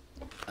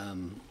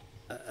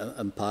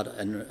 And Pat,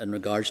 in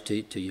regards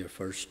to your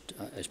first,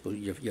 I suppose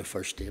your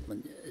first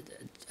statement,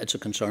 it's a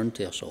concern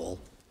to us all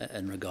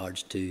in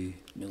regards to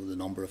the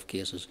number of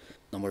cases,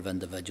 number of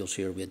individuals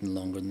who are waiting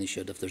longer than they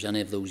should. If there's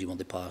any of those you want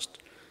to pass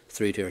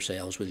through to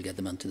ourselves, we'll get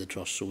them into the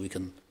trust so we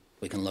can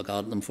look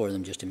at them for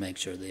them just to make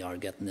sure they are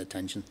getting the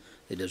attention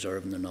they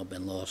deserve and they're not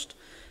being lost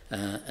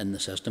in the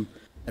system.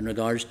 In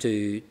regards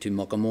to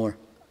Muckamore,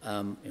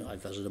 I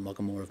visited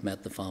Muckamore, I've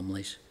met the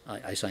families.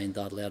 I signed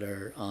that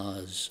letter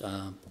as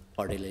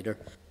party leader.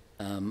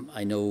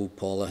 I know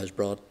Paula has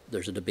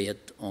there's a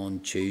debate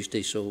on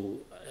Tuesday, so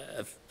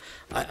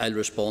I'll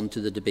respond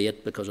to the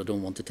debate because I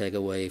don't want to take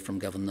away from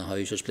giving the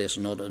House its place.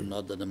 Not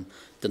that I'm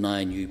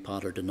denying you,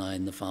 Pat, or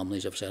denying the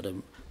families. I've said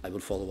I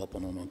would follow up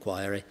on an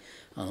inquiry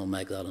and I'll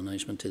make that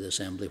announcement to the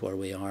Assembly where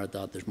we are at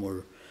that. There's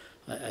more,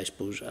 I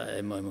suppose,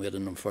 I'm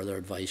waiting on further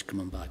advice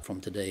coming back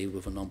from today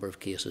with a number of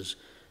cases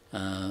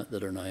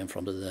that are now in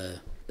front of the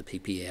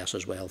PPS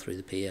as well through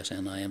the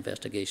PSNI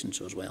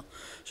investigations as well.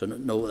 So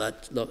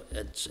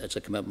it's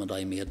a commitment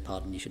I made,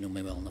 Pat, and you should know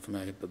me well enough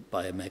now. But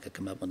by make a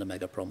commitment, to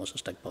make a promise, to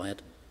stick by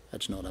it.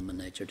 It's not in my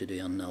nature to do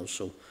anything else.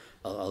 So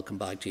I'll come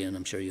back to you, and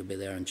I'm sure you'll be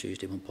there on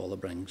Tuesday when Paula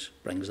brings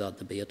that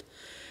debate.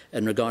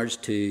 In regards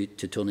to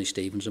Tony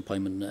Stevens'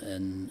 appointment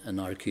in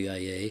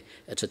RQIA,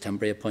 it's a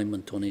temporary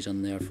appointment. Tony's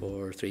in there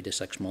for 3 to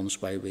 6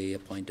 months while we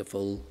appoint a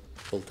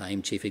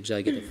full-time chief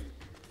executive.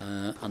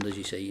 And as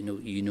you say,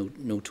 you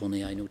know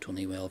Tony. I know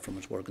Tony well from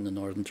his work in the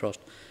Northern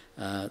Trust.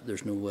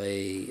 There's no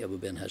way it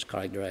would be in his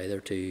character either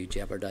to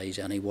jeopardise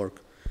any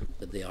work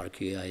that the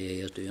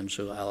RQIA is doing.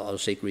 So I'll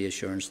seek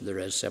reassurance that there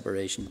is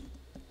separation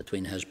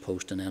between his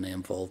post and any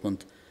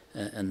involvement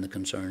in the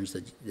concerns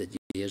that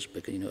he is,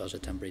 because as a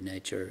temporary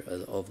nature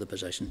of the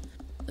position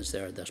is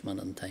there at this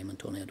moment in time. And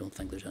Tony, I don't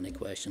think there's any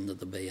question that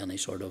there'll be any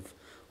sort of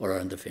or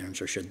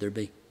interference, or should there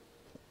be.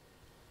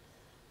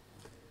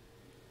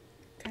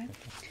 Okay.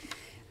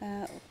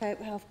 Okay,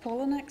 we have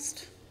Paula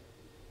next.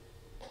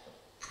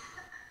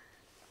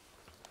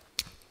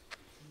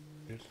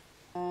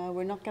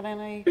 We're not getting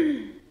any.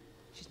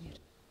 She's muted.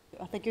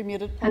 I think you're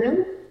muted, Paula. Hello?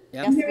 Yep.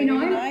 Yes, hear me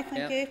now?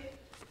 Thank you.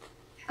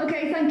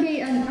 Okay, thank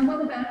you. And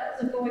one of the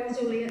benefits of going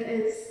so late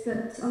is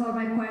that a lot of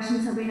my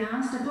questions have been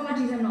asked.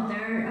 Apologies, I'm not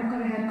there. I've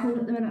got a head cold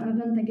at the minute,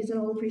 and I don't think you'll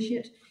all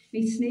appreciate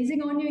me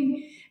sneezing on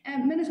you.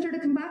 Minister, to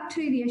come back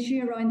to the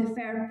issue around the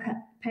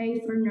fair pay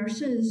for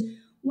nurses,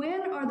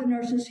 when are the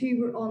nurses who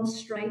were on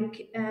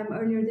strike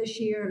earlier this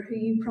year, who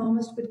you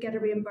promised would get a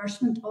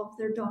reimbursement of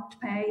their docked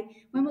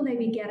pay, when will they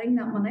be getting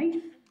that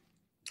money?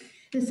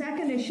 The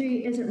second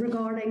issue is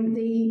regarding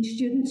the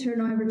students who are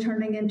now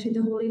returning into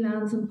the Holy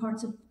Lands and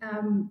parts of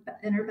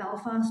inner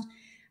Belfast.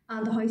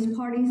 and the house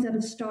parties that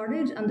have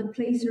started, and the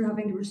police are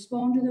having to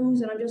respond to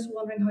those. And I'm just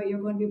wondering how you're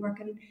going to be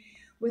working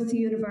with the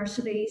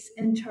universities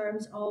in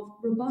terms of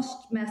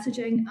robust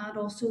messaging and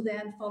also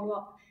then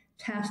follow-up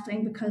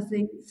testing, because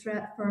the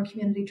threat for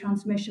community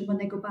transmission when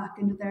they go back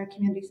into their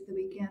communities at the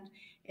weekend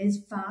is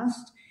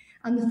vast.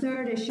 And the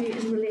third issue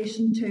is in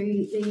relation to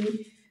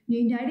the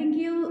new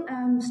Nightingale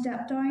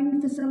step-down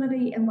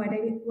facility in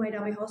White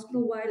Abbey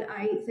Hospital. While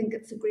I think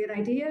it's a great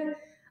idea,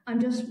 I'm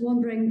just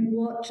wondering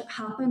what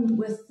happened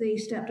with the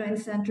step-down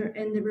centre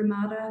in the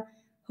Ramada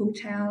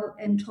Hotel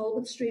in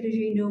Talbot Street. As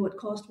you know, it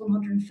cost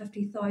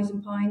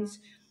 £150,000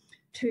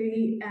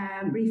 to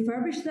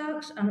refurbish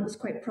that, and it was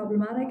quite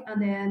problematic,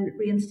 and then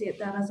reinstate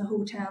that as a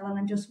hotel. And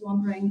I'm just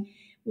wondering,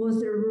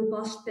 was there a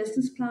robust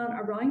business plan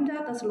around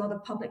that? That's a lot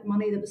of public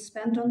money that was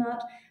spent on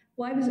that.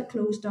 Why was it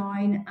closed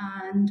down,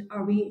 and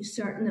are we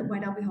certain that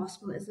White Abbey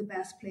Hospital is the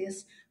best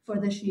place for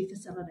this new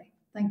facility?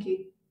 Thank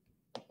you.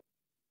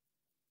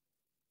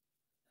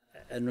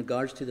 In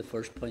regards to the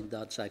first point,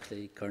 that's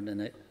actually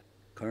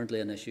currently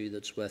an issue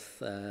that's with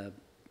the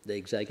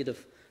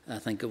executive. I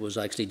think it was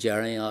actually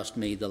Jerry asked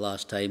me the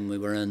last time we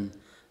were in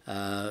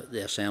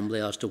the Assembly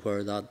as to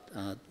where that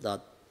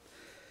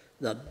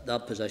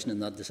position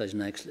and that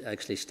decision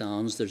actually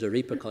stands. There's a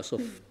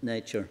repercussive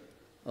nature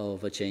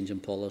of a change in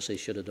policy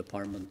should a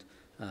department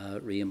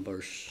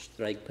reimburse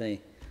strike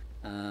pay.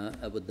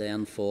 It would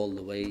then fall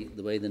the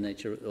way the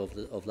nature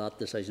of that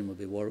decision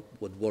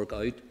would work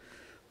out.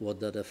 Would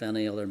that if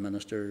any other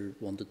minister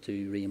wanted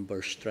to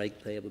reimburse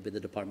strike pay, it would be the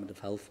Department of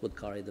Health would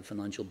carry the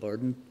financial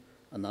burden,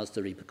 and that's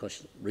the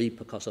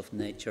repercussive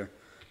nature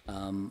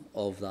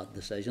of that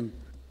decision.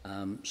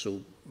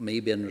 So me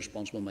being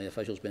responsible, my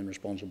officials being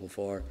responsible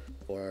for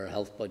our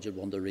health budget,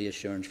 want a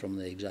reassurance from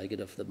the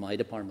executive that my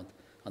department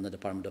and the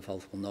Department of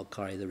Health will not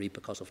carry the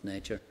repercussive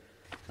nature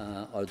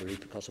or the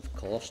repercussive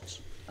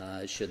costs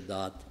should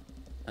that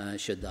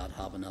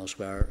happen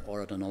elsewhere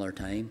or at another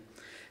time.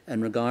 In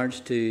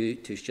regards to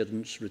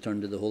students'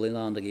 return to the Holy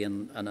Land,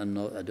 again, and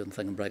I don't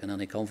think I'm breaking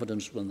any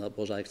confidence when that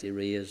was actually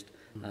raised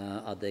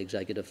at the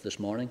executive this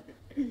morning.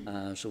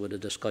 So with a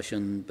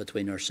discussion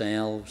between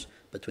ourselves,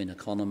 between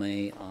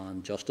economy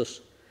and justice,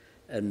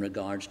 in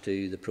regards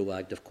to the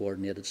proactive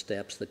coordinated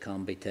steps that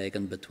can be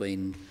taken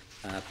between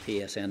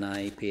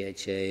PSNI,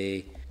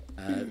 PHA,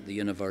 the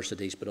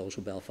universities, but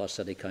also Belfast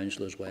City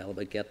Council as well,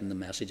 about getting the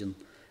messaging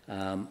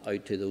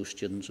out to those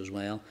students as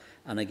well.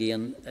 And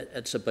again,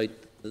 it's about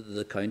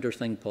the counter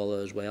thing,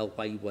 Paula, as well.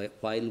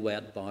 While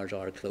wet bars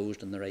are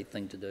closed and the right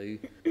thing to do,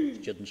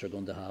 students are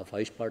going to have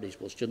house parties.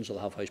 Well, students will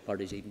have house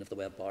parties even if the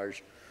wet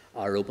bars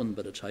are open,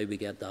 but it's how we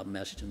get that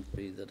messaging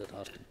through that it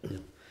has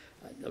to,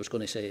 I was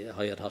going to say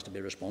how it has to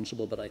be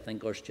responsible, but I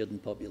think our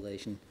student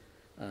population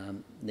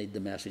need the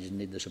message and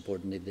need the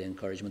support and need the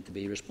encouragement to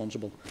be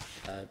responsible.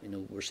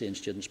 We're seeing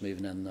students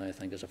moving in now, I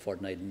think, as a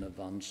fortnight in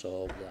advance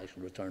of the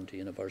actual return to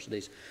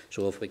universities.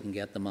 So if we can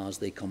get them as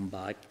they come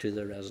back to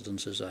their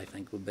residences, I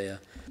think would be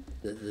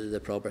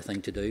the proper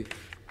thing to do.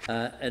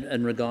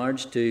 In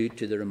regards to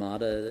the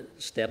Ramada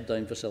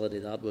step-down facility,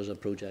 that was a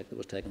project that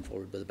was taken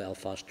forward by the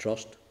Belfast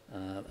Trust.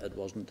 It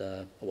wasn't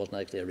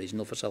actually a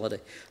regional facility.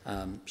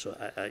 So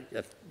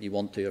if you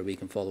want to, or we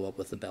can follow up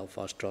with the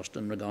Belfast Trust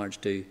in regards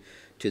to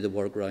the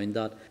work around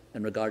that.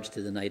 In regards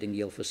to the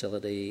Nightingale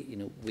facility,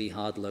 we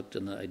had looked,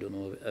 and I don't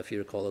know if you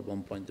recall at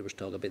one point there was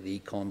talk about the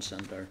Econ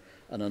Centre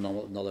and a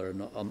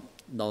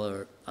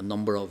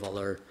number of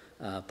other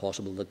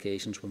possible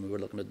locations when we were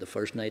looking at the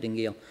first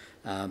Nightingale.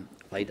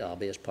 White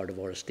Abbey is part of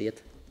our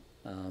estate.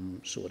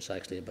 So it's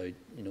actually about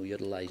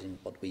utilising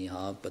what we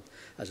have. But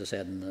as I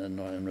said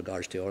in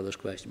regards to Orla's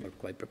question, we're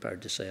quite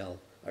prepared to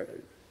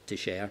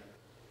share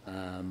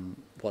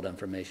what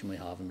information we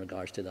have in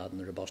regards to that, and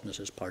the robustness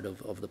is part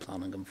of the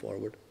planning going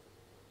forward.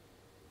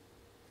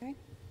 Okay,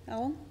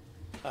 Alan.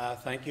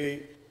 Thank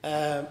you,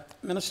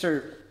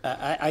 Minister.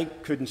 I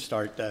couldn't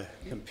start to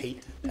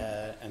compete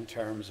in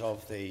terms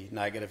of the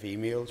negative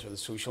emails or the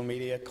social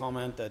media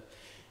comment that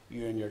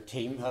you and your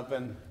team have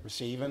been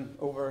receiving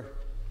over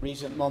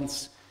recent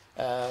months,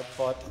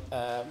 but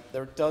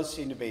there does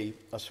seem to be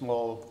a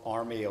small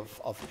army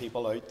of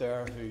people out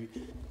there who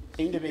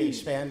seem to be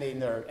spending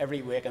their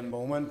every waking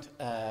moment,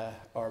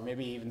 or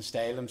maybe even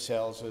style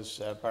themselves as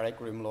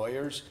barrack room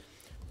lawyers,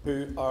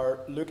 who are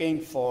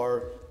looking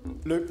for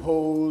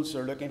loopholes,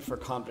 they're looking for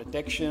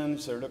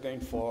contradictions, they're looking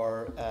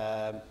for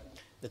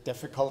the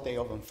difficulty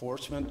of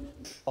enforcement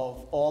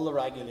of all the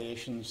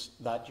regulations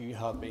that you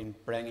have been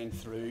bringing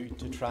through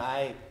to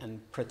try and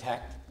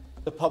protect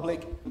the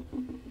public.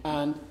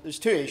 And there's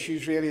two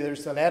issues really.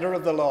 There's the letter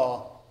of the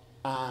law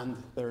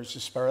and there's the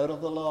spirit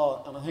of the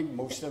law. And I think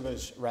most of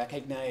us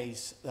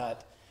recognise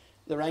that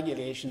the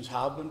regulations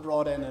have been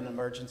brought in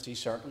emergency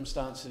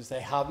circumstances. They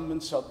haven't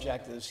been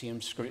subject to the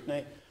same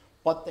scrutiny,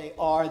 but they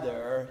are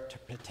there to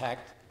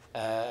protect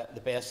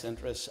the best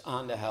interests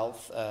and the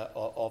health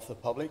of the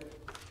public.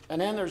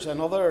 And then there's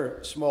another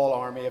small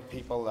army of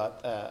people that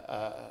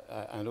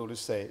I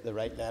noticed they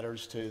write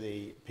letters to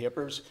the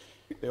papers.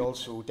 They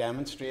also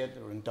demonstrate.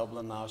 They were in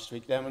Dublin last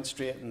week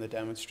demonstrating. They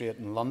demonstrate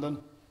in London.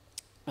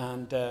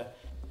 And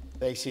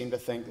they seem to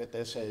think that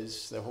this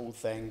is, the whole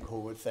thing,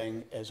 COVID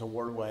thing, is a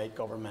worldwide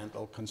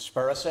governmental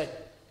conspiracy,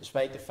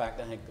 despite the fact,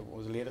 I think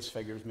the latest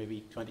figures,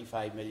 maybe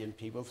 25 million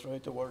people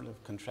throughout the world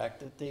have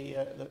contracted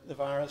the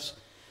virus.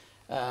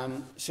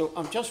 So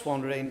I'm just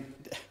wondering,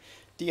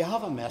 do you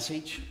have a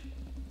message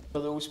for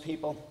those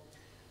people?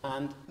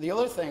 And the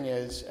other thing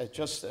is,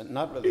 just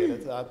not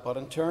related to that, but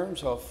in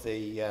terms of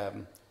the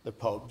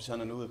pubs,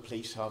 and I know the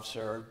police have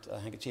served, I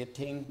think it's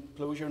 18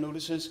 closure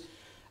notices.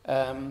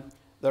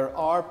 There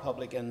are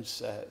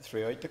publicans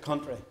throughout the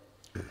country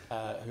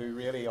who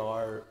really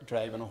are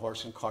driving a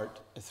horse and cart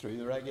through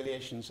the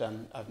regulations,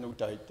 and I've no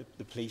doubt that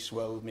the police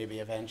will maybe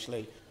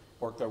eventually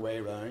work their way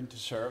around to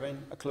serving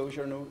a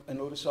closure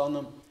notice on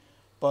them.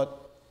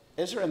 But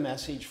is there a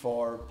message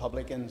for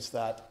publicans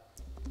that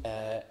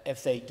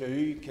if they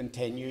do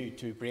continue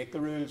to break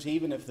the rules,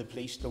 even if the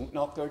police don't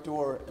knock their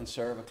door and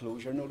serve a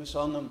closure notice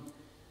on them,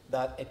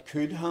 that it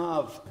could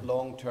have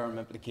long-term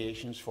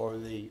implications for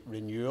the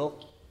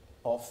renewal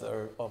of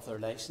their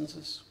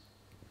licences?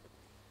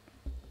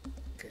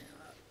 Okay.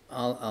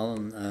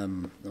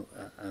 Alan,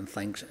 and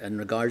thanks. In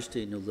regards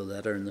to the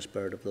letter and the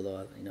spirit of the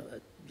law,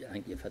 I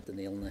think you've hit the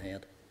nail on the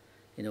head.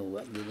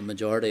 The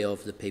majority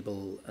of the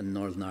people in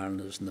Northern Ireland,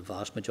 and the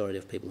vast majority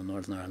of people in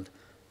Northern Ireland,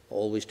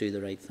 always do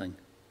the right thing,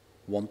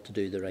 want to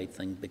do the right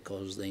thing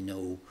because they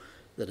know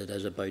that it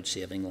is about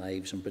saving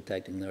lives and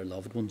protecting their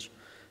loved ones.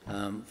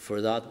 For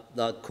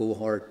that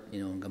cohort,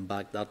 and come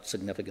back, that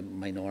significant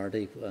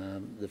minority,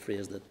 the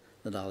phrase that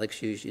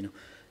Alex used,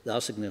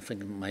 that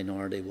significant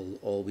minority will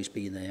always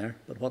be there.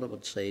 But what I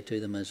would say to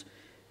them is,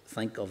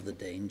 think of the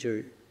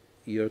danger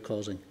you're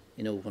causing.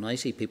 When I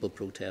see people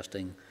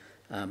protesting,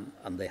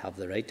 and they have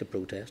the right to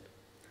protest,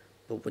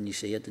 but when you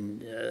see it,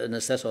 and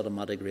it's this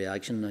automatic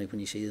reaction now, when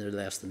you see they're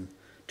less than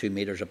 2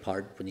 metres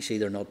apart, when you see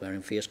they're not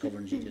wearing face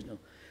coverings, you just know,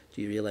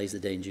 do you realise the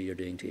danger you're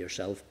doing to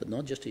yourself, but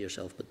not just to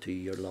yourself, but to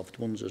your loved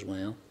ones as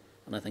well?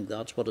 And I think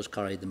that's what has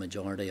carried the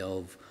majority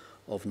of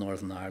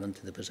Northern Ireland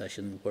to the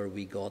position where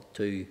we got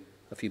to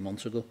a few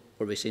months ago,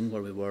 where we seen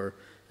where we were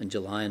in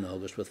July and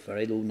August with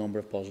very low number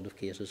of positive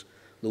cases,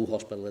 low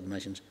hospital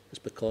admissions. It's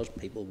because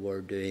people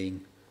were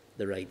doing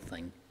the right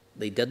thing.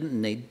 They didn't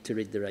need to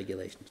read the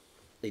regulations.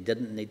 They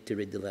didn't need to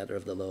read the letter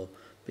of the law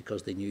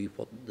because they knew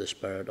what the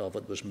spirit of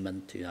it was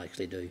meant to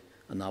actually do,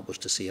 and that was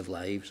to save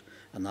lives.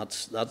 And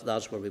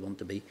that's where we want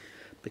to be,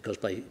 because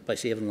by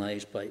saving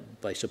lives,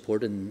 by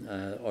supporting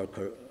our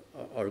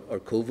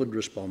COVID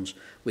response,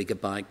 we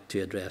get back to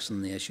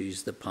addressing the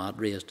issues that Pat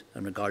raised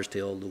in regards to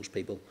all those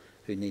people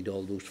who need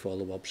all those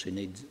follow-ups, who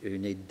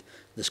need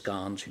the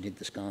scans, who need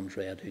the scans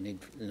read, who need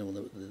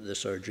the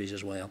surgeries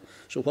as well.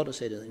 So what I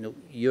say to them,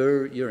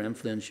 your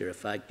influence, your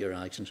effect, your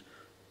actions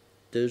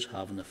does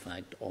have an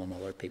effect on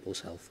other people's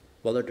health,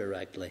 whether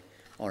directly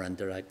or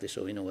indirectly.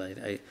 So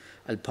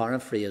I'll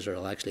paraphrase, or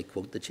I'll actually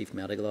quote the Chief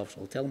Medical Officer.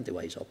 I'll tell them to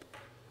wise up.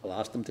 I'll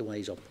ask them to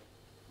wise up.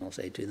 I'll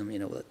say to them,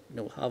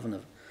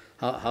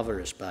 have a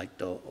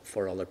respect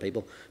for other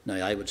people.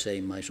 Now, I would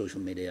say my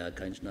social media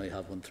accounts now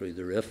have one through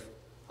the roof,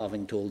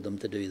 having told them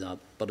to do that,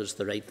 but it's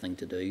the right thing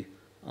to do.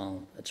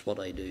 It's what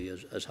I do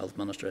as Health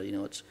Minister.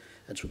 It's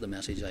the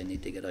message I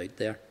need to get out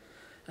there.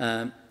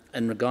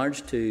 In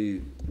regards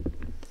to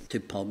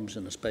pubs,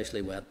 and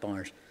especially wet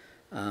bars,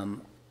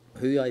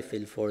 who I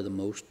feel for the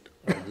most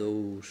are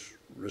those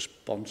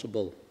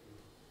responsible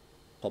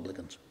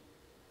publicans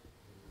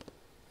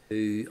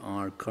who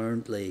are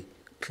currently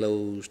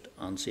closed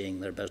and seeing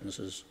their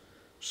businesses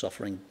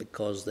suffering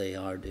because they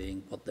are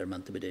doing what they're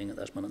meant to be doing at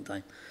this moment in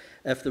time.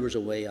 If there was a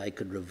way I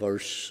could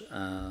reverse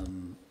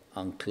and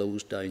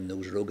close down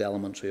those rogue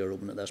elements who are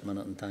open at this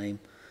minute in time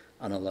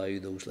and allow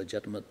those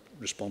legitimate,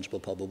 responsible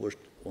pub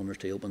owners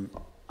to open,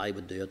 I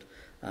would do it.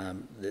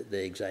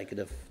 The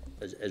executive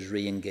is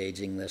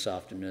re-engaging this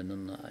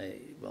afternoon,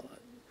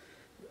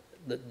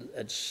 and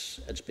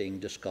it's being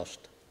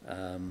discussed.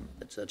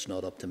 It's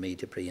not up to me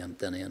to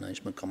preempt any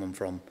announcement coming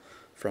from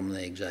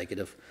the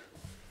executive,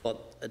 but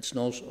it's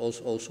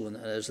also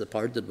as the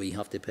part that we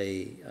have to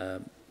pay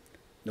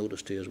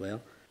notice to as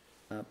well.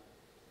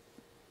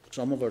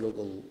 Some of our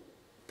local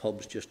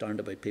pubs just aren't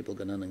about people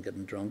going in and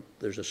getting drunk.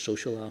 There's a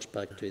social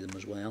aspect to them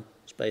as well,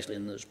 especially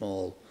in the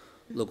small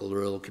local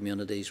rural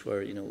communities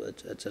where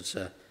it's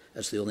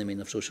the only means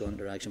of social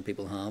interaction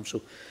people have.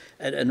 So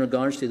in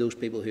regards to those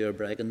people who are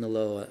breaking the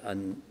law,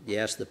 and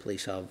yes, the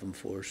police have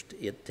enforced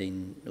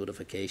 18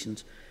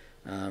 notifications,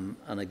 and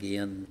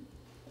again,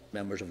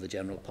 members of the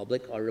general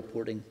public are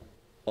reporting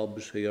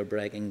pubs who are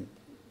breaking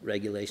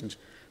regulations.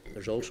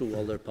 There's also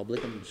other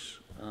publicans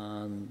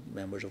and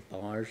members of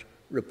bars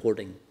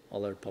reporting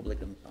other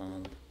publicans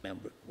and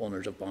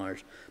owners of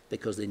bars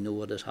because they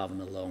know it is having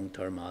a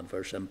long-term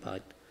adverse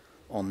impact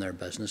on their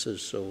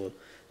businesses. So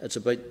it's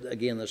about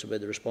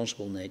the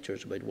responsible nature.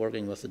 It's about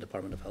working with the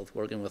Department of Health,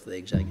 working with the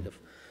executive,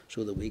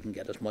 so that we can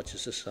get as much of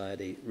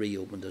society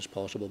reopened as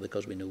possible,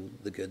 because we know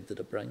the good that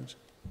it brings.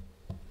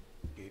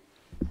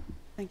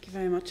 Thank you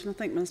very much, and I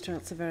think, Minister,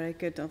 it's a very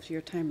good, after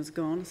your time is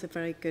gone, it's a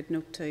very good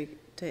note to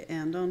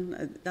end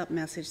on, that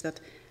message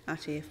that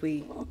actually if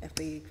we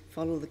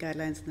follow the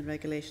guidelines and the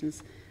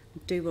regulations,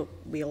 do what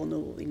we all know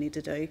what we need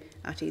to do,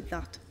 actually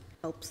that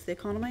helps the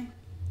economy.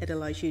 It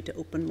allows you to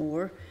open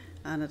more,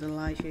 and it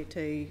allows you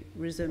to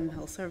resume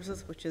health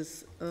services, which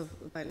is of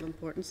vital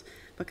importance.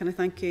 But can I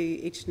thank you,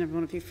 each and every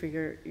one of you, for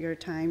your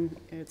time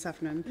this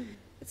afternoon.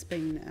 It's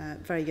been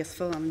very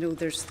useful, and I know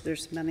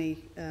there's many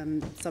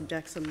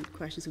subjects and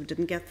questions we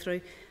didn't get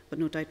through, but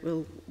no doubt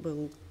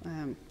we'll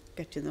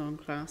get you on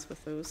class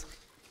with those.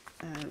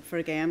 For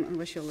again, and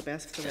wish you all the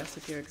best for the rest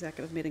of your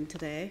executive meeting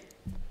today.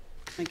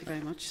 Thank you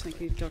very much. Thank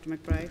you, Dr.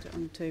 McBride,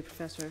 and to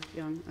Professor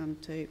Young,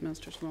 and to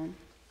Minister Swann.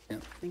 Yeah.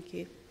 Thank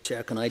you.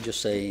 Chair, can I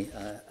just say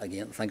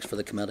again, thanks for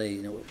the committee.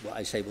 You know, what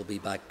I say we'll be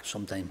back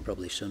sometime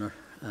probably sooner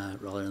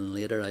rather than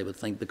later, I would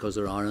think, because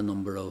there are a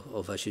number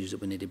of issues that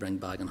we need to bring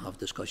back and have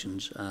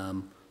discussions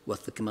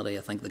with the committee.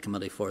 I thank the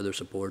committee for their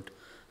support,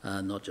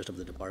 not just of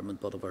the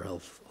department, but of our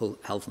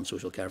health and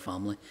social care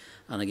family.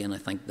 And again, I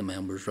thank the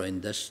members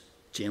around this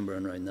chamber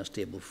and around this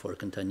table for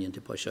continuing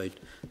to push out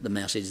the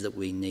message that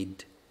we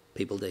need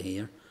people to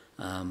hear,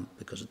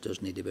 because it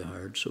does need to be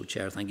heard. So,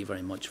 Chair, thank you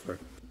very much for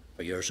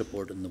your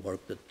support and the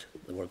work that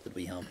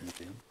we have been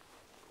doing.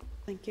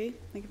 Thank you.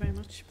 Thank you very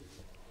much.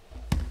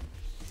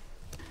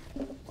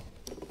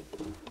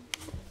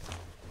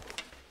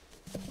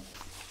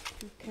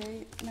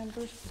 Okay,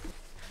 members.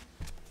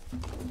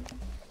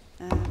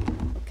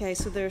 Okay,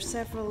 so there are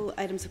several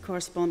items of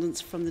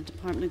correspondence from the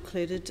department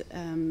included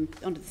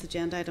under this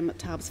agenda item at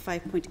tabs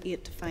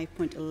 5.8 to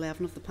 5.11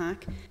 of the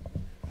pack.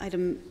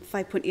 Item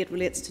 5.8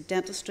 relates to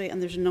dentistry,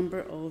 and there's a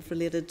number of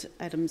related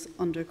items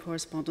under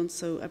correspondence,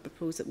 so I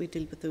propose that we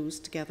deal with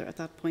those together at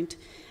that point.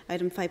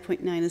 Item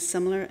 5.9 is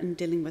similar in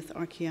dealing with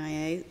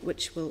RQIA,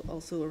 which will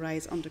also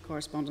arise under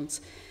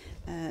correspondence.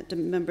 Do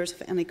members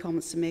have any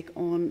comments to make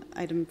on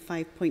item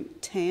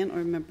 5.10,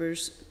 or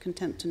members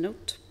content to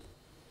note?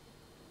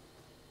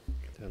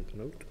 Content to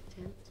note.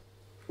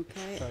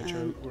 Okay.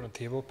 Chair, we're on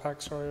table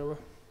pack, sorry, are we?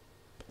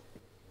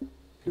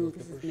 No,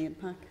 this is the main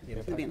pack.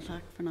 The main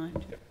pack for now.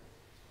 Yep.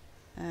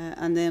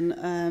 And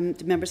then,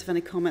 do members have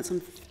any comments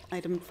on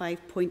item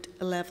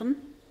 5.11?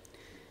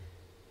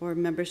 Or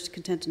members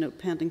content to note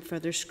pending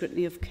further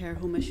scrutiny of care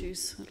home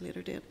issues at a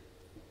later date?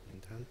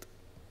 Content.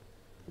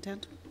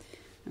 Content?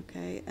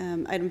 Okay.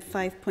 Item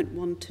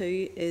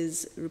 5.12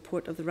 is a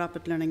report of the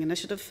Rapid Learning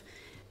Initiative.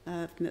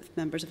 If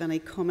members have any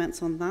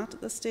comments on that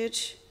at this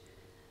stage?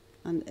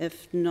 And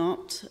if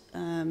not,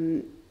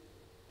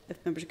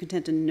 if members are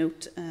content to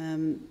note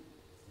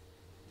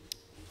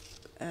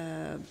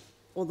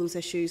all those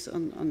issues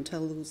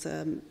until those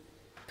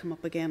come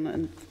up again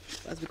and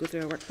as we go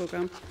through our work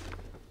programme.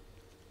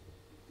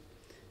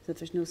 So if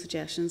there's no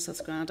suggestions,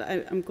 that's grand.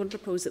 I'm going to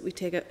propose that we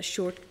take a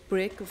short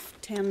break of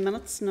 10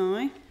 minutes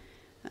now,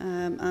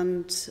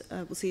 and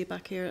we'll see you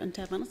back here in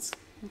 10 minutes.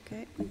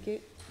 Okay, thank you.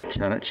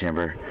 Senate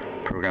Chamber,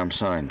 programme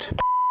sound.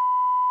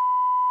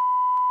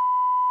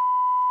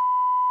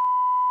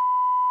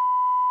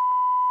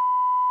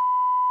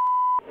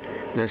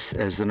 This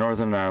is the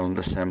Northern Ireland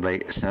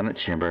Assembly Senate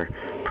Chamber,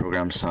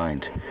 programme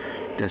sound.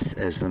 This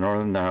is the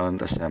Northern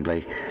Ireland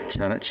Assembly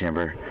Senate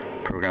Chamber,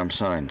 programme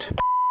sound.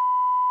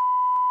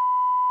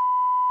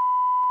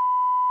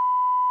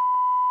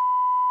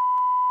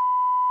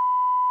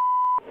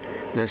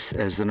 This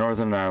is the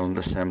Northern Ireland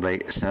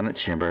Assembly Senate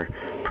Chamber,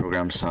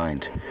 programme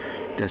sound.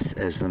 This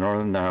is the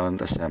Northern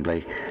Ireland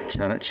Assembly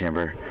Senate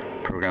Chamber,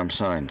 programme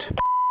sound.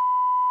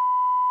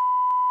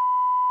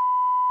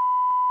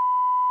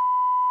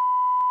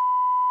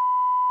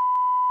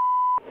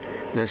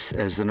 This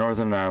is the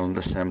Northern Ireland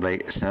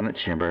Assembly Senate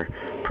Chamber,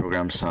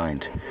 programme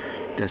sound.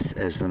 This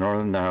is the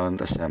Northern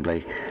Ireland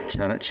Assembly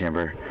Senate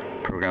Chamber,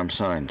 programme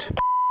sound.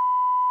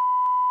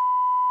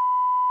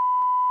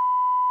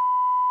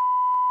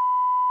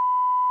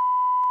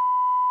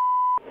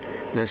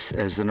 This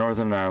is the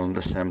Northern Ireland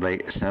Assembly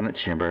Senate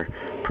Chamber,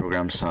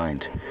 programme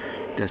sound.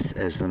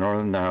 This is the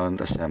Northern Ireland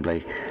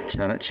Assembly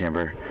Senate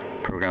Chamber,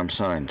 programme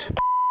sound.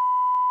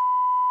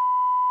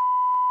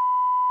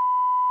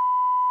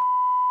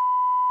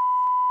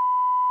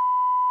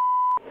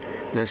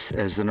 This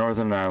is the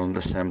Northern Ireland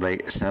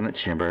Assembly Senate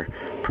Chamber,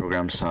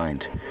 programme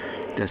sound.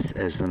 This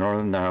is the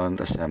Northern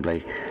Ireland Assembly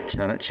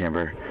Senate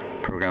Chamber,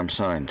 programme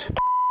sound.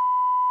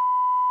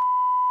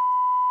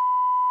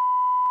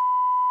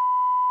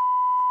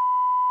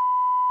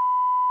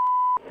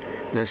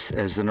 This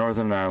is the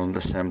Northern Ireland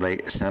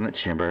Assembly Senate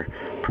Chamber,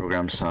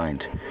 programme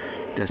sound.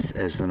 This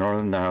is the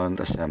Northern Ireland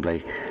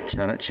Assembly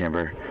Senate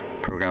Chamber,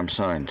 programme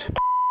sound.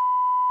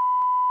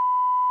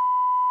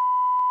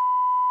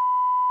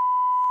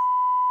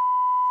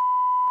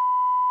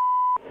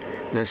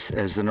 This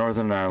is the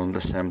Northern Ireland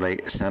Assembly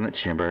Senate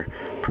Chamber,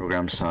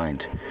 programme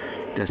sound.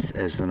 This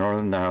is the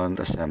Northern Ireland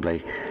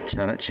Assembly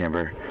Senate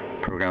Chamber,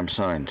 programme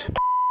sound.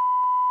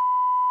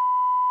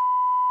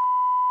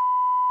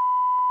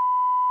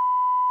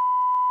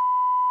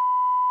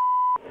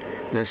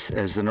 This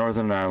is the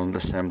Northern Ireland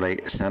Assembly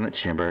Senate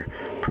Chamber,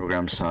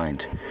 programme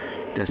sound.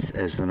 This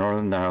is the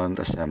Northern Ireland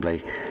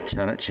Assembly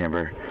Senate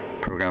Chamber,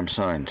 programme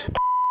sound.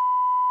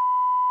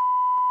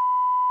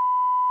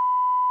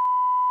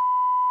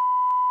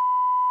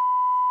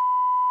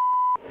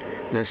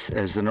 This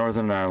is the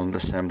Northern Ireland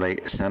Assembly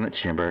Senate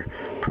Chamber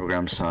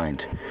programme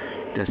sound.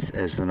 This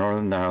is the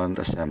Northern Ireland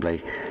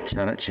Assembly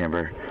Senate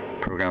Chamber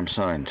programme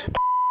sound.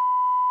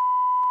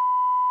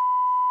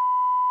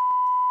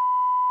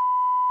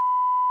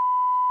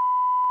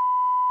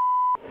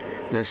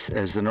 This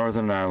is the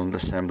Northern Ireland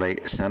Assembly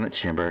Senate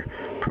Chamber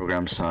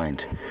programme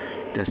sound.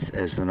 This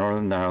is the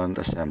Northern Ireland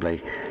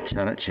Assembly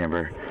Senate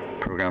Chamber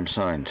programme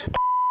sound.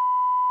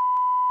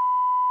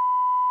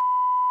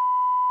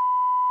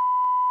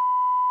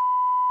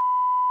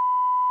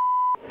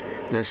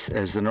 This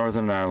is the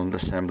Northern Ireland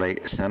Assembly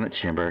Senate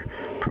Chamber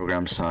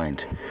programme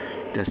sound.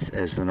 This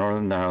is the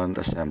Northern Ireland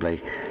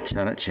Assembly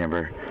Senate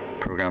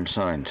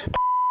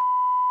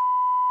Chamber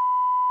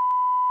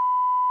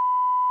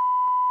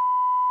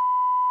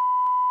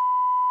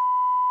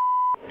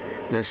programme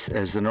sound. This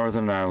is the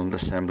Northern Ireland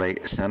Assembly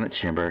Senate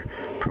Chamber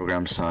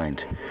programme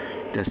sound.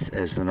 This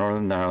is the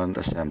Northern Ireland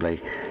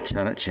Assembly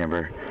Senate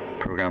Chamber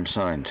programme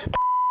sound.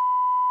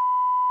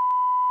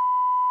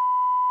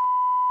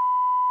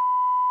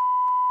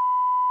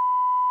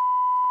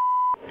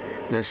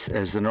 This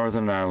is the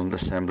Northern Ireland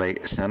Assembly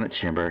Senate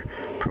Chamber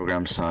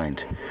programme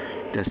sound.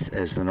 This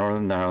is the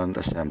Northern Ireland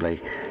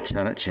Assembly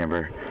Senate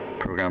Chamber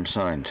programme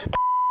sound.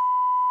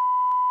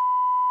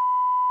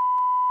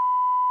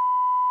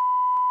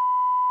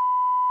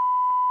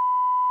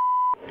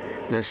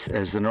 This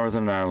is the Northern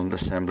Ireland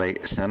Assembly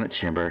Senate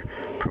Chamber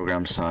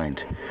programme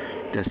sound.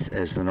 This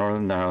is the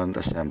Northern Ireland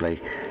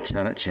Assembly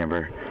Senate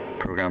Chamber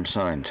programme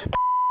sound.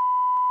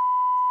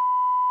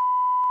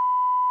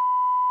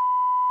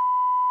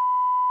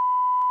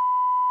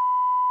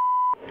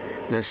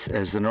 This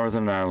is the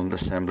Northern Ireland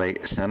Assembly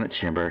Senate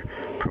Chamber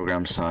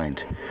programme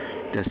sound.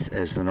 This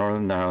is the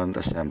Northern Ireland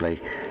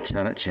Assembly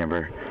Senate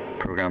Chamber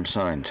programme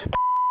sound.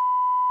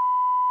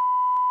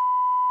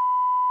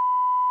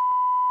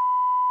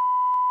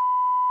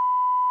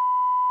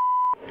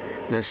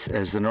 This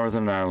is the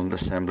Northern Ireland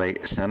Assembly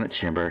Senate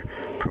Chamber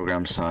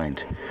programme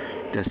sound.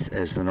 This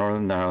is the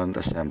Northern Ireland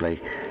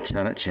Assembly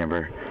Senate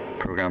Chamber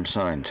programme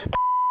sound.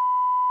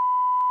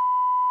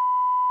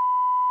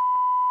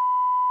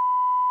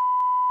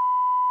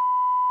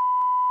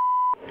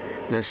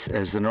 This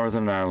is the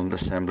Northern Ireland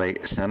Assembly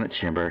Senate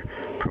Chamber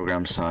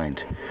programme sound.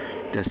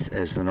 This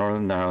is the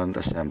Northern Ireland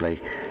Assembly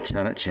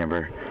Senate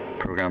Chamber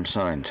programme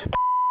sound.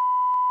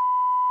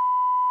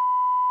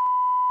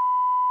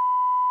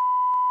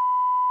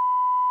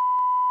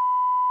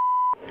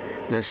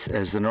 This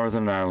is the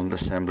Northern Ireland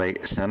Assembly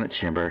Senate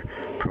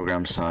Chamber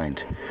programme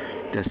sound. This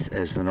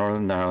is the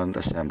Northern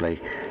Ireland Assembly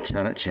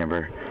Senate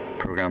Chamber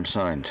programme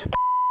sound.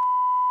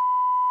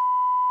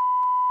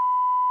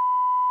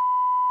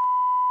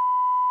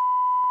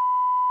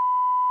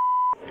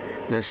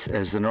 This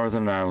is the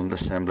Northern Ireland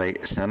Assembly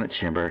Senate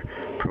Chamber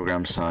programme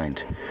sound.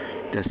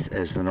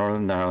 This is the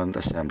Northern Ireland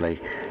Assembly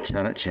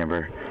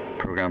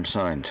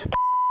Senate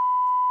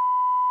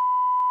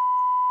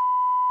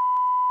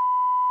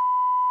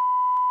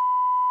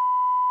Chamber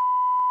programme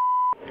sound.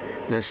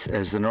 This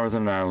is the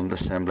Northern Ireland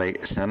Assembly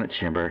Senate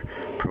Chamber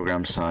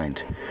programme sound.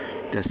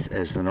 This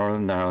is the Northern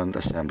Ireland Assembly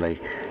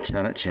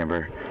Senate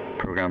Chamber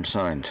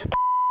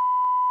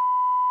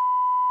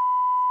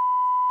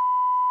programme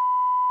sound.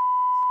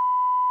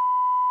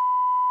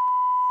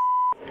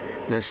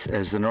 This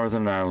is the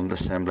Northern Ireland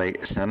Assembly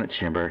Senate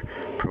Chamber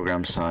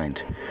programme sound.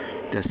 This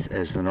is the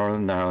Northern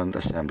Ireland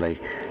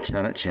Assembly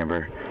Senate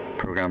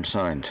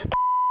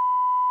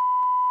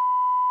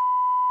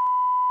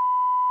Chamber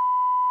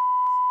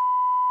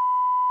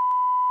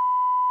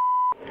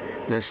programme sound.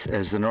 This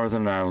is the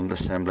Northern Ireland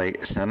Assembly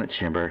Senate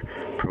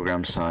Chamber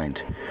programme sound.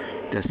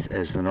 This is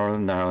the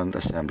Northern Ireland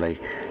Assembly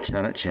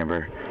Senate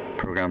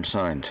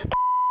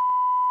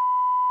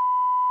Chamber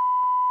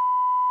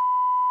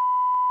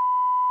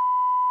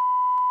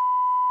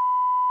programme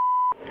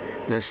sound.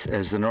 This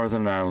is the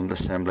Northern Ireland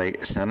Assembly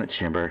Senate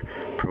Chamber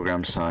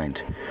programme sound.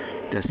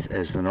 This is the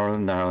Northern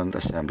Ireland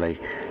Assembly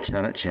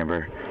Senate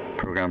Chamber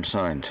programme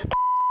sound.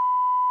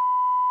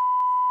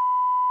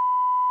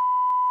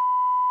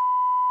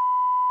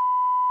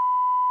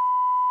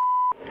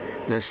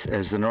 This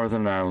is the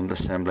Northern Ireland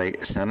Assembly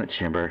Senate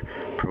Chamber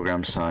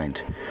programme sound.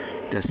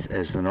 This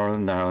is the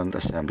Northern Ireland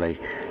Assembly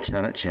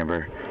Senate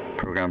Chamber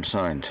programme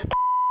sound.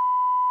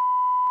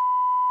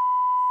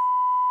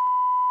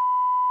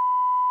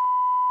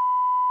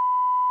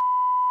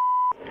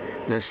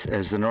 This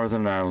is the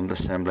Northern Ireland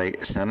Assembly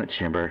Senate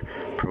Chamber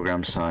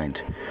programme sound.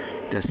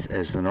 This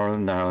is the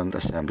Northern Ireland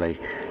Assembly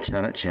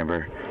Senate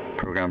Chamber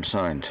programme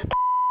sound.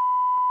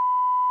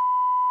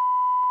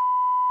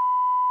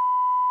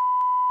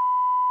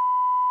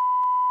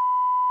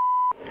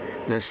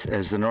 This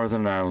is the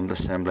Northern Ireland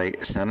Assembly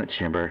Senate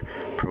Chamber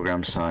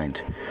programme sound.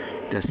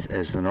 This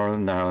is the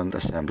Northern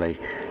Ireland Assembly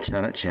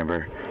Senate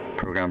Chamber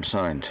programme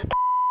sound.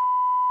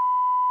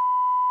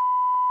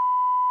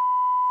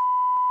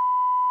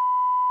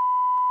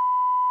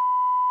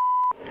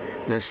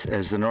 This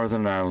is the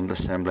Northern Ireland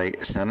Assembly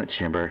Senate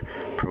Chamber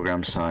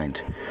programme sound.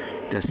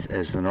 This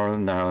is the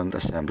Northern Ireland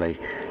Assembly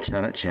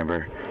Senate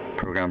Chamber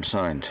programme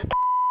sound.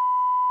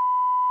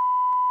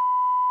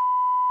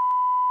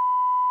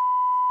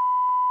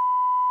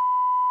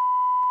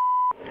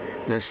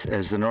 This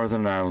is the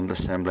Northern Ireland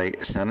Assembly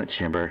Senate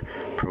Chamber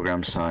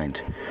programme sound.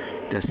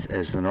 This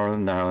is the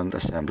Northern Ireland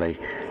Assembly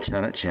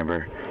Senate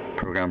Chamber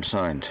programme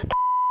sound.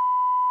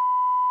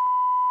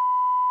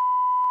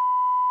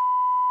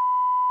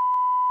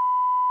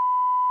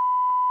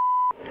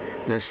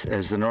 This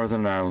is the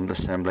Northern Ireland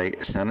Assembly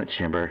Senate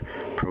Chamber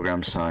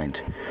programme sound.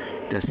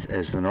 This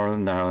is the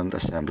Northern Ireland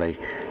Assembly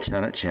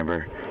Senate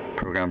Chamber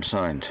programme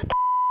sound.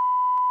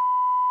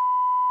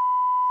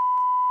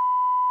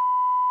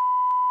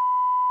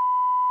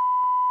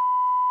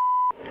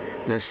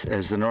 This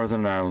is the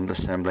Northern Ireland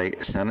Assembly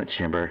Senate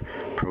Chamber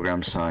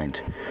programme sound.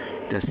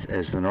 This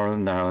is the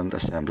Northern Ireland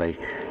Assembly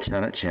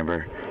Senate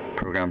Chamber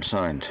programme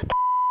sound.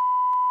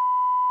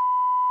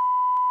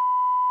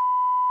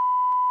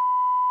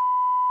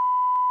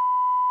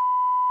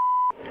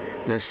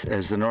 This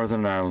is the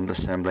Northern Ireland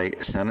Assembly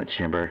Senate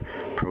Chamber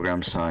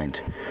programme sound.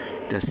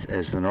 This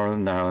is the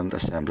Northern Ireland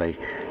Assembly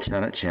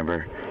Senate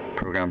Chamber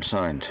programme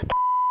sound.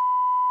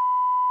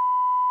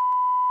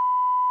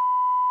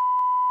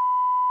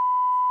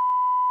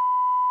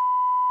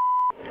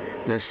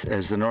 This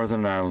is the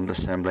Northern Ireland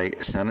Assembly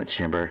Senate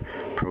Chamber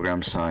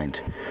programme sound.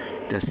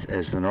 This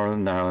is the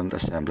Northern Ireland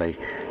Assembly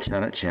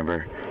Senate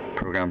Chamber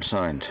programme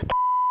sound.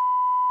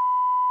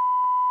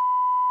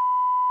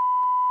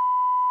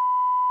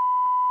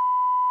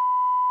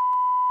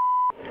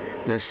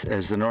 This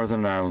is the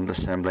Northern Ireland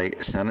Assembly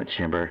Senate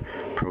Chamber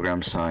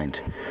programme sound.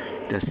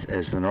 This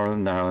is the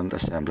Northern Ireland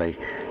Assembly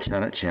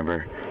Senate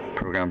Chamber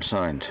programme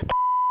sound.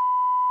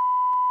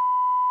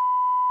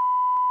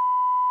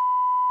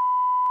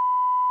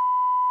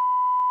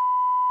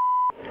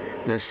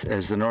 This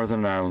is the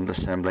Northern Ireland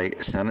Assembly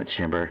Senate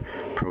Chamber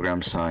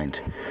programme sound.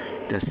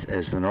 This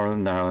is the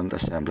Northern Ireland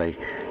Assembly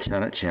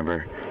Senate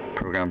Chamber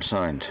programme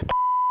sound.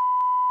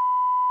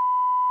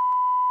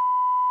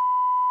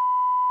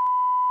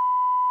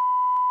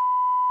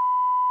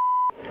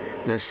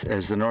 This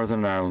is the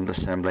Northern Ireland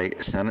Assembly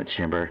Senate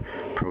Chamber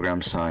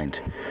programme sound.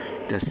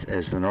 This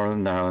is the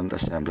Northern Ireland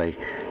Assembly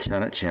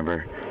Senate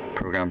Chamber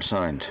programme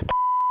sound.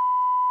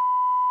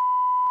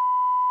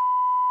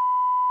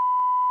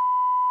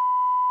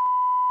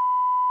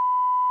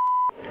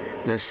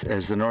 This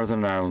is the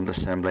Northern Ireland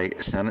Assembly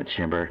Senate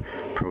Chamber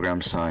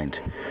programme sound.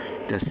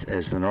 This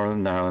is the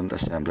Northern Ireland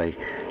Assembly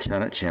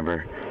Senate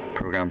Chamber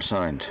programme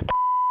sound.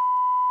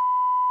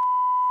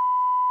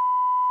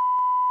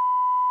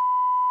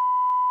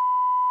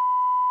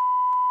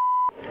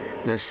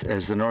 This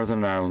is the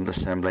Northern Ireland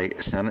Assembly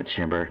Senate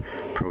Chamber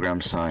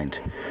programme sound.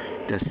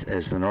 This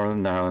is the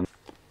Northern Ireland.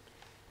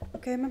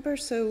 Okay,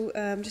 members, so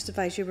just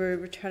advise you we're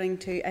returning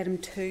to item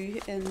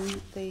 2 in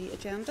the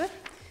agenda,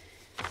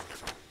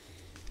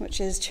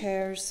 which is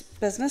Chair's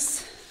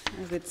business.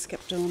 I would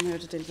skipped on there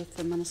to deal with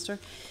the Minister.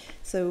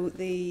 So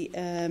the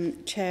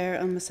Chair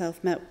and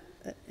myself met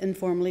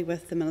informally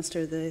with the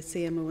Minister, the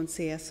CMO and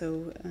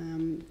CSO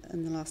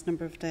in the last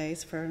number of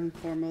days for an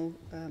informal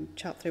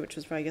chat through, which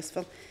was very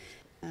useful.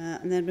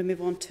 And then we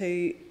move on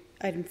to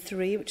item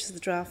 3, which is the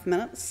draft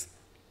minutes.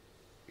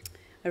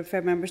 I refer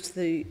members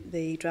to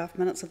the draft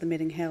minutes of the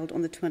meeting held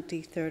on the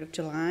 23rd of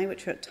July,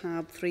 which are at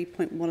tab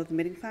 3.1 of the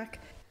meeting pack.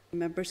 Are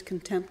members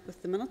content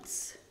with the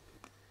minutes?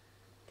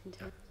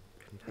 Content.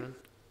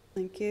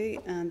 Thank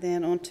you. And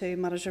then on to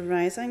matters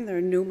arising. There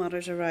are no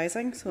matters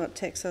arising, so that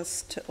takes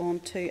us on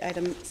to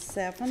item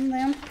 7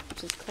 then,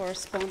 which is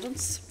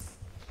correspondence.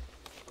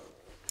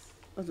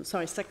 Oh,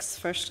 sorry, 6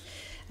 first.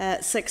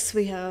 6,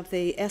 we have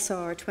the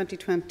SR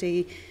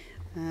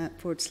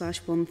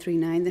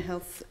 2020/139, the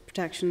Health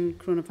Protection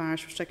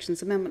Coronavirus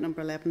Restrictions Amendment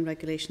Number 11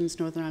 Regulations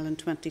Northern Ireland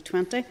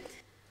 2020.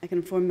 I can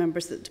inform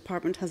members that the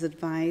Department has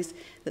advised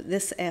that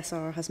this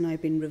SR has now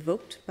been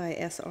revoked by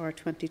SR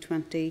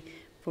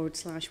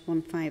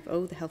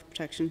 2020/150, the Health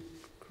Protection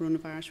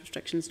Coronavirus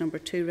Restrictions Number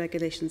 2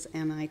 Regulations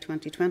NI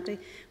 2020,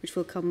 which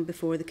will come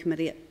before the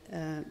committee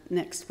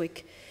next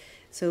week.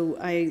 So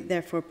I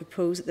therefore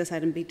propose that this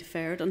item be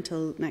deferred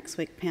until next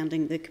week,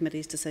 pending the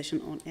committee's decision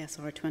on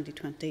SR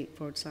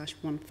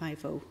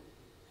 2020/150.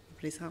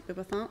 Everybody's happy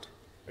with that?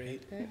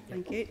 Great. Okay,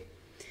 thank you.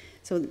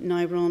 So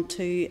now we're on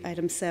to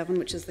item 7,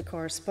 which is the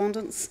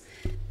correspondence.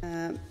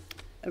 I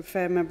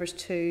refer members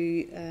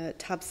to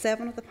tab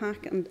 7 of the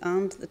pack and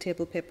the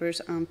table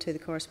papers and to the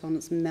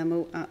correspondence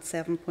memo at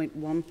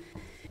 7.1.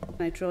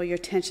 I draw your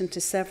attention to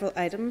several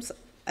items.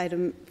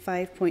 Item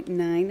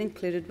 5.9,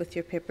 included with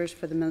your papers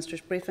for the Minister's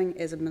briefing,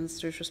 is a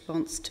Minister's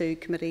response to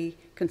committee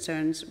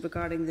concerns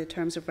regarding the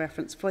terms of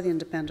reference for the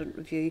independent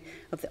review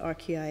of the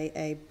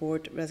RQIA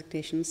board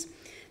resignations.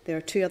 There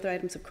are 2 other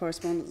items of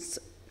correspondence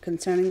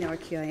concerning the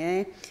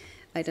RQIA.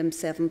 Item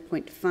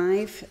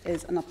 7.5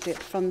 is an update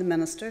from the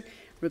Minister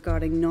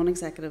regarding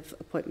non-executive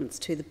appointments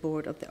to the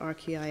board of the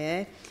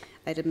RQIA.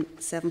 Item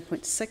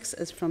 7.6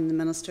 is from the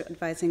Minister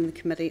advising the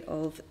committee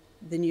of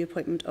the new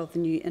appointment of the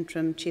new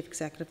interim Chief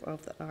Executive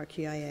of the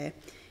RQIA.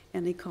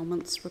 Any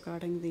comments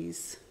regarding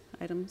these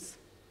items?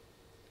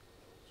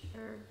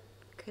 Sure.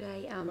 Could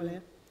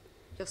I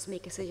just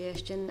make a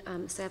suggestion?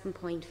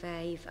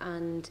 7.5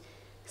 and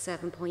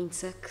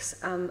 7.6.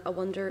 I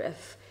wonder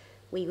if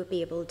we would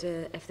be able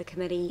to, if the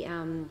committee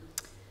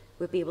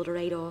would be able to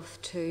write off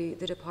to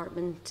the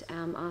department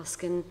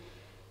asking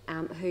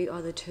who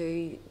are the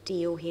 2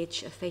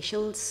 DOH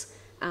officials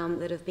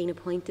that have been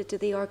appointed to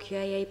the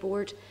RQIA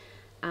board,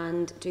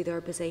 and do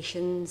their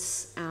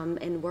positions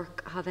in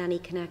work have any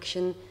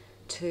connection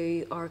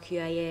to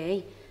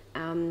RQIA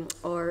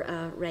or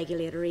a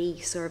regulatory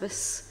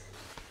service,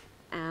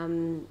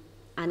 and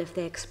if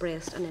they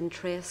expressed an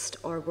interest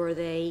or were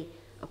they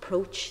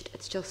approached.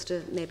 It's just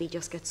to maybe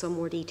just get some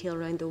more detail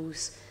around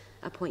those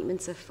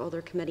appointments if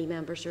other committee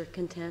members are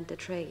content to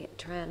try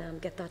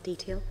and get that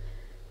detail.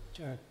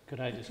 Chair, could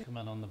I just come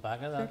in on the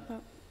back of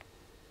that?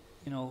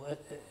 You know,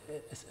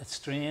 it's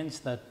strange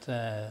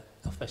that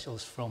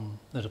officials from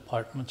the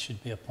department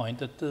should be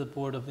appointed to the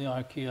board of the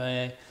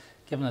RQIA,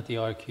 given that the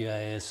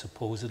RQIA is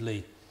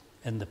supposedly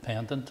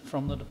independent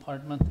from the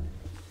department.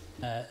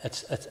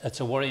 It's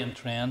a worrying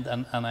trend,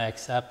 and I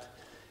accept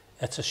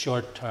it's a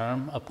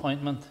short-term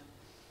appointment,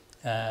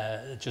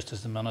 just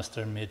as the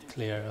Minister made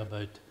clear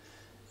about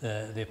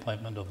the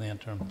appointment of the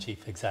interim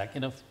chief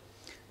executive.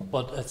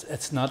 But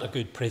it's not a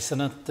good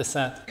precedent to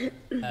set,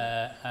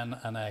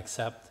 and I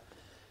accept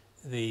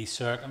the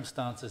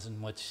circumstances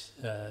in which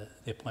the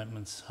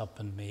appointments have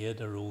been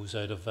made arose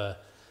out of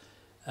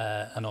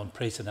an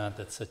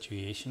unprecedented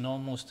situation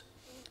almost.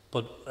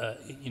 But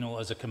you know,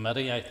 as a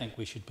committee, I think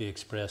we should be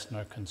expressing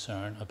our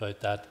concern about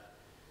that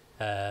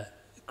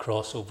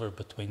crossover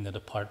between the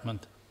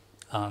department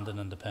and an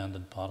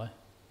independent body.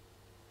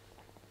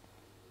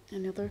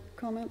 Any other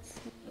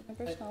comments?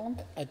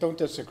 I don't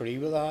disagree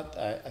with that.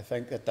 I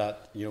think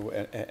that you know,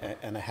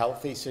 in a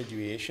healthy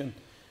situation,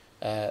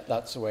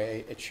 that's the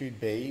way it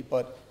should be.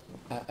 But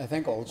I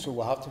think also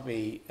we have to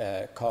be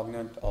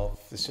cognizant of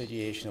the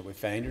situation that we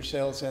find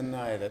ourselves in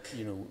now. That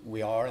you know,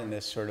 we are in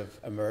this sort of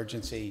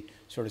emergency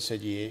sort of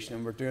situation,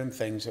 and we're doing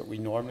things that we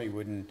normally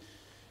wouldn't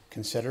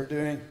consider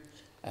doing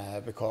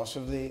because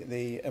of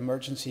the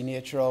emergency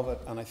nature of it.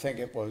 And I think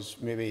it was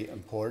maybe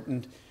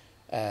important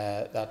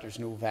that there's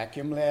no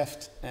vacuum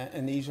left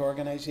in these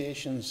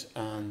organisations,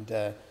 and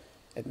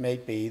it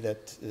might be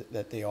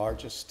that they are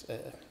just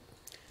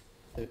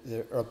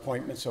the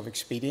appointments of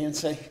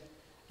expediency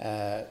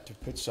to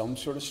put some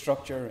sort of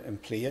structure in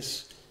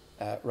place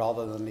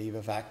rather than leave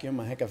a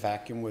vacuum. I think a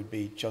vacuum would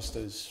be just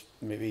as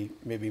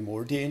maybe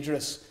more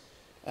dangerous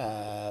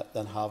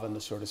than having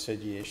the sort of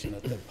situation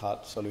that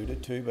Pat's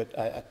alluded to. But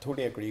I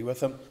totally agree with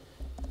him.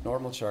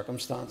 Normal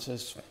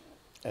circumstances,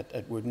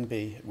 it wouldn't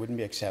be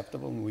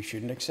acceptable, and we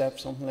shouldn't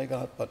accept something like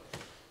that. But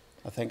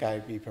I think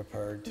I'd be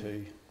prepared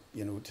to,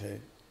 you know, to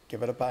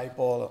give it a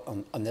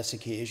bye-ball on this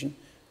occasion,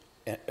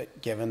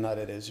 given that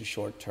it is a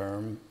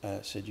short-term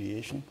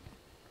situation.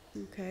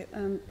 Okay,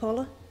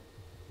 Paula.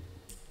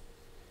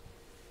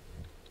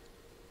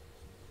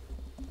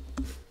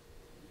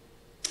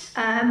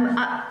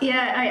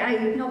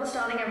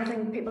 Notwithstanding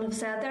everything people have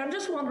said there, I'm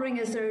just wondering,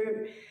 is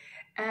there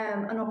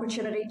an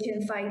opportunity to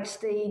invite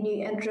the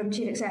new interim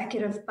chief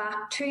executive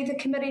back to the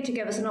committee to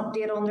give us an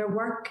update on their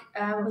work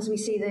as we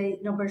see the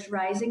numbers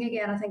rising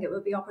again? I think it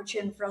would be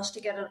opportune for us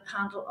to get a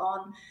handle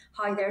on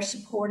how they're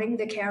supporting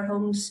the care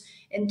homes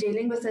in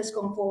dealing with this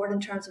going forward in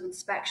terms of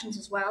inspections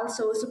as well.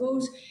 So I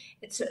suppose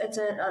it's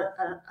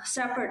a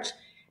separate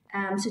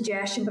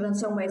suggestion, but in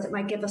some ways it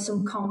might give us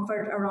some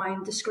comfort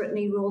around the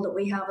scrutiny role that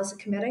we have as a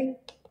committee.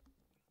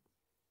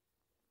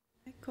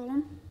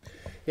 Colin?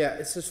 Yeah,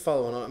 it's just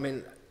following on. I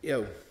mean,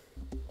 you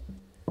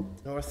know,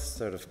 North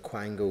sort of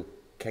Quango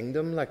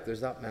Kingdom, like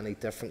there's that many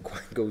different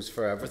Quangos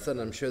for everything.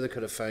 I'm sure they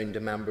could have found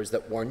the members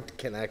that weren't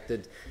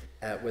connected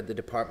with the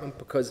department,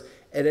 because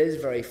it is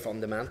very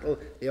fundamental.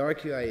 The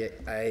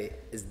RQIA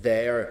is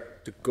there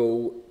to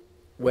go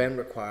when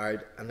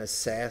required and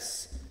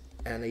assess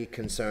any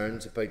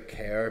concerns about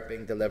care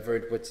being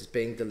delivered, which is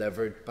being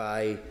delivered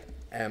by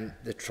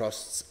the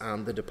trusts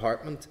and the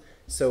department.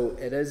 So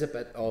it is a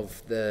bit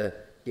of the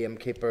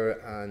gamekeeper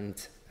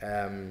and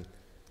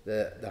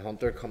the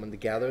hunter coming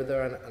together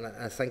there, and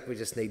I think we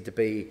just need to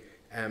be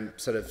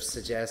sort of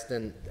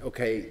suggesting,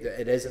 okay,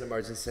 it is an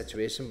emergency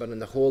situation, but in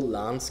the whole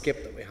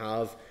landscape that we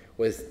have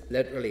with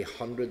literally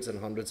hundreds and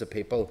hundreds of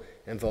people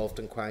involved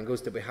in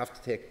Quangos, that we have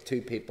to take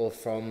 2 people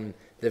from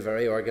the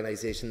very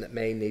organisation that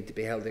may need to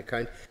be held to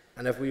account.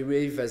 And if we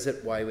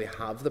revisit why we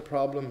have the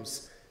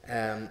problems,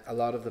 a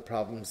lot of the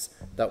problems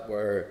that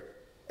were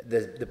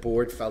the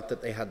board felt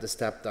that they had to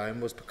step down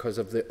was because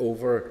of the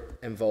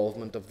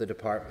over-involvement of the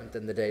department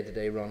in the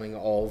day-to-day running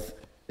of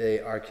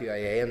the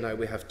RQIA, and now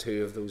we have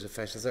 2 of those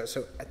officials there.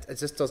 So it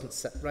just doesn't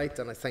sit right,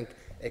 and I think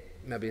it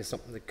maybe is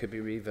something that could be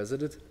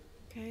revisited.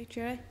 Okay,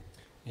 Jerry?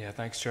 Yeah,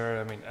 thanks, Chair.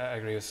 I mean, I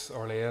agree with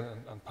Orlea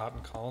and Pat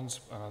and Collins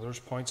and others'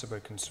 points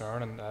about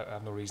concern, and I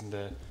have no reason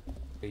to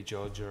be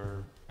judge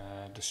or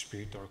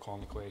dispute or call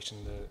into question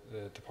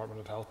the Department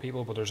of Health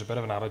people, but there's a bit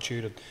of an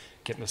attitude at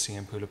getting the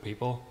same pool of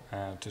people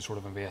to sort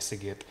of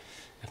investigate,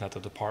 if not the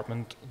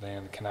department,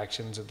 then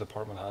connections that the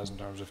department has in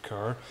terms of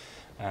care.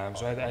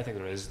 So I think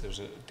there's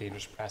a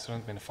dangerous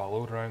precedent being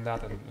followed around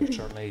that, and there's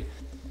certainly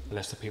a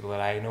list of people that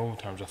I know in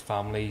terms of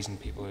families and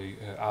people who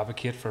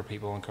advocate for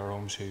people in care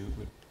homes who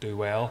would do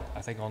well,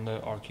 I think, on the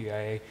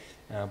RQIA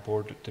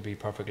board, to be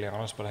perfectly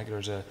honest. But I think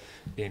there's a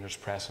dangerous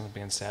precedent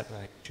being set, and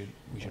I think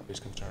we should raise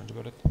concerns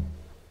about it.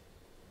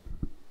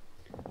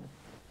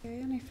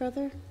 Okay, any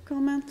further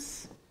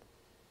comments?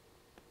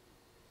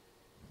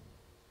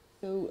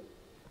 So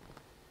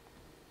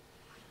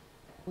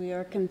we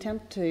are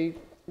content to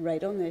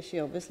write on the issue,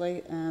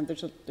 obviously.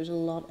 There's a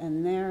lot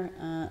in there,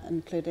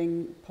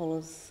 including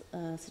Paula's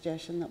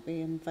suggestion that we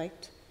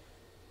invite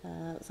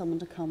someone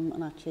to come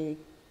and actually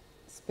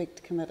speak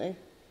to committee,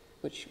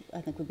 which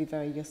I think would be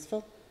very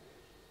useful.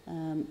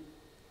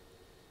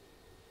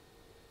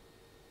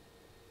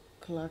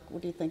 Clerk,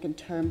 what do you think in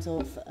terms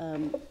of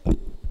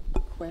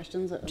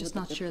questions? I'm just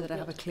not sure that I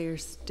have a clear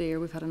steer.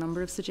 We've had a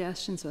number of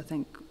suggestions, so I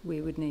think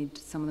we would need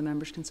some of the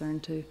members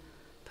concerned to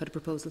put a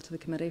proposal to the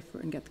committee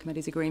and get the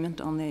committee's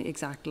agreement on the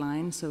exact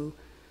line. So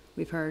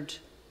we've heard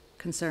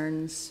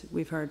concerns,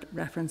 we've heard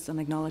reference and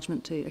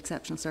acknowledgement to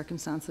exceptional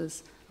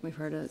circumstances, we've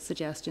heard a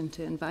suggestion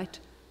to invite.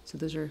 So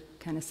those are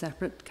kind of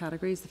separate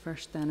categories. The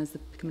first then is the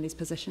committee's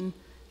position,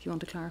 if you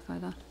want to clarify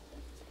that.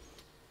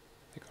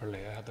 I think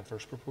Arlea had the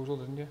first proposal,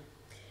 didn't you?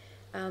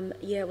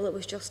 Yeah, well, it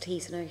was just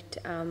teasing out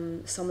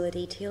some of the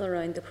detail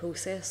around the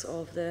process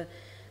of the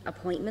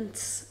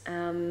appointments,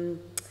 and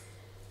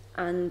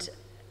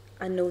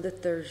I know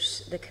that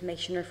there's the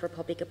Commissioner for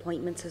Public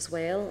Appointments as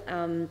well.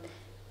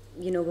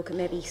 You know, we could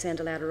maybe send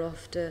a letter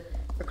off for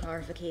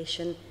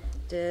clarification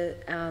to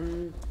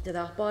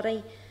that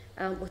body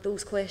with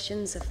those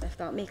questions, if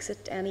that makes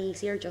it any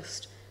easier.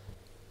 Just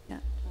yeah.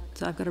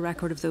 So I've got a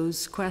record of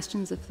those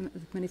questions, if the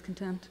committee's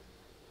content.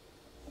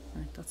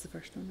 Right, that's the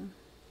first one then.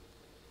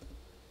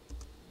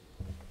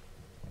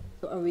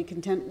 So are we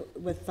content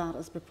with that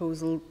as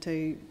proposal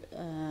to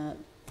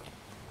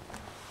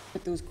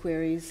put those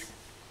queries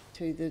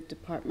to the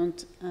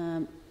department,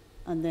 and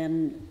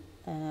then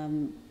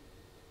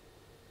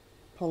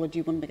Paula, do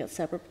you want to make a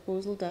separate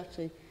proposal to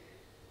actually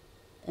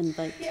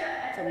invite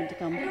someone to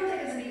come? I don't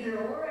think it's an either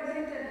or. I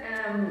think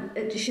that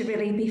it should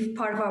really be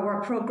part of our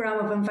work programme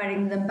of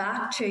inviting them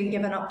back to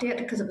give an update,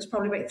 because it was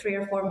probably about 3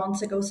 or 4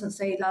 months ago since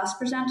they last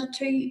presented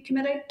to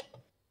committee.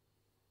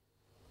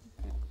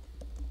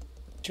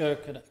 Chair,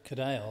 could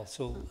I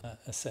also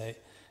say,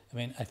 I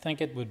mean, I think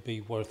it would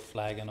be worth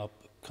flagging up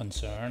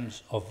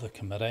concerns of the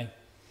committee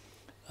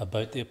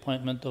about the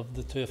appointment of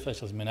the two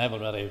officials. I mean, I've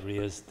already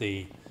raised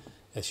the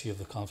issue of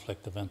the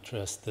conflict of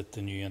interest that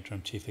the new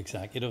interim chief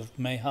executive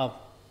may have.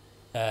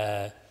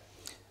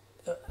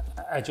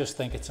 I just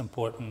think it's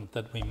important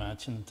that we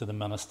mention to the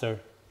minister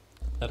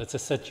that it's a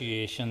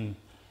situation,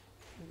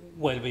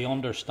 while we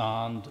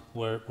understand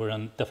we're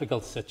in a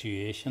difficult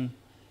situation.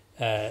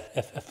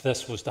 If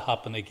this was to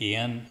happen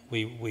again,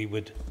 we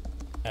would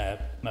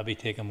maybe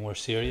take a more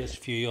serious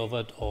view of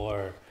it,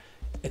 or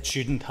it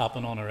shouldn't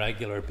happen on a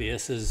regular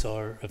basis,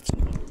 or if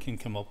someone can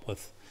come up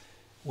with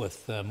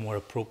more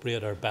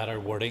appropriate or better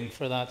wording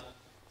for that.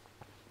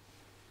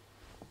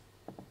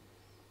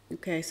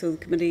 Okay, so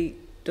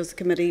does the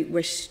committee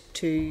wish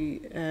to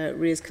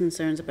raise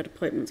concerns about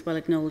appointments while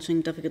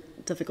acknowledging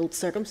difficult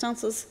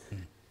circumstances?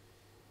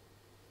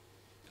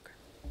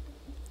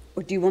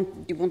 Or do you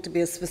want to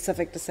be as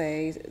specific to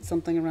say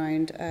something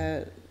around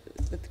that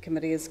the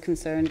committee is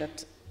concerned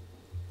that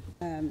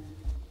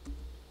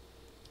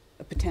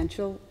a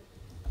potential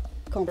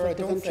conflict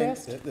of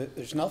interest? I don't think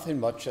there's nothing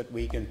much that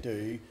we can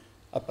do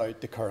about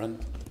the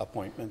current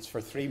appointments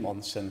for 3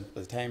 months, and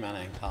by the time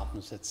anything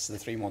happens, it's the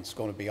 3 months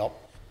going to be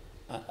up.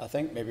 I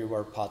think maybe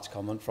where Pat's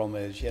coming from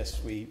is,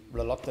 yes, we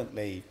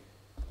reluctantly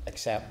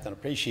accept and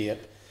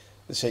appreciate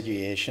the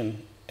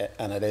situation,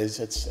 and it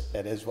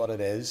is what it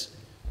is.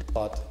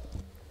 But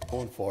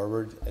going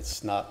forward,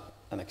 it's not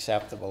an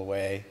acceptable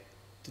way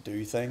to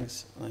do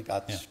things. I think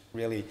that's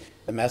really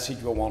the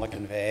message we want to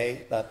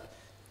convey, that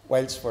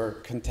whilst we're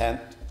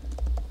content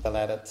to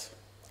let it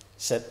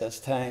sit this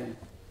time,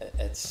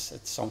 it's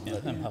something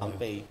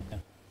that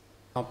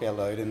can't be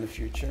allowed in the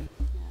future.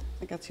 I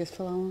think that's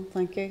useful, Alan.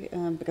 Thank you.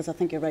 Because I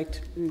think you're right.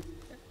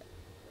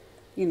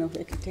 You know,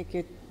 it could take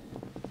you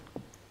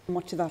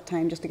much of that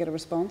time just to get a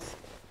response.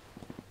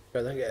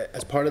 I think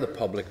as part of the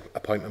public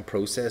appointment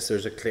process,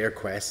 there's a clear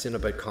question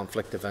about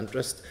conflict of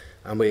interest,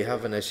 and we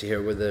have an issue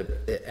here where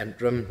the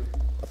interim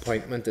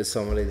appointment is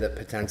somebody that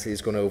potentially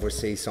is going to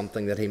oversee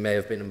something that he may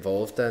have been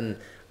involved in,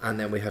 and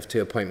then we have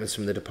 2 appointments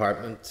from the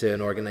department to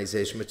an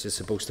organisation which is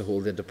supposed to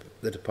hold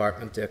the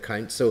department to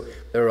account. So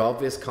there are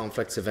obvious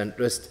conflicts of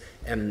interest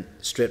in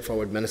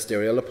straightforward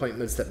ministerial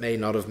appointments that may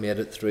not have made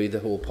it through the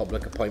whole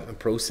public appointment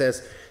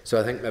process.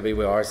 So I think maybe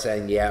we are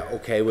saying, yeah,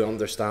 okay, we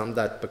understand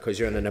that because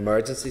you're in an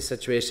emergency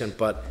situation,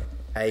 but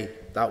hey,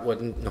 that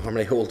wouldn't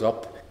normally hold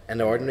up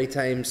in ordinary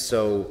times.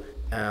 So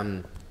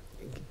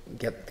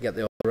get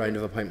the round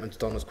of appointments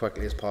done as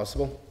quickly as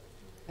possible.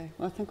 Okay.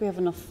 Well, I think we have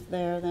enough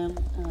there then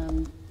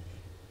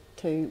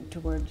to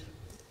word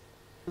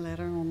a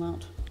letter on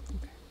that.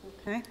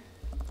 Okay.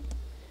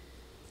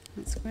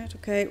 That's great.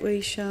 Okay,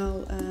 we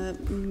shall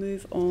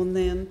move on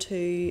then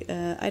to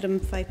item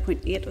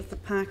 5.8 of the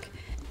pack.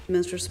 The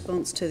Minister's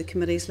response to the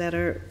committee's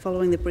letter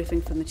following the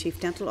briefing from the Chief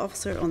Dental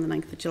Officer on the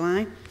 9th of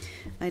July.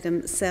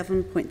 Item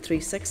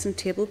 7.36 in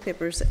table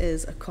papers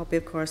is a copy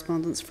of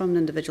correspondence from an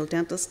individual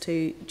dentist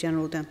to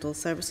General Dental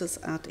Services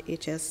at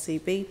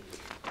HSCB,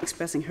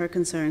 expressing her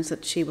concerns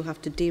that she will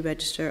have to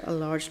deregister a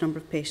large number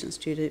of patients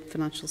due to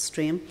financial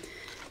strain.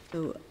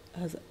 So,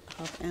 have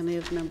any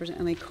of the members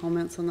any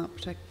comments on that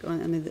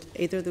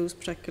either of those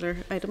particular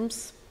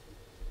items?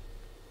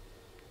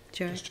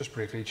 Chair. Just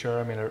briefly, Chair.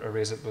 I mean, I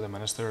raised it with the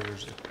Minister.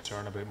 There's a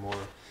concern about more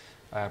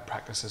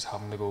practices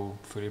having to go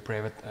fully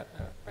private.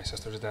 My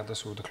sister's a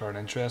dentist, so declared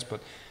interest,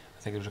 but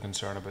I think there's a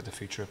concern about the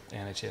future of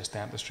NHS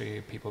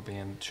dentistry, people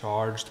being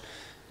charged.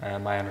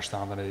 My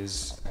understanding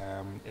is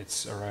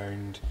it's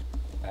around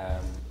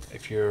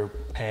if you're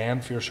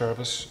paying for your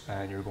service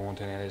and you're going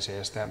to an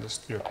NHS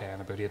dentist, you're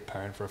paying about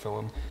 £8 for a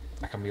filling.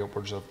 That can be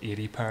upwards of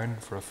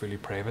 £80 for a fully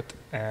private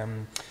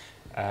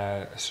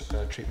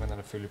treatment and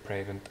a fully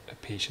private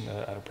patient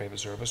at a private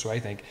service. So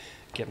I think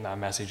getting that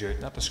message out,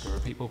 not to scare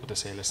people, but to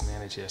say, listen, the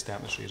NHS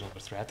dentistry is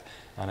under threat,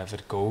 and if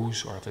it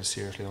goes or if it's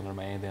seriously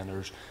undermined, then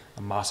there's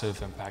a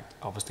massive impact,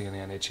 obviously, on the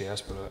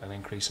NHS, but an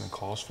increase in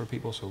cost for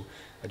people. So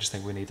I just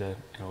think we need to,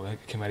 the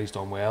committee's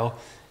done well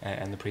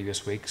in the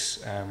previous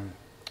weeks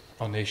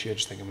on the issue. I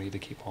just think we need to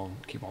keep on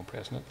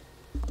pressing it.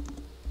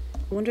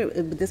 I wonder,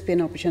 would this be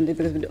an opportunity,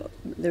 because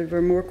there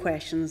were more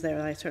questions there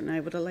I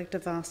would have liked to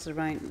have asked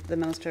around the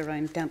Minister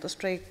around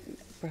dentistry.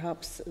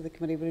 Perhaps the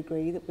committee would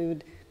agree that we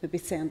would maybe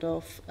send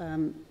off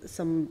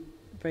some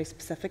very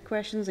specific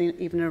questions,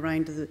 even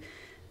around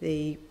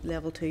the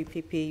level 2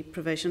 PP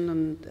provision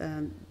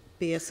and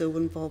BSO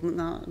involvement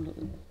in that.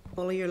 And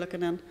Polly, you're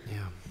looking in.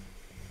 Yeah.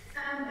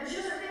 It's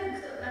just, I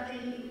think that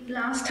the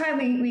last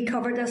time we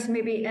covered this,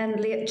 maybe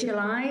in late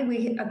July,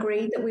 we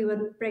agreed that we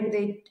would bring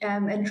the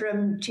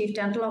interim Chief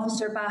Dental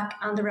Officer back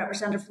and the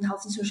representative from the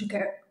Health and Social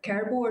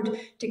Care Board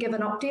to give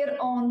an update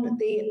on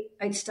the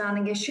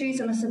outstanding issues.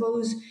 And I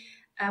suppose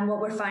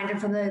what we're finding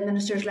from the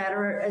Minister's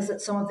letter is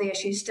that some of the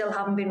issues still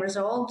haven't been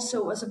resolved.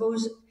 So I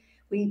suppose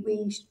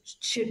we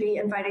should be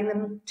inviting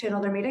them to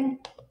another meeting.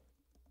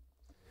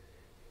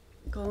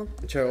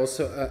 Chair,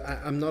 also,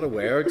 I'm not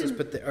aware,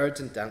 but the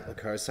urgent dental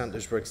care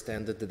centres were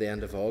extended to the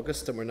end of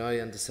August and we're now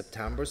into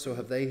September, so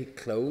have they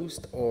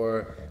closed,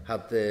 or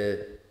have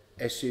the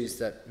issues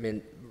that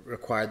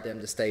required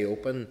them to stay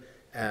open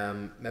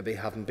maybe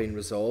haven't been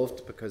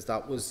resolved, because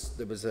there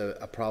was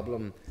a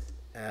problem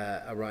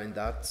around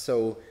that.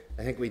 So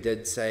I think we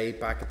did say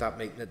back at that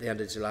meeting at the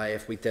end of July,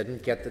 if we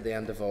didn't get to the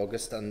end of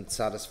August and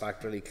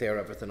satisfactorily clear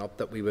everything up,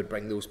 that we would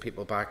bring those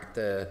people back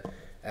to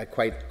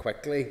quite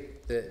quickly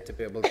to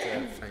be able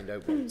to find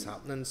out what's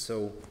happening.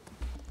 So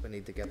we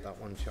need to get that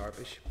one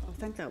sharpish. I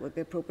think that would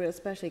be appropriate,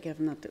 especially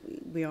given that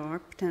we are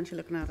potentially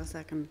looking at a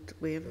second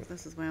wave of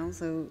this as well.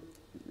 So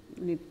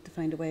we need to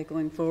find a way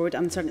going forward.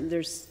 And certainly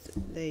there's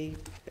the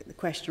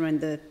question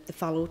around the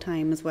follow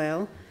time as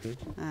well.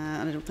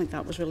 And I don't think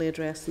that was really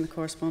addressed in the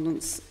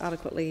correspondence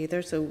adequately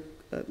either. So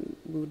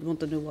we would want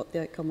to know what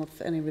the outcome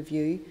of any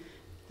review,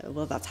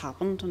 well, that's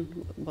happened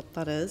and what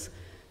that is.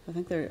 I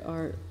think there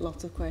are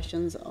lots of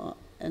questions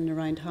in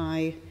around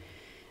how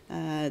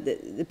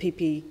the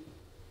PP,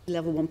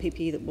 level 1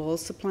 PP that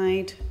was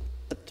supplied,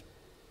 but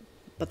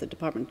the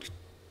department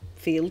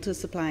failed to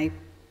supply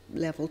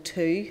level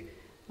 2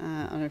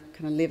 and are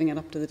kind of leaving it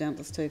up to the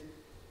dentists to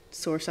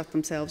source that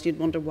themselves. You'd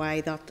wonder why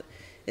that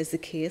is the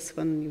case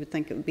when you would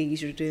think it would be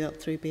easier to do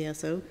that through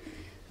BSO.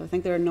 So I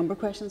think there are a number of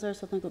questions there,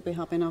 so I think we'll be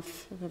happy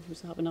enough, if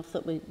everyone's happy enough,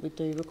 that we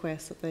do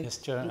request that they... Yes,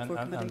 Chair,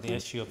 and the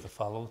issue of the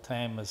follow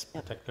time is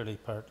particularly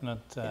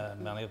pertinent.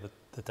 Many of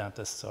the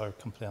dentists are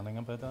complaining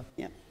about that.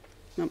 Yeah,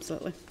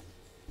 absolutely.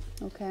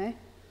 Okay.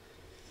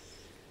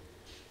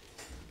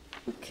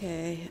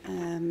 Okay.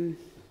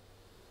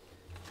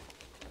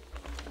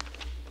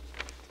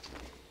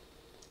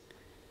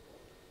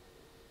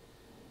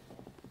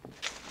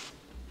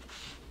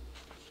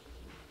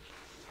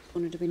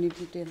 Do we need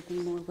to do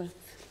anything more with?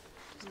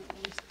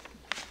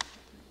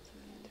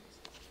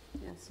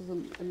 Yeah, so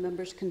the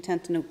members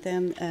content to note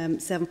then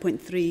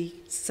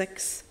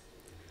 7.36.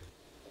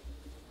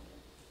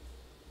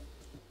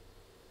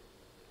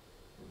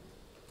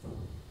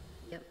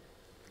 Yep,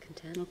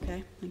 content.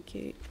 Okay, thank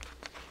you.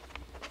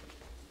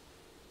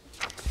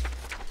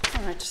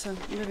 All right, so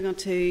moving on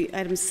to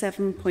items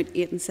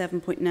 7.8 and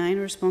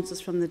 7.9,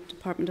 responses from the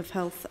Department of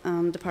Health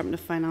and Department of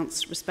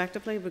Finance,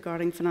 respectively,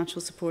 regarding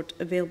financial support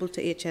available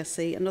to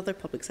HSC and other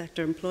public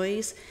sector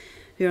employees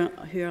who are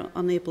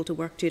unable to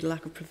work due to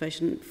lack of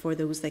provision for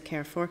those they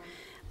care for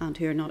and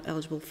who are not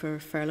eligible for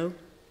furlough.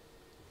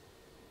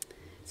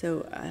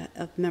 So,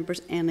 have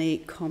members any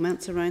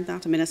comments around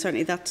that? I mean,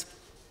 certainly that's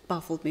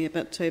baffled me a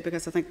bit too,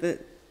 because I think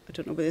that, I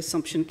don't know where the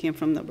assumption came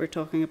from that we're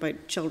talking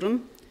about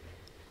children.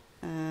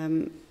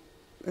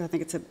 I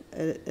think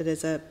it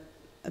is a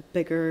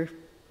bigger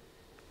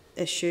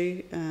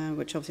issue,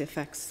 which obviously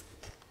affects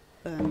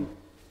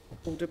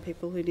older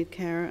people who need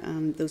care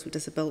and those with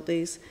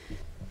disabilities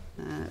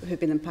who've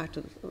been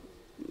impacted,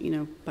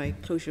 by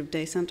closure of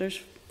day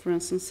centres, for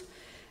instance.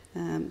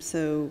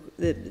 So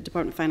the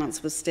Department of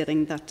Finance was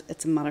stating that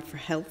it's a matter for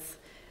health,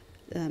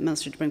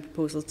 Minister to bring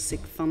proposals to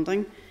seek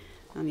funding,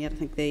 and yet I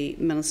think the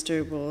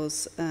Minister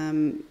was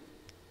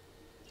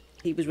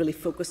he was really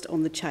focused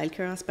on the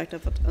childcare aspect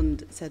of it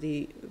and said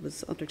he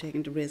was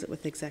undertaking to raise it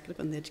with the Executive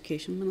and the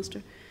Education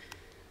Minister.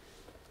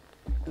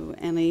 So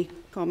any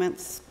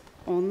comments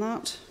on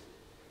that?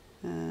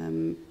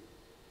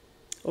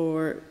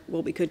 Or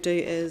what we could do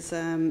is,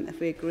 if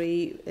we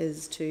agree,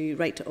 is to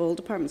write to all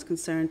departments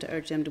concerned to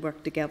urge them to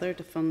work together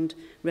to fund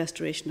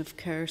restoration of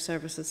care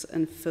services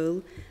in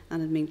full,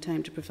 and in the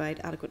meantime to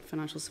provide adequate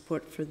financial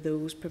support for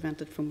those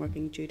prevented from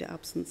working due to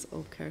absence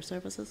of care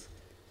services.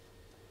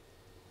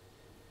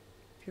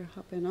 If you're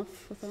happy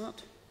enough with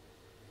that.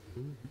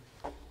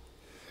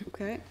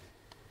 Okay.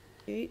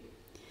 Okay,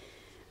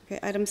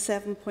 item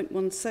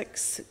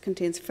 7.16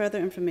 contains further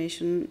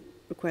information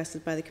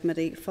requested by the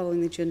committee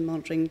following the June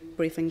monitoring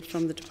briefing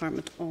from the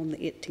department on the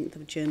 18th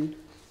of June.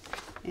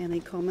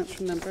 Any comments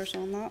from members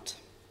on that?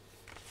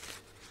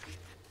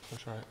 Oh,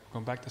 sorry,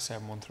 going back to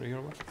 713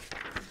 or what?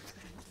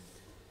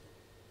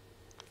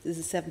 This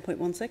is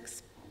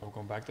 7.16. Oh,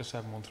 going back to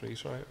 713,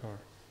 sorry, or?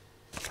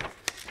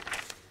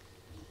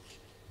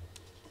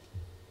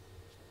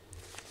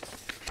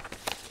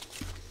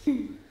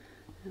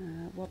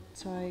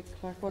 Sorry,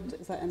 Clark, what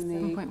is that in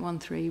the...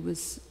 7.13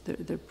 was, the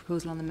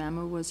proposal on the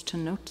memo was to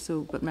note,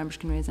 but members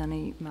can raise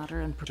any matter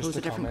and propose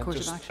a different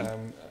course of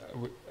action.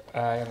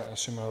 I and I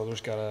assume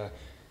others got a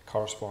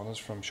correspondence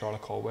from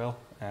Charlotte Caldwell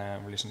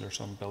releasing their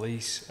son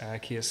Billy's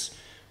case.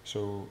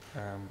 So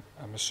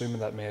I'm assuming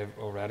that may have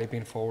already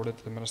been forwarded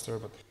to the Minister,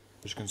 but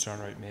there's concern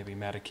about maybe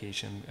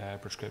medication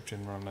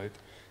prescription run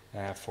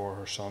out for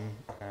her son.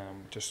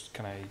 Just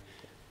can I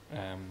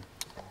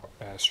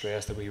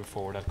stress that we will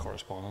forward that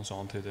correspondence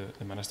on to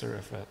the Minister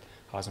if it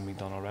hasn't been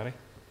done already?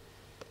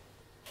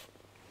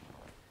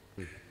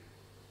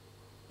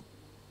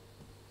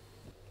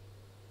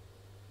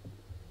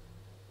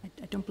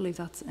 I don't believe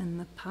that's in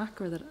the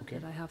pack, or that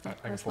I have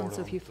that correspondence,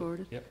 so if you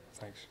forward it. Yep,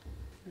 thanks.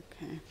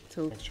 Okay,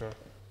 so thanks, Chair.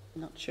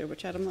 I'm not sure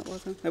which item that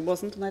was in. It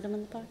wasn't an item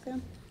in the pack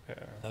then?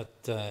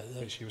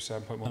 She was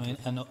 7.1. I mean,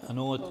 I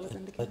know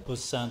it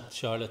was sent,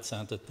 Charlotte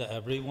sent it to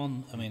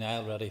everyone. I mean, I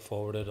already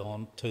forwarded it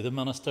on to the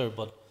Minister,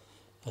 but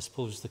I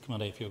suppose the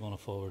committee, if you're going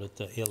to forward it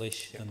to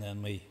Ailish, and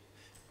then we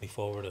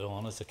forward it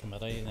on as a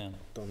committee, then...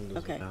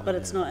 Okay, but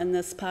it's not in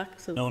this pack?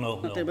 So No.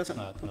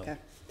 Okay.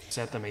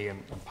 Sent to me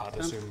and Pat,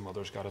 assume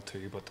others got it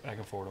too, but I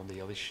can forward on to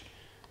Ailish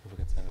if we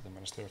can send it to the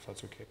Minister, if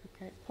that's okay.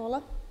 Okay,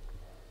 Paula?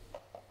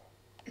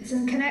 It's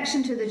in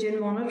connection to the June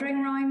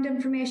monitoring round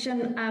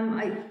information.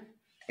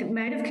 It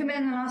might have come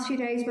in the last few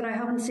days, but I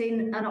haven't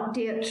seen an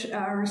update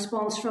or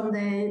response from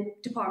the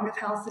Department of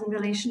Health in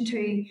relation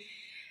to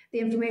the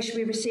information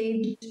we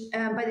received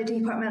by the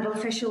departmental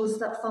officials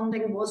that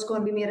funding was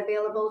going to be made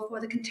available for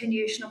the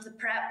continuation of the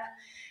PrEP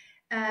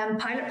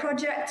pilot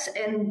projects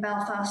in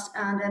Belfast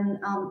and in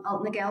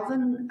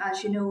Altnagelvin.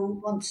 As you know,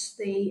 once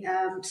the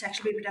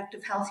sexual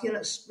reproductive health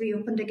units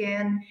reopened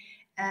again,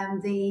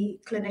 the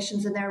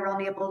clinicians in there were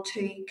unable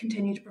to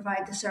continue to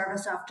provide the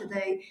service after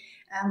the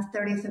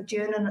 30th of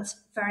June, and it's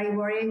very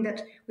worrying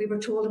that we were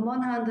told on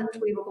one hand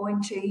that we were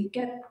going to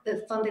get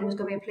the funding was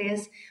going to be in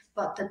place,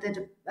 but that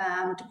the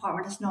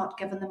department has not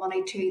given the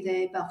money to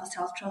the Belfast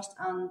Health Trust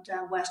and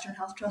Western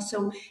Health Trust.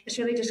 So it's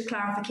really just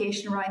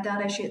clarification around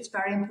that issue. It's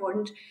very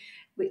important.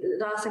 The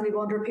last thing we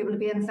want are people to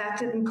be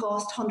infected and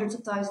cost hundreds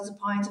of thousands of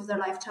pounds of their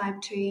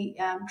lifetime to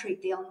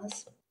treat the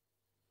illness.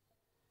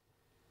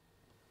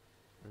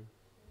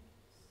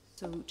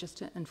 So just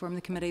to inform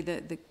the committee,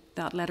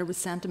 that letter was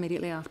sent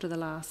immediately after the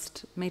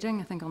last meeting.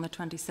 I think on the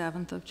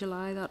 27th of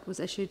July that was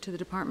issued to the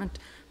department,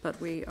 but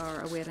we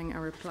are awaiting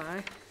a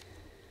reply.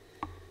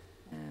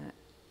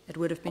 It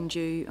would have been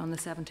due on the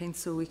 17th,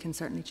 so we can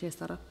certainly chase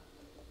that up.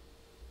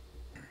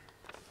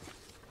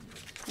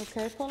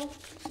 Okay, Paula?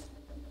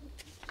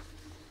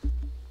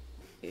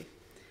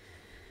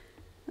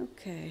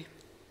 Okay.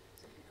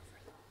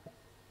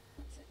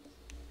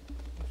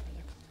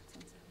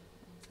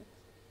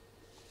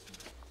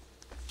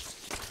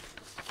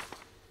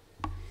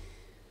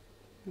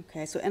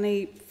 Okay, so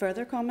any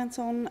further comments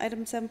on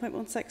item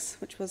 7.16,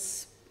 which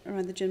was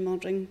around the June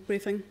monitoring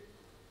briefing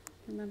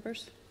from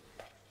members?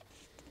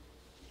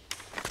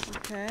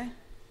 Okay,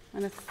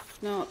 and if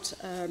not,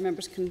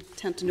 members can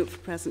tend to note for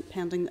present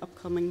pending the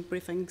upcoming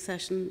briefing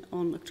session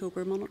on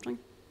October monitoring.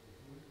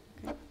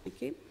 Okay,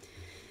 thank you.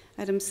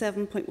 Items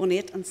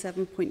 7.18 and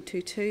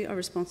 7.22 are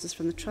responses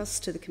from the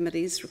Trust to the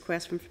Committee's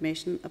request for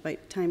information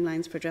about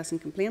timelines for addressing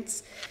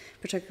complaints,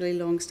 particularly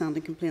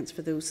long-standing complaints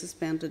for those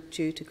suspended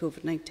due to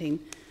COVID-19.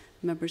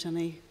 Members,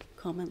 any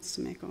comments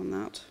to make on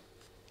that?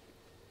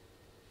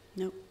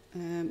 No.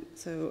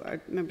 So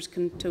our members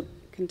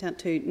content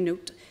to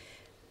note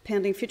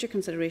pending future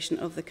consideration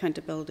of the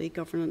accountability,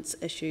 governance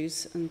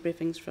issues and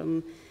briefings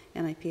from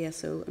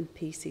NIPSO and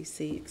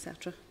PCC,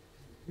 etc.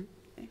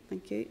 Okay,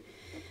 thank you.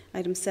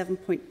 Item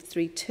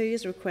 7.32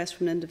 is a request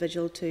from an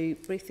individual to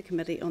brief the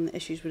committee on the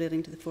issues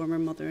relating to the former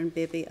Mother and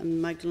Baby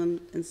and Magdalene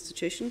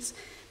institutions.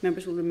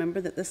 Members will remember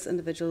that this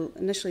individual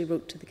initially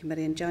wrote to the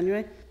committee in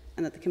January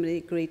and that the committee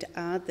agreed to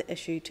add the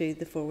issue to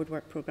the Forward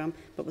Work Programme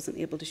but wasn't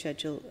able to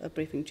schedule a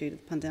briefing due to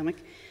the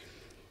pandemic.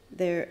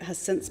 There has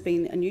since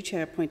been a new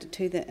chair appointed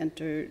to the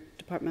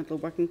interdepartmental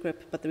working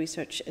group, but the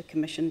research it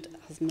commissioned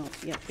has not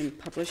yet been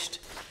published.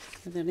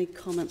 Are there any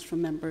comments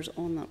from members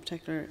on that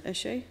particular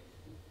issue?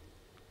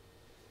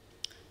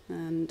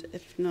 And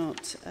if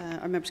not,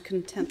 are members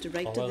content to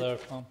write Paula to the... there,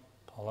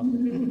 Paula.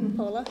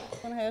 Paula,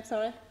 go on ahead,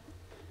 sorry.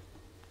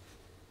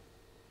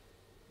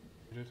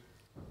 Muted.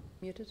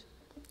 Muted.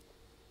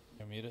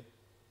 You're muted.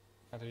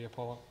 I hear you,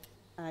 Paula.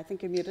 I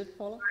think you're muted,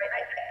 Paula.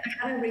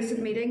 I had a recent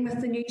meeting with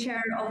the new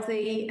chair of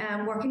the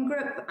working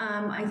group.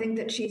 I think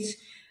that she's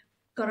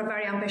got a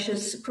very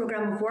ambitious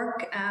programme of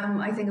work.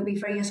 I think it would be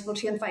very useful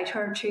to invite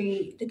her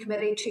to the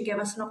committee to give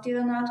us an update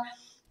on that,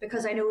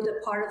 because I know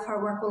that part of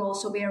her work will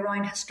also be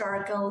around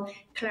historical,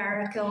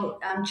 clerical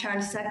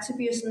child sex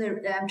abuse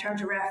in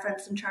terms of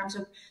reference, in terms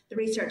of the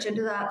research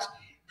into that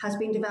has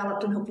been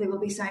developed and hopefully will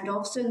be signed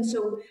off soon.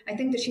 So I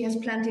think that she has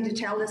plenty to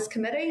tell this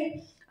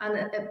committee, and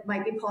it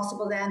might be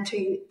possible then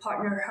to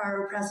partner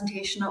her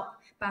presentation up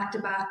back to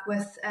back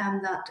with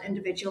that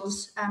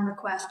individual's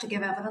request to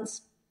give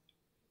evidence.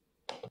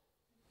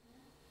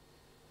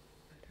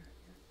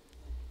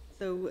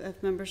 So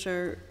if members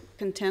are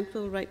content,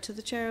 we'll write to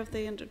the chair of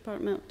the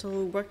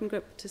interdepartmental working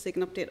group to seek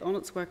an update on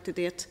its work to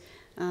date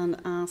and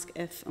ask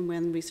if and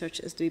when research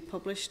is to be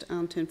published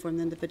and to inform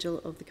the individual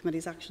of the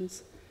committee's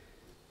actions.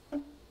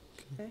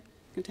 Okay,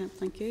 content,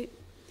 thank you.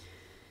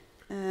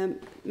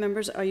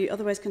 Members, are you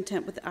otherwise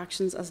content with the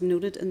actions as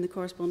noted in the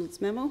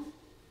correspondence memo?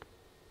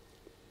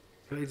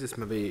 Can I just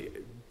maybe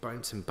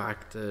bouncing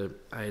back to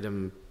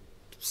item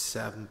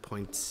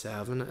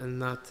 7.7 in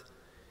that?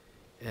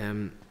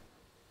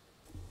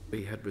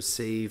 We had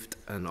received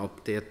an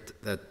update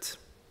that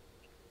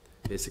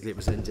basically it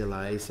was in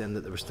July saying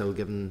that they were still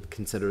giving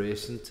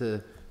consideration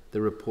to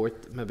the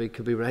report. Maybe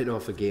could we write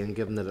off again,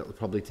 given that it will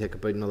probably take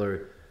about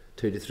another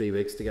 2 to 3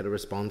 weeks to get a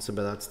response, and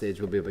by that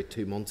stage we'll be about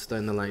 2 months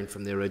down the line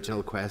from the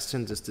original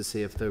question, just to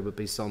see if there would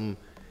be some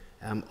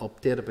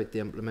update about the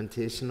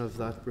implementation of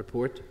that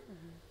report.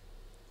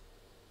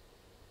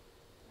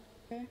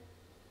 Okay. Are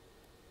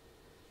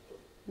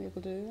we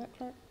able to do that,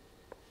 Clark?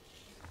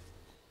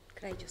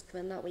 Could I just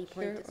come in that wee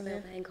point Sure, as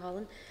well behind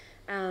Colin?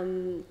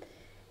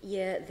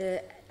 Yeah,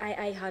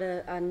 I had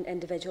an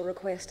individual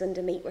requesting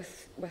to meet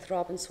with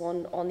Rob and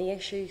Swann on the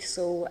issue,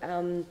 so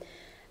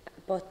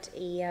but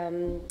he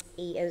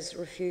is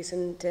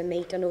refusing to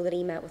meet. I know that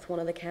he met with one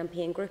of the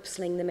campaign groups,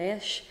 Sling the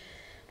Mesh,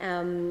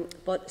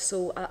 but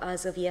so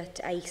as of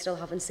yet I still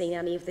haven't seen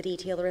any of the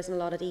detail. There isn't a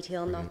lot of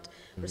detail in that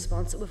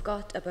response that we've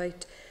got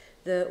about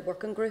the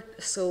working group,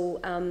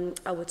 so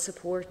I would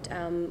support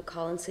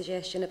Colin's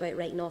suggestion about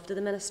writing off to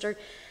the Minister,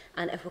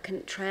 and if we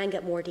can try and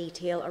get more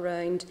detail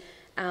around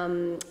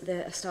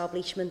the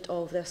establishment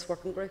of this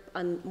working group,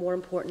 and more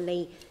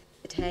importantly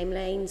the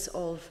timelines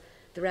of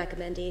the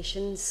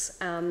recommendations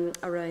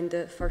around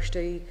the First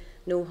Do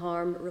No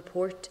Harm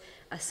report.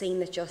 I've seen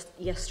that just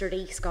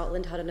yesterday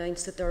Scotland had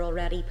announced that they're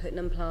already putting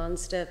in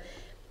plans to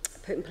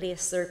put in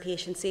place their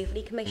Patient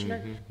Safety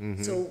Commissioner.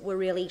 So we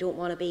really don't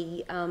want to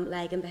be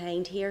lagging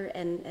behind here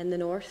in the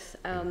north,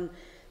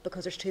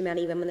 because there's too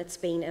many women that's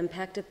been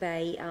impacted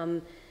by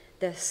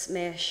this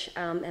mesh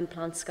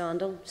implant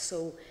scandal.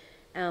 So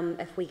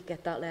if we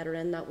get that letter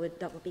in, that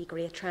would be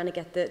great. Trying to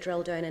get the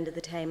drill down into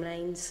the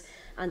timelines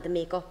and the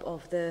makeup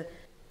of the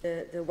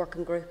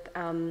working group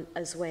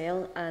as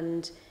well.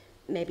 And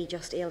maybe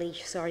just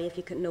Eilish, sorry if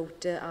you could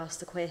note to ask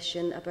the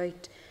question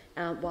about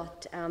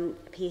what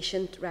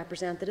patient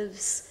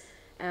representatives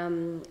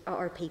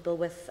or people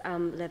with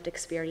lived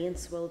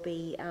experience will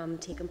be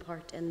taking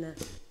part in the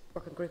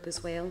working group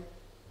as well.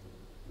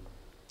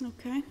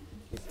 Okay.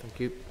 Thank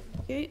you.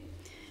 Okay.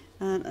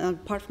 And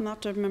apart from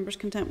that, are members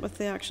content with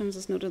the actions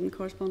as noted in the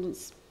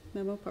correspondence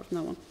memo? Apart from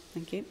that one,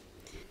 thank you.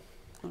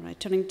 All right,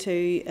 turning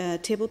to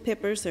table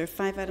papers, there are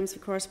 5 items for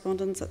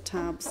correspondence at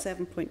tab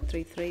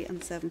 7.33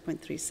 and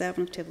 7.37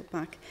 of table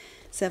pack.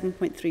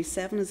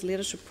 7.37 is the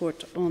latest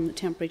report on the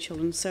temporary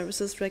children's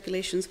services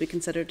regulations we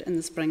considered in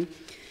the spring,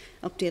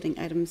 updating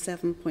item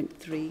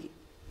 7.30.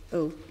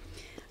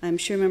 I'm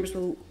sure members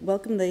will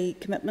welcome the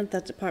commitment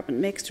that the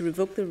Department makes to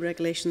revoke the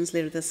regulations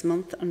later this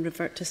month and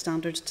revert to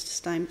standard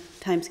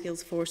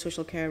timescales for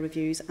social care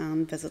reviews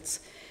and visits.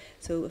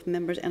 So if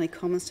members any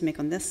comments to make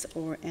on this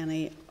or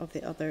any of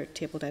the other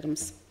tabled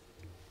items?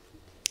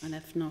 And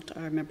if not,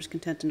 are members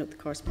content to note the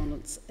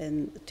correspondence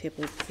in the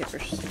tabled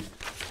papers?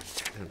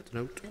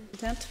 Note.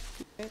 Content?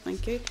 Okay,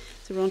 thank you.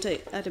 So we're on to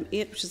item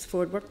 8, which is the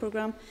Forward Work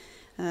Programme.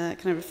 Can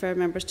I refer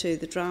members to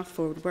the draft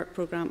Forward Work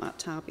Programme at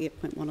tab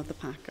 8.1 of the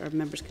pack? Are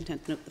members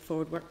content to note the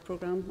Forward Work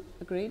Programme?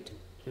 Agreed?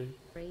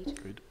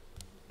 Agreed.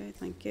 Okay, Okay,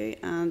 thank you.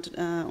 And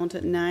on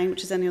to 9,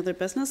 which is any other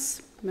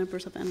business.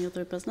 Members have any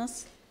other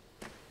business?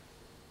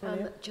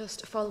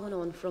 Just following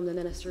on from the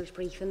Minister's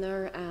briefing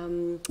there,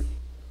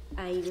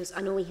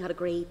 I know he had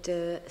agreed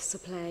to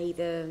supply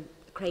the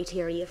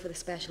criteria for the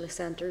specialist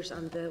centres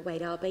and the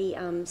White Abbey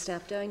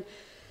step down.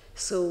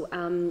 So,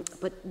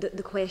 but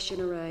the question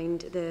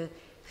around the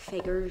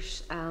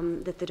figures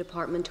that the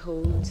department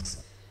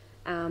holds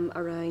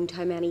around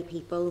how many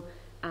people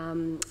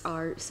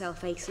are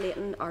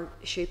self-isolating or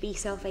should be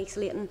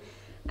self-isolating.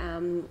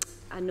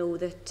 I know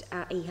that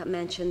he had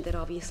mentioned that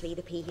obviously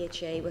the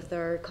PHA with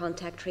their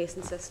contact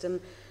tracing system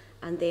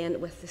and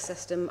then with the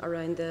system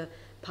around the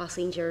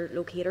passenger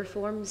locator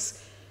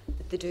forms,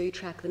 they do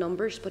track the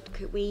numbers, but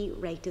could we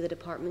write to the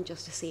department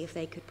just to see if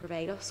they could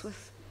provide us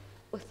with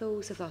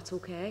those, if that's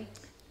okay?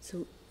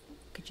 So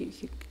could you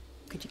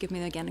give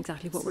me again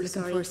exactly what we're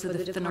looking Sorry, for? So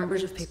the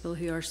numbers of department.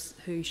 people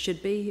who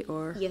should be,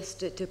 or Yes,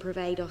 to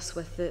provide us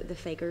with the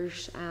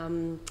figures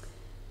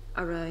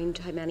around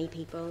how many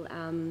people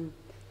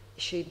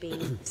should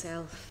be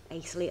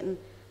self-isolating.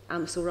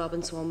 So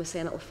Robin Swann was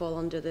saying it will fall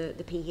under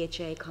the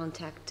PHA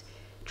contact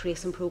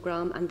tracing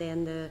programme, and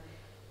then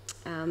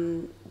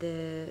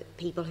the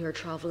people who are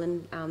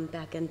travelling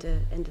back into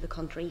the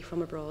country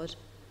from abroad.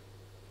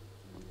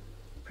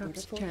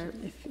 perhaps, Chair,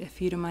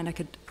 if you don't mind, I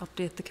could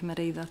update the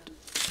committee that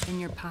in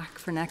your pack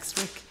for next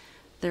week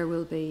there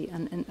will be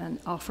an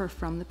offer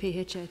from the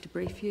PHA to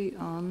brief you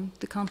on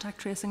the contact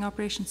tracing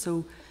operation.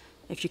 So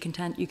if you're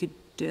content, you could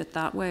do it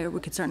that way, or we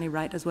could certainly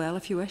write as well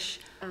if you wish,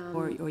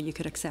 or you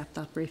could accept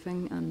that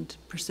briefing and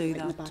pursue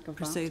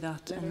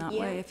that in that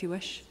way if you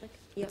wish.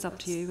 Yeah, it's up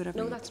to you, whatever.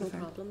 No, you that's prefer.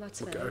 no problem.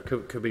 That's fine. Or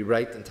could we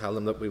write and tell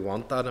them that we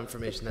want that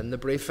information in the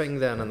briefing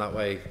then, and that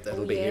way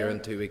it'll be here in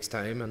 2 weeks'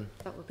 time? And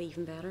that would be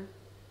even better.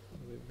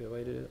 would be a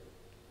way to do it.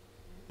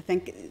 I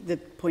think the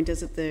point is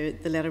that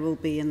the letter will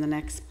be in the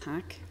next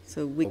pack,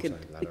 so we can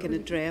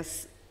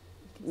address,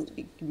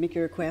 you can make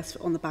your request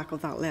on the back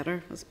of that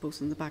letter as opposed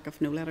to on the back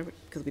of no letter,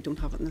 because we don't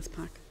have it in this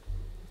pack.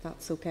 If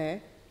that's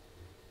okay.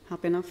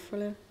 Happy enough for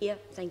Leah? Yeah,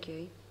 thank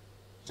you.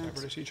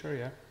 Separate issue, Chair,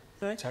 yeah.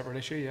 Sorry? Separate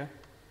issue, yeah.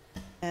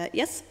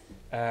 Yes.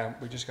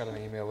 We just got an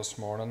email this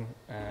morning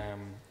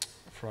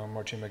from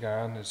Archie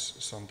McGann. His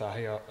son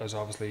Dahi is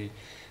obviously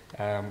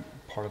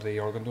part of the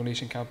organ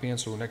donation campaign,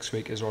 so next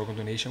week is organ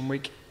donation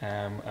week,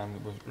 and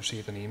we've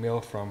received an email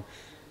from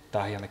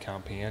Dahi and the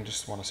campaign.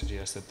 Just want to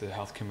suggest that the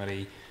Health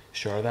Committee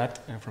share that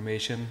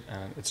information,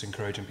 and it's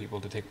encouraging people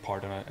to take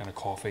part in a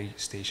coffee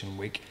station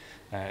week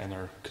in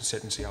their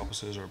constituency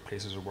offices or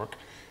places of work.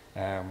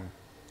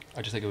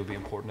 I just think it would be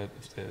important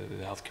if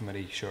the Health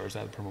Committee shares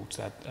that and promotes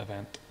that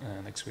event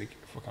next week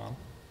if we can.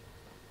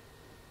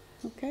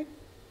 Okay.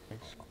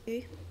 Thanks.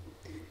 Okay.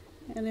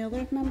 Any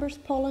other members?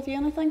 Paul, have you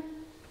anything?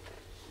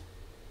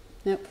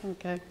 No.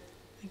 Okay.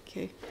 Thank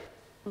you.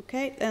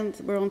 Okay, and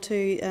we're on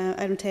to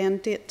item 10,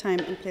 date, time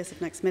and place of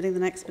next meeting. The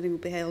next meeting will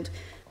be held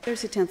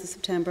Thursday 10th of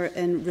September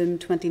in room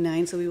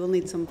 29, so we will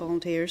need some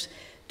volunteers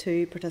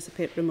to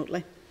participate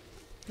remotely.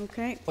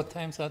 Okay. What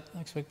time's that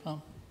next week,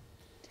 Pam?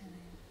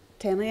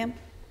 10 a.m.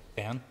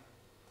 10.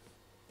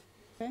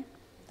 Okay,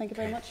 thank you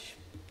very much.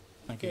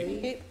 Thank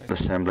you.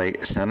 Assembly,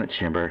 Senate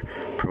Chamber,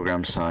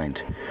 programme signed.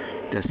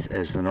 This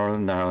is the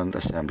Northern Ireland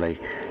Assembly,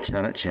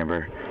 Senate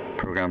Chamber,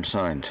 programme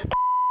signed.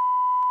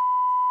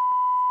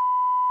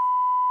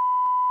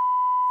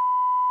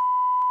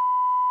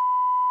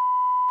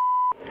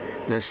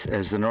 This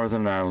is the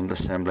Northern Ireland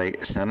Assembly,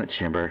 Senate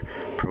Chamber,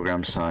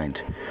 programme signed.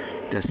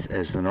 This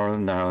is the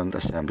Northern Ireland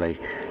Assembly,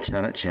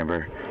 Senate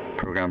Chamber,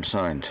 programme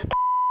signed.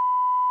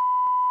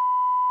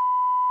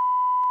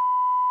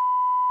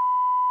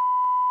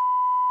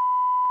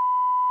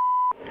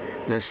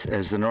 This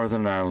is the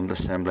Northern Ireland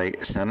Assembly,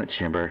 Senate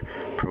Chamber,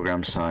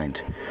 programme signed.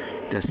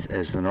 This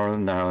is the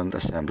Northern Ireland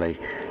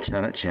Assembly,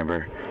 Senate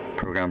Chamber,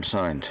 programme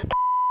signed.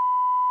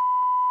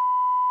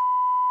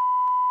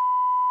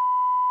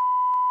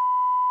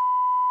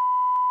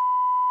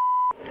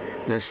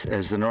 This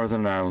is the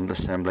Northern Ireland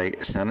Assembly,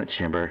 Senate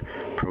Chamber,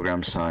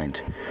 programme signed.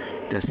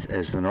 This is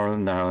the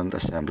Northern Ireland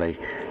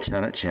Assembly,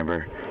 Senate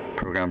Chamber,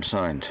 programme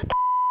signed.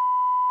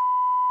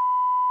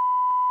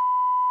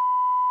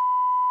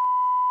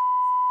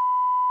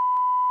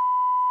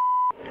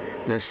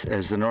 This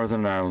is the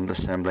Northern Ireland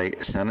Assembly,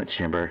 Senate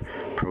Chamber,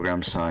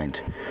 programme signed.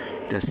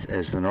 This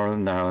is the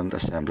Northern Ireland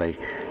Assembly,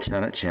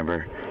 Senate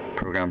Chamber,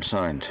 programme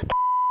signed.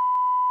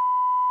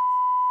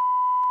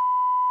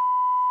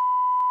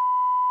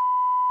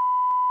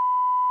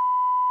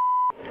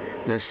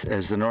 This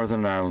is the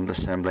Northern Ireland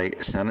Assembly,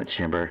 Senate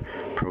Chamber,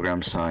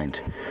 programme signed.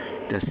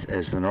 This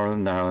is the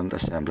Northern Ireland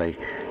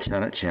Assembly,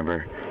 Senate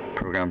Chamber,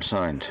 programme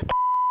signed.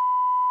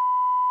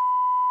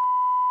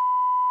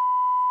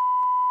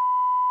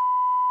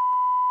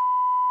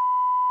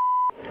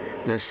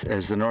 This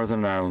is the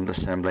Northern Ireland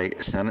Assembly,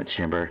 Senate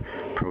Chamber,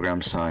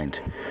 programme signed.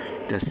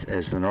 This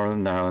is the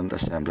Northern Ireland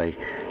Assembly,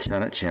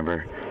 Senate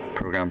Chamber,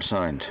 programme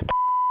signed.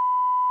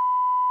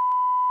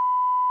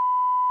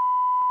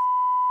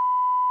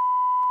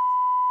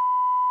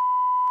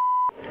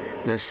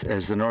 This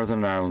is the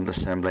Northern Ireland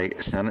Assembly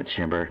Senate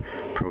Chamber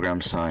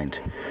programme sound.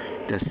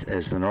 This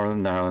is the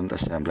Northern Ireland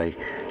Assembly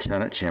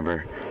Senate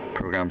Chamber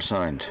programme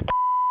sound.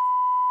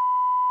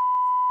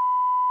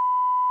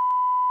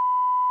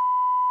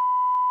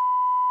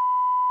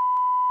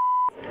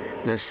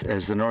 This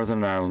is the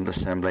Northern Ireland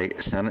Assembly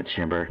Senate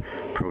Chamber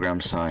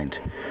programme sound.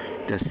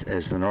 This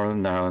is the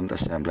Northern Ireland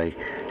Assembly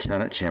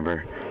Senate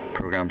Chamber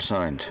programme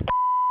sound.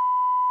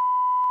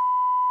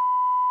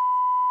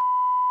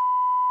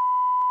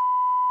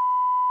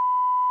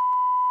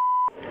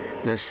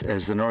 This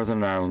is the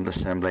Northern Ireland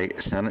Assembly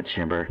Senate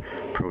Chamber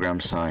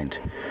programme sound.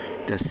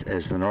 This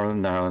is the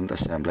Northern Ireland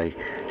Assembly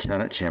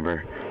Senate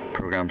Chamber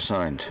programme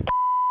sound.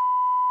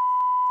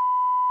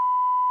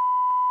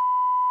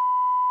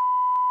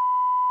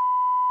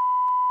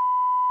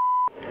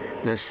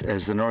 This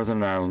is the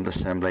Northern Ireland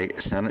Assembly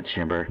Senate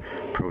Chamber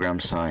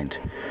programme sound.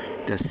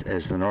 This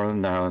is the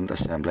Northern Ireland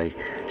Assembly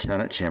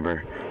Senate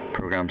Chamber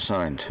programme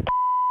sound.